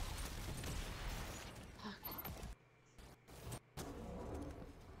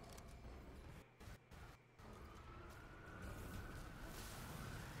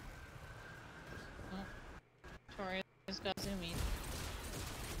 Tori's got zoomies.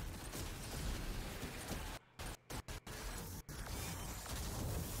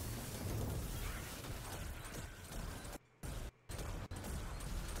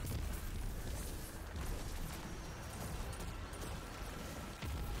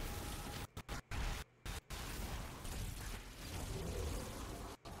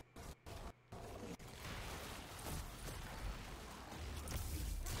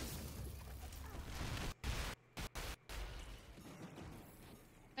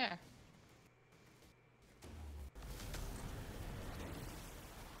 There.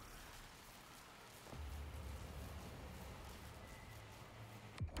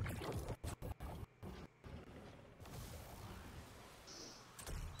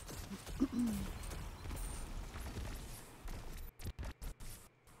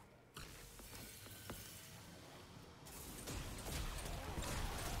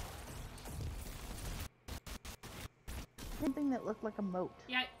 Something that looked like a moat.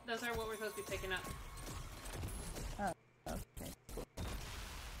 Yeah, those are what we're supposed to be picking up. Oh, okay, cool.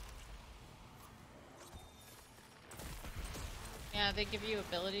 Yeah, they give you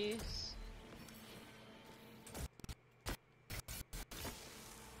abilities.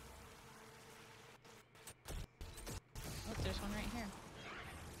 Oh, there's one right here.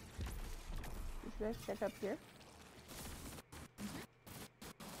 Did you guys check up here?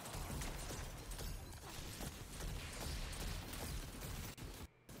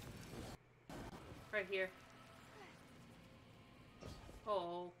 Right here.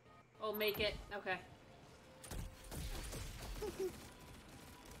 Oh. Oh, make it. Okay.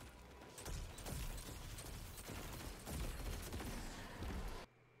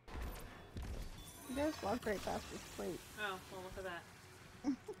 You guys walked right past this plate. Oh, well, look at that.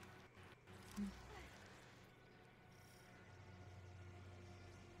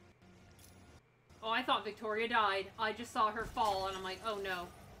 Oh, I thought Victoria died. I just saw her fall, and I'm like, oh no.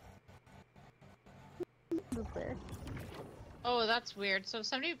 Was there? Oh, that's weird. So if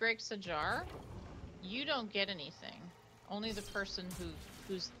somebody breaks a jar, you don't get anything. Only the person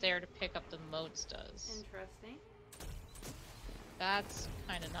who's there to pick up the motes does. Interesting. That's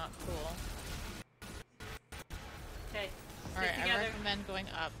kind of not cool. Okay. Alright, together. I recommend going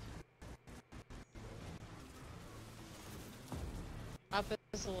up. Up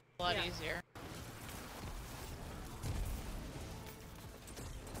is a lot easier.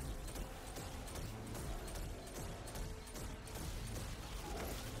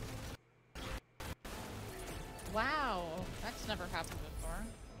 Wow, that's never happened before.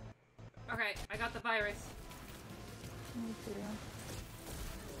 Okay, I got the virus. Me too.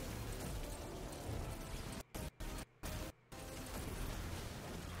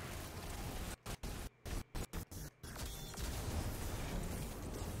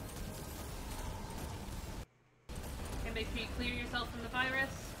 Okay, make sure you clear yourself from the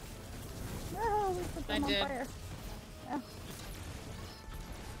virus. No, we put them on did. fire. Yeah.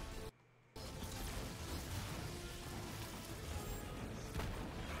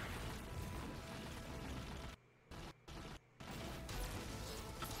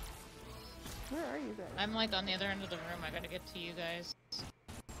 Where are you guys? I'm like on the other end of the room. I gotta get to you guys.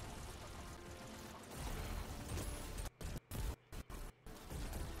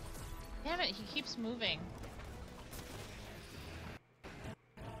 Damn it, he keeps moving.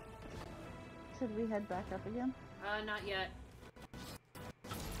 should we head back up again? Not yet.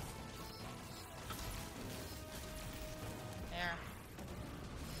 There.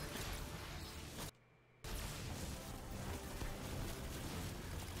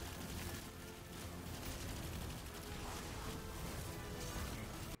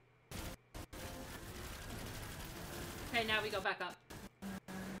 Okay, now we go back up.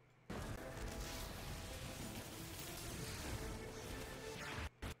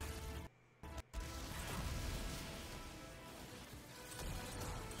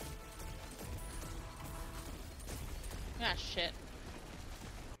 Ah, shit.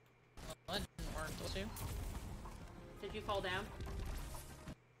 Well, that didn't work, those two. Did you fall down?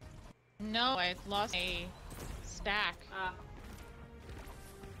 No, I lost a stack.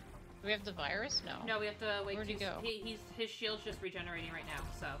 Do we have the virus? No. No, we have to wait. Where'd he go? His shield's just regenerating right now,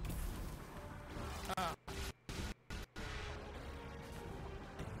 so. Oh.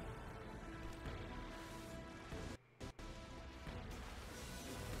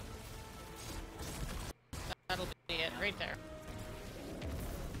 That'll be it, right there.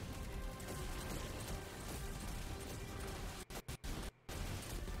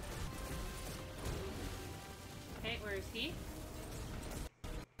 Okay, where is he?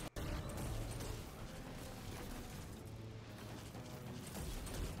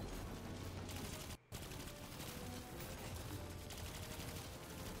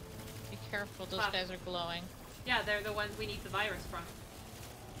 Be careful, those guys are glowing. Yeah, they're the ones we need the virus from.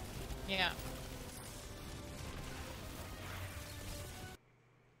 Yeah.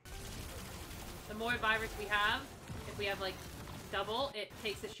 The more virus we have, if we have like double, it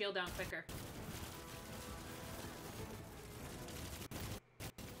takes the shield down quicker.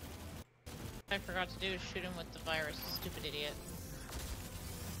 What I forgot to do is shoot him with the virus, stupid idiot.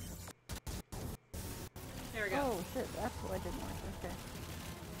 There we go. Oh shit, that's why it didn't work. Okay.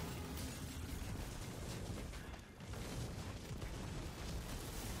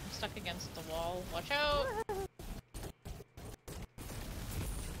 I'm stuck against the wall. Watch out!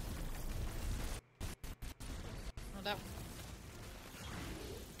 Oh, that...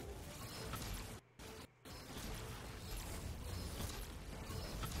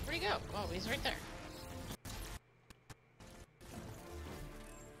 Where'd he go? Oh, he's right there.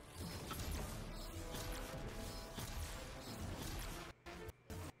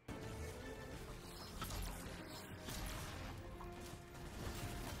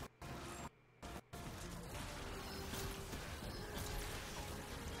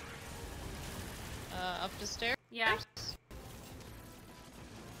 Up the stairs? Yeah.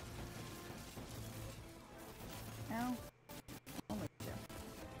 Ow. Oh my god.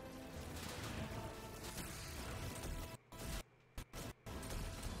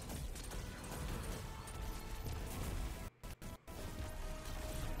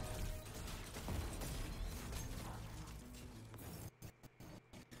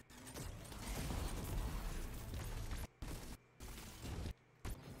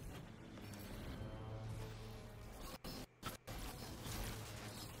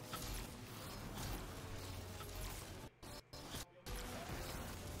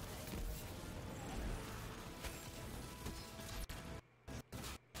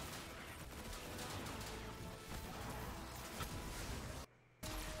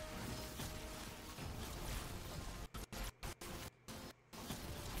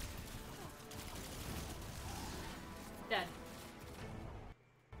 Dead.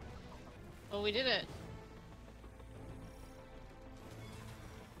 Well, we did it.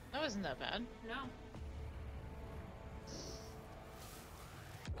 That wasn't that bad. No.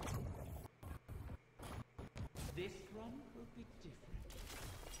 This run will be different.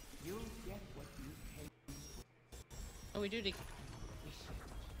 You'll get what you pay for. Oh, we do it. Wish it.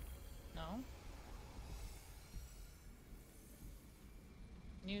 No.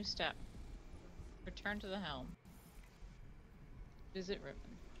 New step. Return to the helm. Visit Ribbon.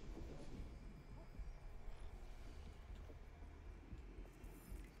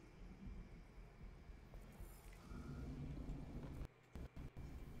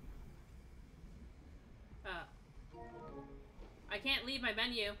 I can't leave my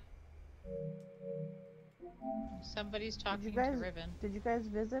menu. Somebody's talking Did you guys, to Ribbon. Did you guys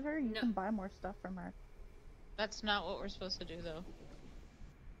visit her? You No. can buy more stuff from her. That's not what we're supposed to do, though.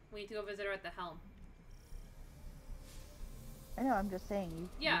 We need to go visit her at the helm. I know, I'm just saying,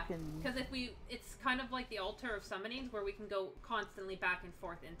 Yeah, you can... because if we... It's kind of like the altar of summonings where we can go constantly back and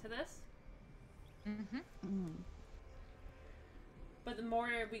forth into this. Mm-hmm. Mm. But the more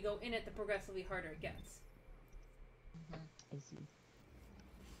we go in it, the progressively harder it gets. Mm-hmm. I see.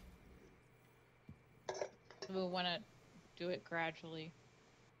 We'll want to do it gradually.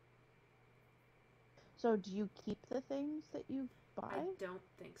 So do you keep the things that you buy? I don't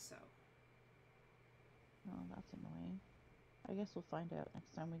think so. Oh, that's annoying. I guess we'll find out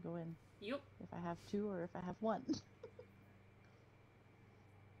next time we go in. Yep. If I have 2 or if I have 1.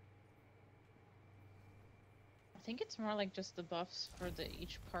 I think it's more like just the buffs for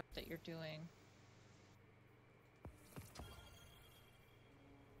each part that you're doing.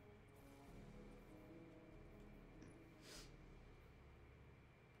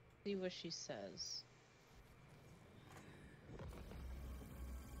 See what she says.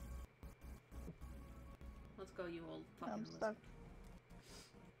 Let's go, you old fucking I'm lizard. stuck.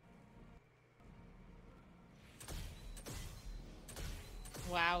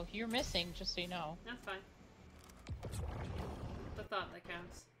 Wow, you're missing, just so you know. That's fine. The thought that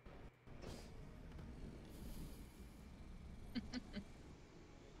counts.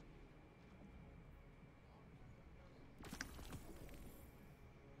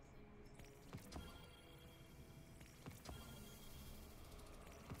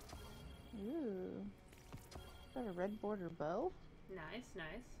 Ooh. Is that a red border bow? Nice, nice.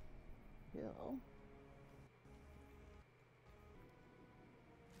 Cool.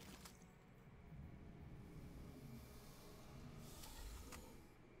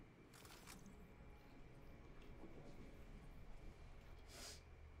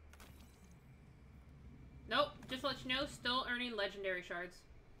 Nope, just to let you know, still earning legendary shards.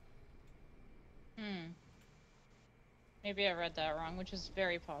 Maybe I read that wrong, which is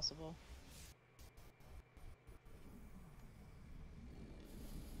very possible.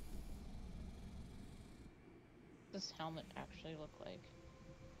 What does this helmet actually look like?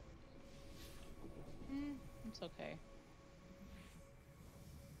 It's okay.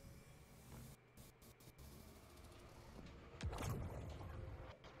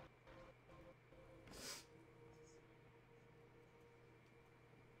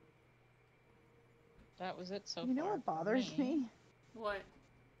 That was it so far. You know what bothers me? What?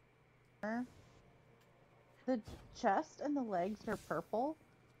 The chest and the legs are purple,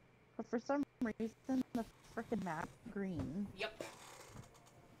 but for some reason the frickin' map green. Yep.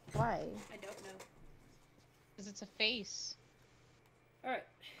 Why? I don't know. Because it's a face. Alright,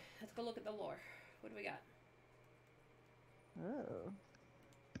 let's go look at the lore. What do we got?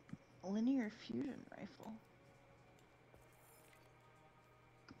 Oh. Linear fusion rifle.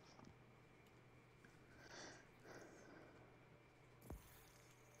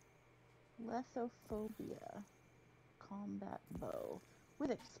 Lethophobia. Combat bow.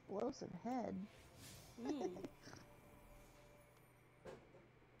 With explosive head. Ooh.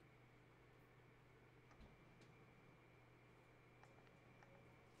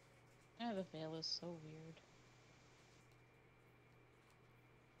 Yeah, the veil is so weird.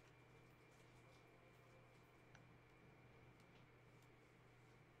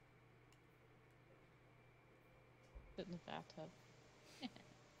 Sit in the bathtub.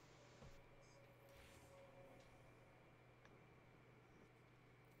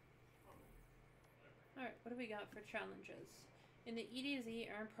 Alright, what do we got for challenges? In the EDZ,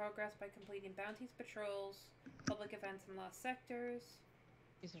 earn progress by completing bounties, patrols, public events, and lost sectors.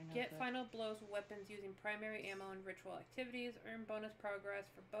 These are no Get good. final blows with weapons using primary ammo and ritual activities. Earn bonus progress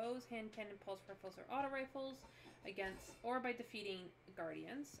for bows, hand cannon, pulse rifles, or auto rifles against or by defeating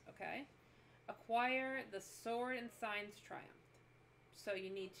guardians. Okay. Acquire the sword and signs triumph. So you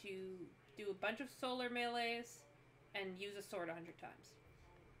need to do a bunch of solar melees and use a sword 100 times.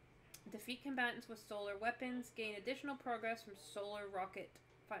 Defeat combatants with solar weapons. Gain additional progress from solar rocket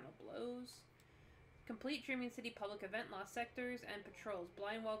final blows. Complete Dreaming City public event, lost sectors, and patrols.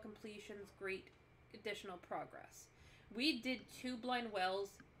 Blind well completions, great additional progress. We did 2 blind wells,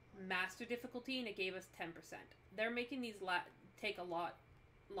 master difficulty, and it gave us 10%. They're making these take a lot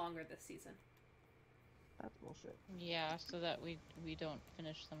longer this season. That's bullshit. Yeah, so that we don't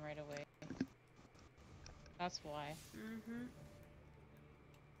finish them right away. That's why. Mm-hmm.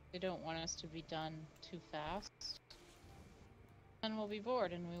 They don't want us to be done too fast. Then we'll be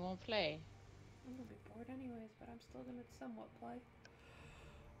bored and we won't play. I'm gonna be bored anyways, but I'm still gonna somewhat play.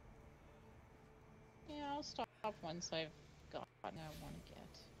 Yeah, I'll stop once I've gotten what I want to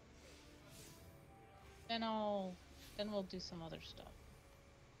get. Then we'll do some other stuff.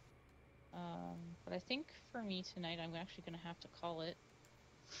 But I think for me tonight, I'm actually gonna have to call it.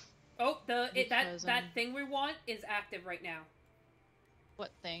 Oh, that thing we want is active right now.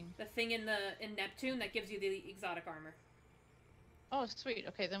 What thing? The thing in Neptune that gives you the exotic armor. Oh, sweet.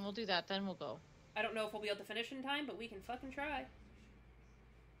 Okay, then we'll do that. Then we'll go. I don't know if we'll be able to finish in time, but we can fucking try.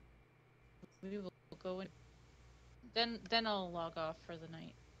 We will go in. Then I'll log off for the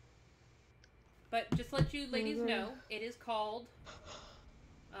night. But just let you ladies know, it is called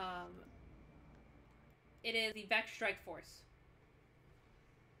It is the Vex Strike Force.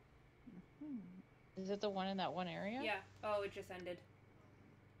 Is it the one in that one area? Yeah. Oh, it just ended.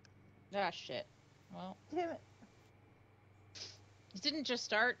 Ah, shit. Well. Damn it. It didn't just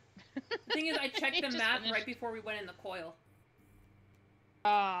start. The thing is, I checked It the just map finished. right before we went in the coil.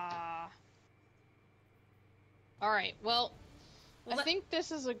 Ah. Alright, well, I Well, think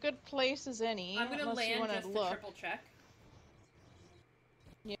this is a good place as any. I'm gonna unless you land wanna just look. to triple check.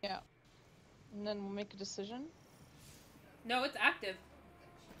 Yeah. And then we'll make a decision. No, it's active.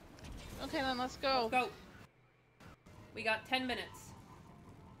 Okay, then let's go. Let's go. We got 10 minutes.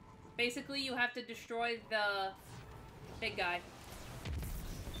 Basically, you have to destroy the big guy.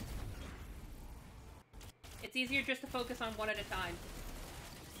 It's easier just to focus on one at a time.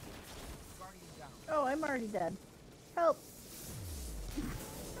 Oh, I'm already dead. Help!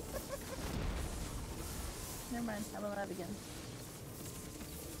 Never mind, I'm alive again.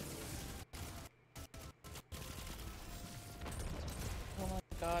 Oh my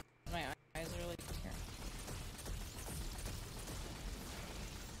god, my eyes are like here.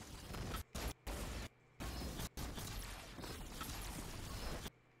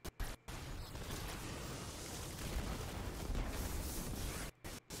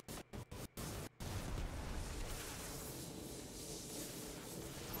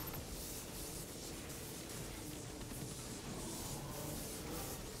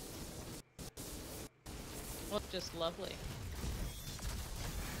 Look, just lovely.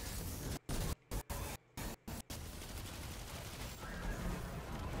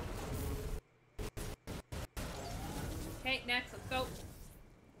 Okay, next, let's go.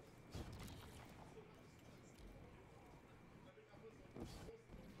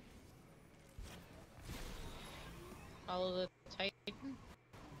 Follow the Titan.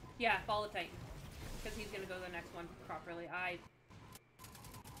 Yeah, follow Titan. Because he's gonna go to the next one properly.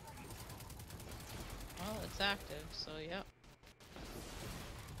 Well, it's active, so yep.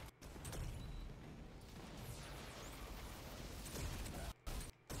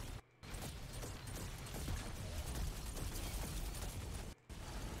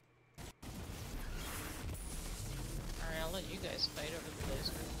 Alright, I'll let you guys fight over the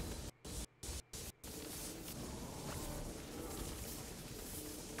laser.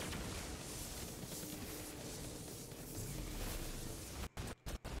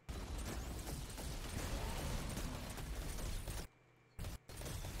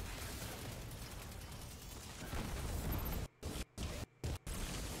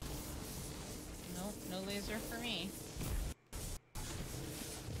 Nope, no laser for me.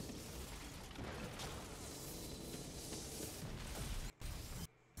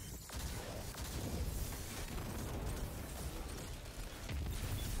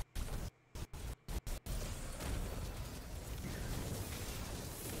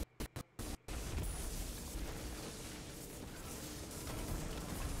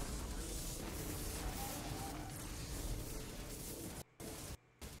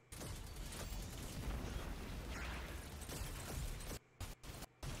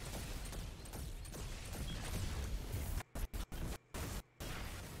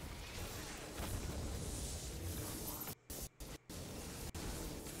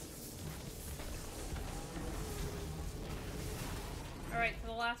 Alright, to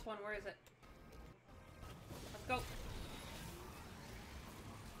the last one, where is it? Let's go.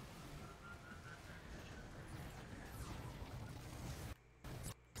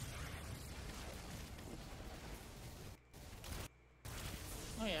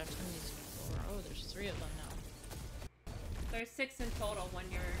 Oh yeah, I've turned these before. Oh, there's 3 of them now. There's 6 in total once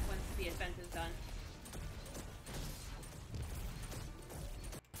the event is done.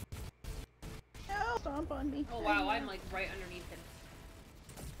 No, stomp on me. Oh wow, I'm like right underneath him.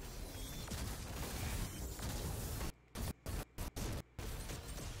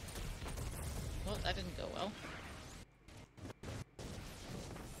 Well, that didn't go well.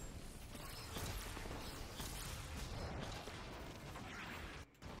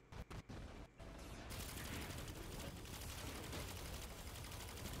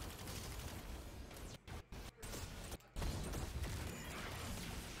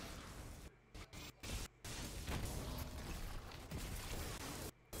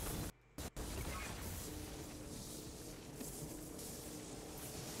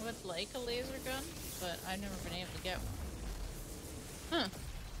 I would like a laser gun, but I've never been able to get one. Huh.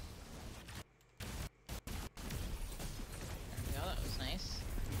 There we go, that was nice.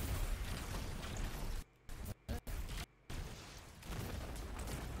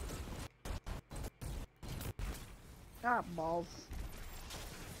 Ah, balls.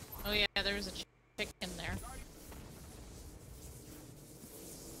 Oh yeah, there was a chicken there.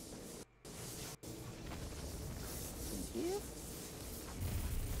 you.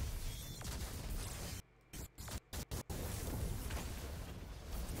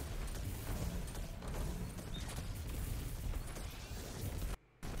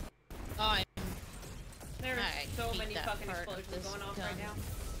 Oh, There's I so hate many that fucking part of explosions this going off gun. right now.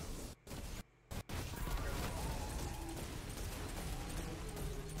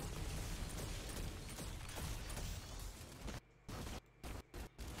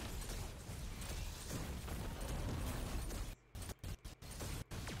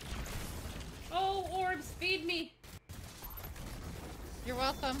 Oh, orbs, feed me! You're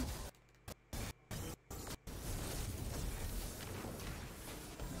welcome.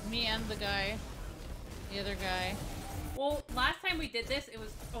 Me and the other guy. Well, last time we did this, it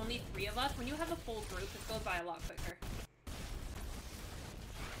was only 3 of us. When you have a full group, it goes by a lot quicker.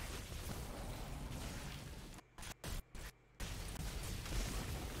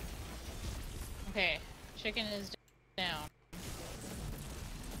 Okay, chicken is down.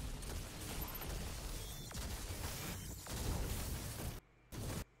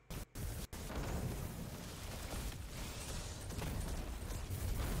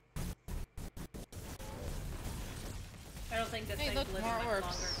 I don't think this Hey, thing's look, living more much orbs.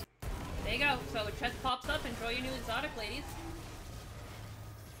 longer. There you go. So a chest pops up. Enjoy your new exotic, ladies.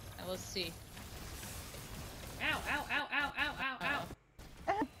 Now, let's see. Ow, ow, ow, ow, ow, ow,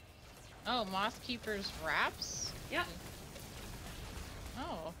 ow. Oh, Mothkeeper's wraps? Yep.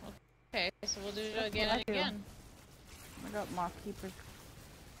 Oh, okay. So we'll do it That's again what and I do. again. I got Mothkeeper's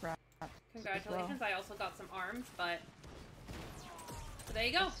wraps. Congratulations. I also got some arms, but... So there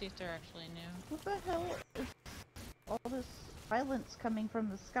you go. Let's see if they're actually new. What the hell is all this violence coming from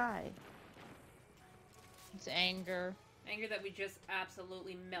the sky? It's anger. Anger that we just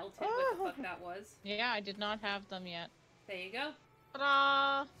absolutely melted Oh. what the fuck that was. Yeah, I did not have them yet. There you go.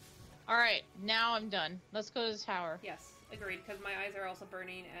 Ta-da! Alright, now I'm done. Let's go to the tower. Yes, agreed, because my eyes are also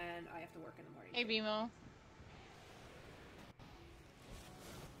burning and I have to work in the morning. Hey, BMO.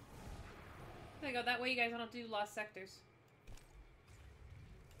 There you go. That way you guys don't do lost sectors.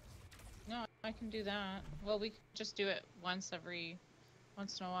 No, I can do that. Well, we can just do it once in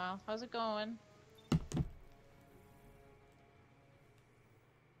a while. How's it going?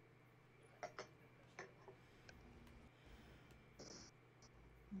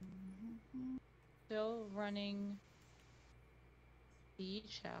 Still running the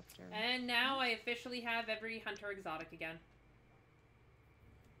chapter. And now I officially have every hunter exotic again.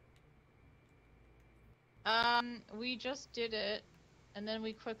 We just did it, and then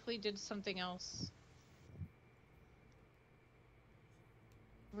we quickly did something else.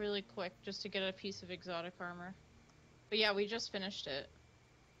 Really quick, just to get a piece of exotic armor. But yeah, we just finished it.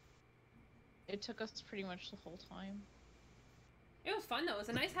 It took us pretty much the whole time. It was fun though. It was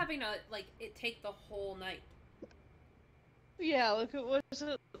nice having it take the whole night. Yeah, look at what's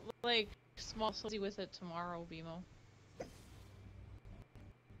it like small salty with it tomorrow, BMO.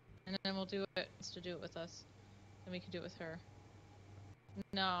 And then we'll do it to do it with us. Then we can do it with her.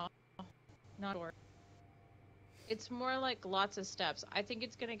 No, not short. It's more like lots of steps. I think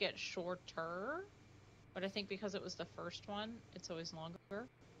it's gonna get shorter, but I think because it was the first one, it's always longer.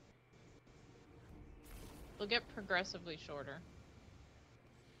 It'll get progressively shorter.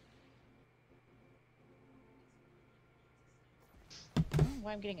 I don't know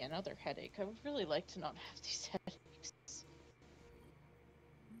why I'm getting another headache. I would really like to not have these headaches.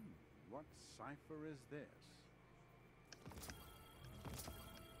 What cipher is this?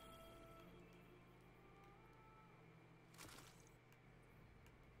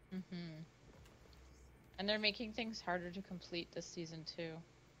 Mm-hmm. And they're making things harder to complete this season too.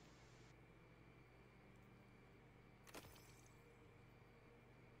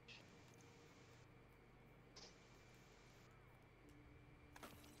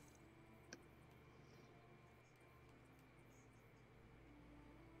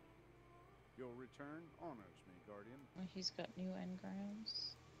 Your return honors me, Guardian. Oh, he's got new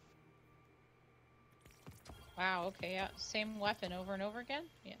engrams. Wow, okay, yeah. Same weapon over and over again?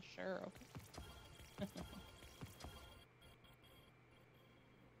 Yeah, sure, okay.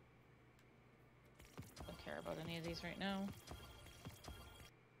 Don't care about any of these right now.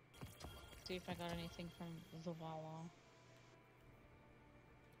 See if I got anything from the Wawa.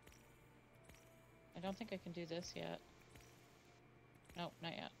 I don't think I can do this yet. Nope,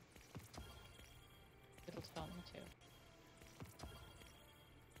 not yet. It'll tell me to.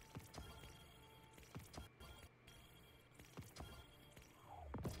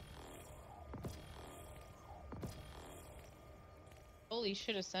 Holy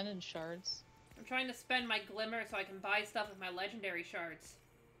shit, Ascendant shards. I'm trying to spend my glimmer so I can buy stuff with my legendary shards.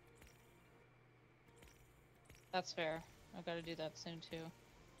 That's fair. I've got to do that soon too.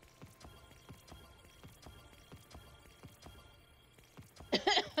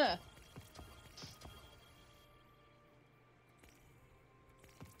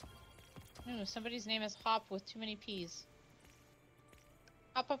 No, somebody's name is Hop with too many P's.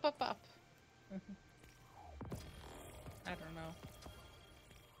 Hop, up, up, up. I don't know.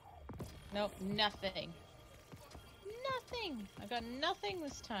 Nope, nothing. Nothing! I got nothing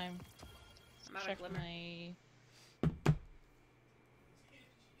this time. I'm out of Check glimmer. my...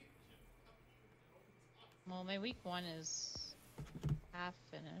 Well, my week 1 is half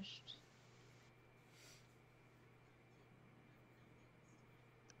finished.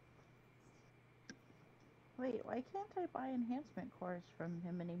 Wait, why can't I buy enhancement cores from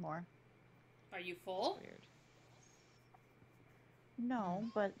him anymore? Are you full? That's weird. No,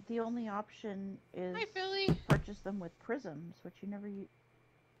 but the only option is Hi, Philly. purchase them with prisms, which you never used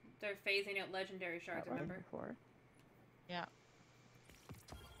They're phasing out legendary shards, remember? before. Yeah.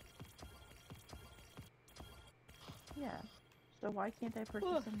 Yeah. So why can't I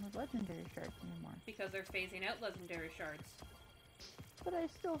purchase them with legendary shards anymore? Because they're phasing out legendary shards. But I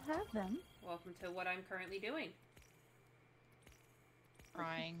still have them. Welcome to what I'm currently doing.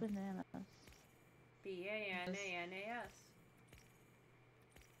 Crying. Bananas. B-A-N-A-N-A-S.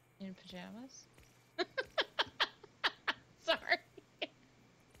 In pajamas? Sorry.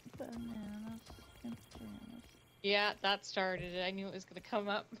 Bananas and pajamas. Yeah, that started it. I knew it was gonna come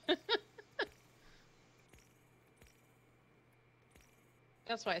up.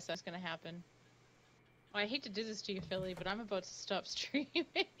 That's why I said it's gonna happen. Well, I hate to do this to you, Philly, but I'm about to stop streaming.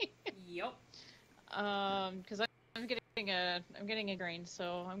 Yup. Because I'm getting a grain,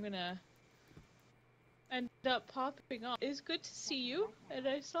 so I'm gonna end up popping off. It's good to see you, and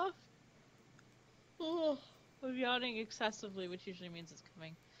I saw. Oh, I'm yawning excessively, which usually means it's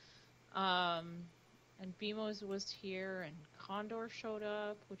coming. And Bimos was here, and Condor showed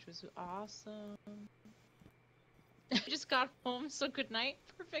up, which was awesome. I just got home, so good night.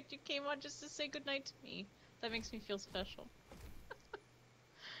 Perfect, you came on just to say good night to me. That makes me feel special.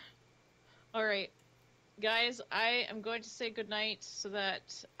 Alright, guys, I am going to say good night so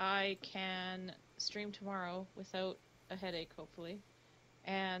that I can stream tomorrow without a headache, hopefully.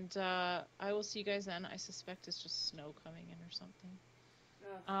 And I will see you guys then. I suspect it's just snow coming in or something.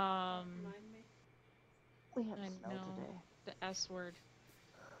 Remind me. We have I snow know, today. the S word.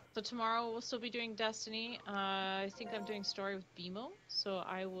 So tomorrow we'll still be doing Destiny. I think I'm doing story with BMO, so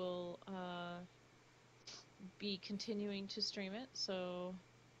I will be continuing to stream it. So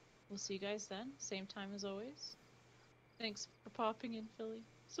we'll see you guys then, same time as always. Thanks for popping in, Philly.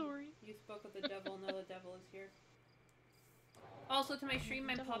 Sorry. You spoke with the devil, now the devil is here. Also, to my stream,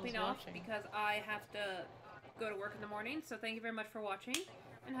 I'm Devil popping is off watching. because I have to go to work in the morning. So thank you very much for watching,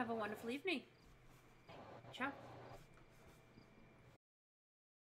 and have a wonderful evening. Ciao.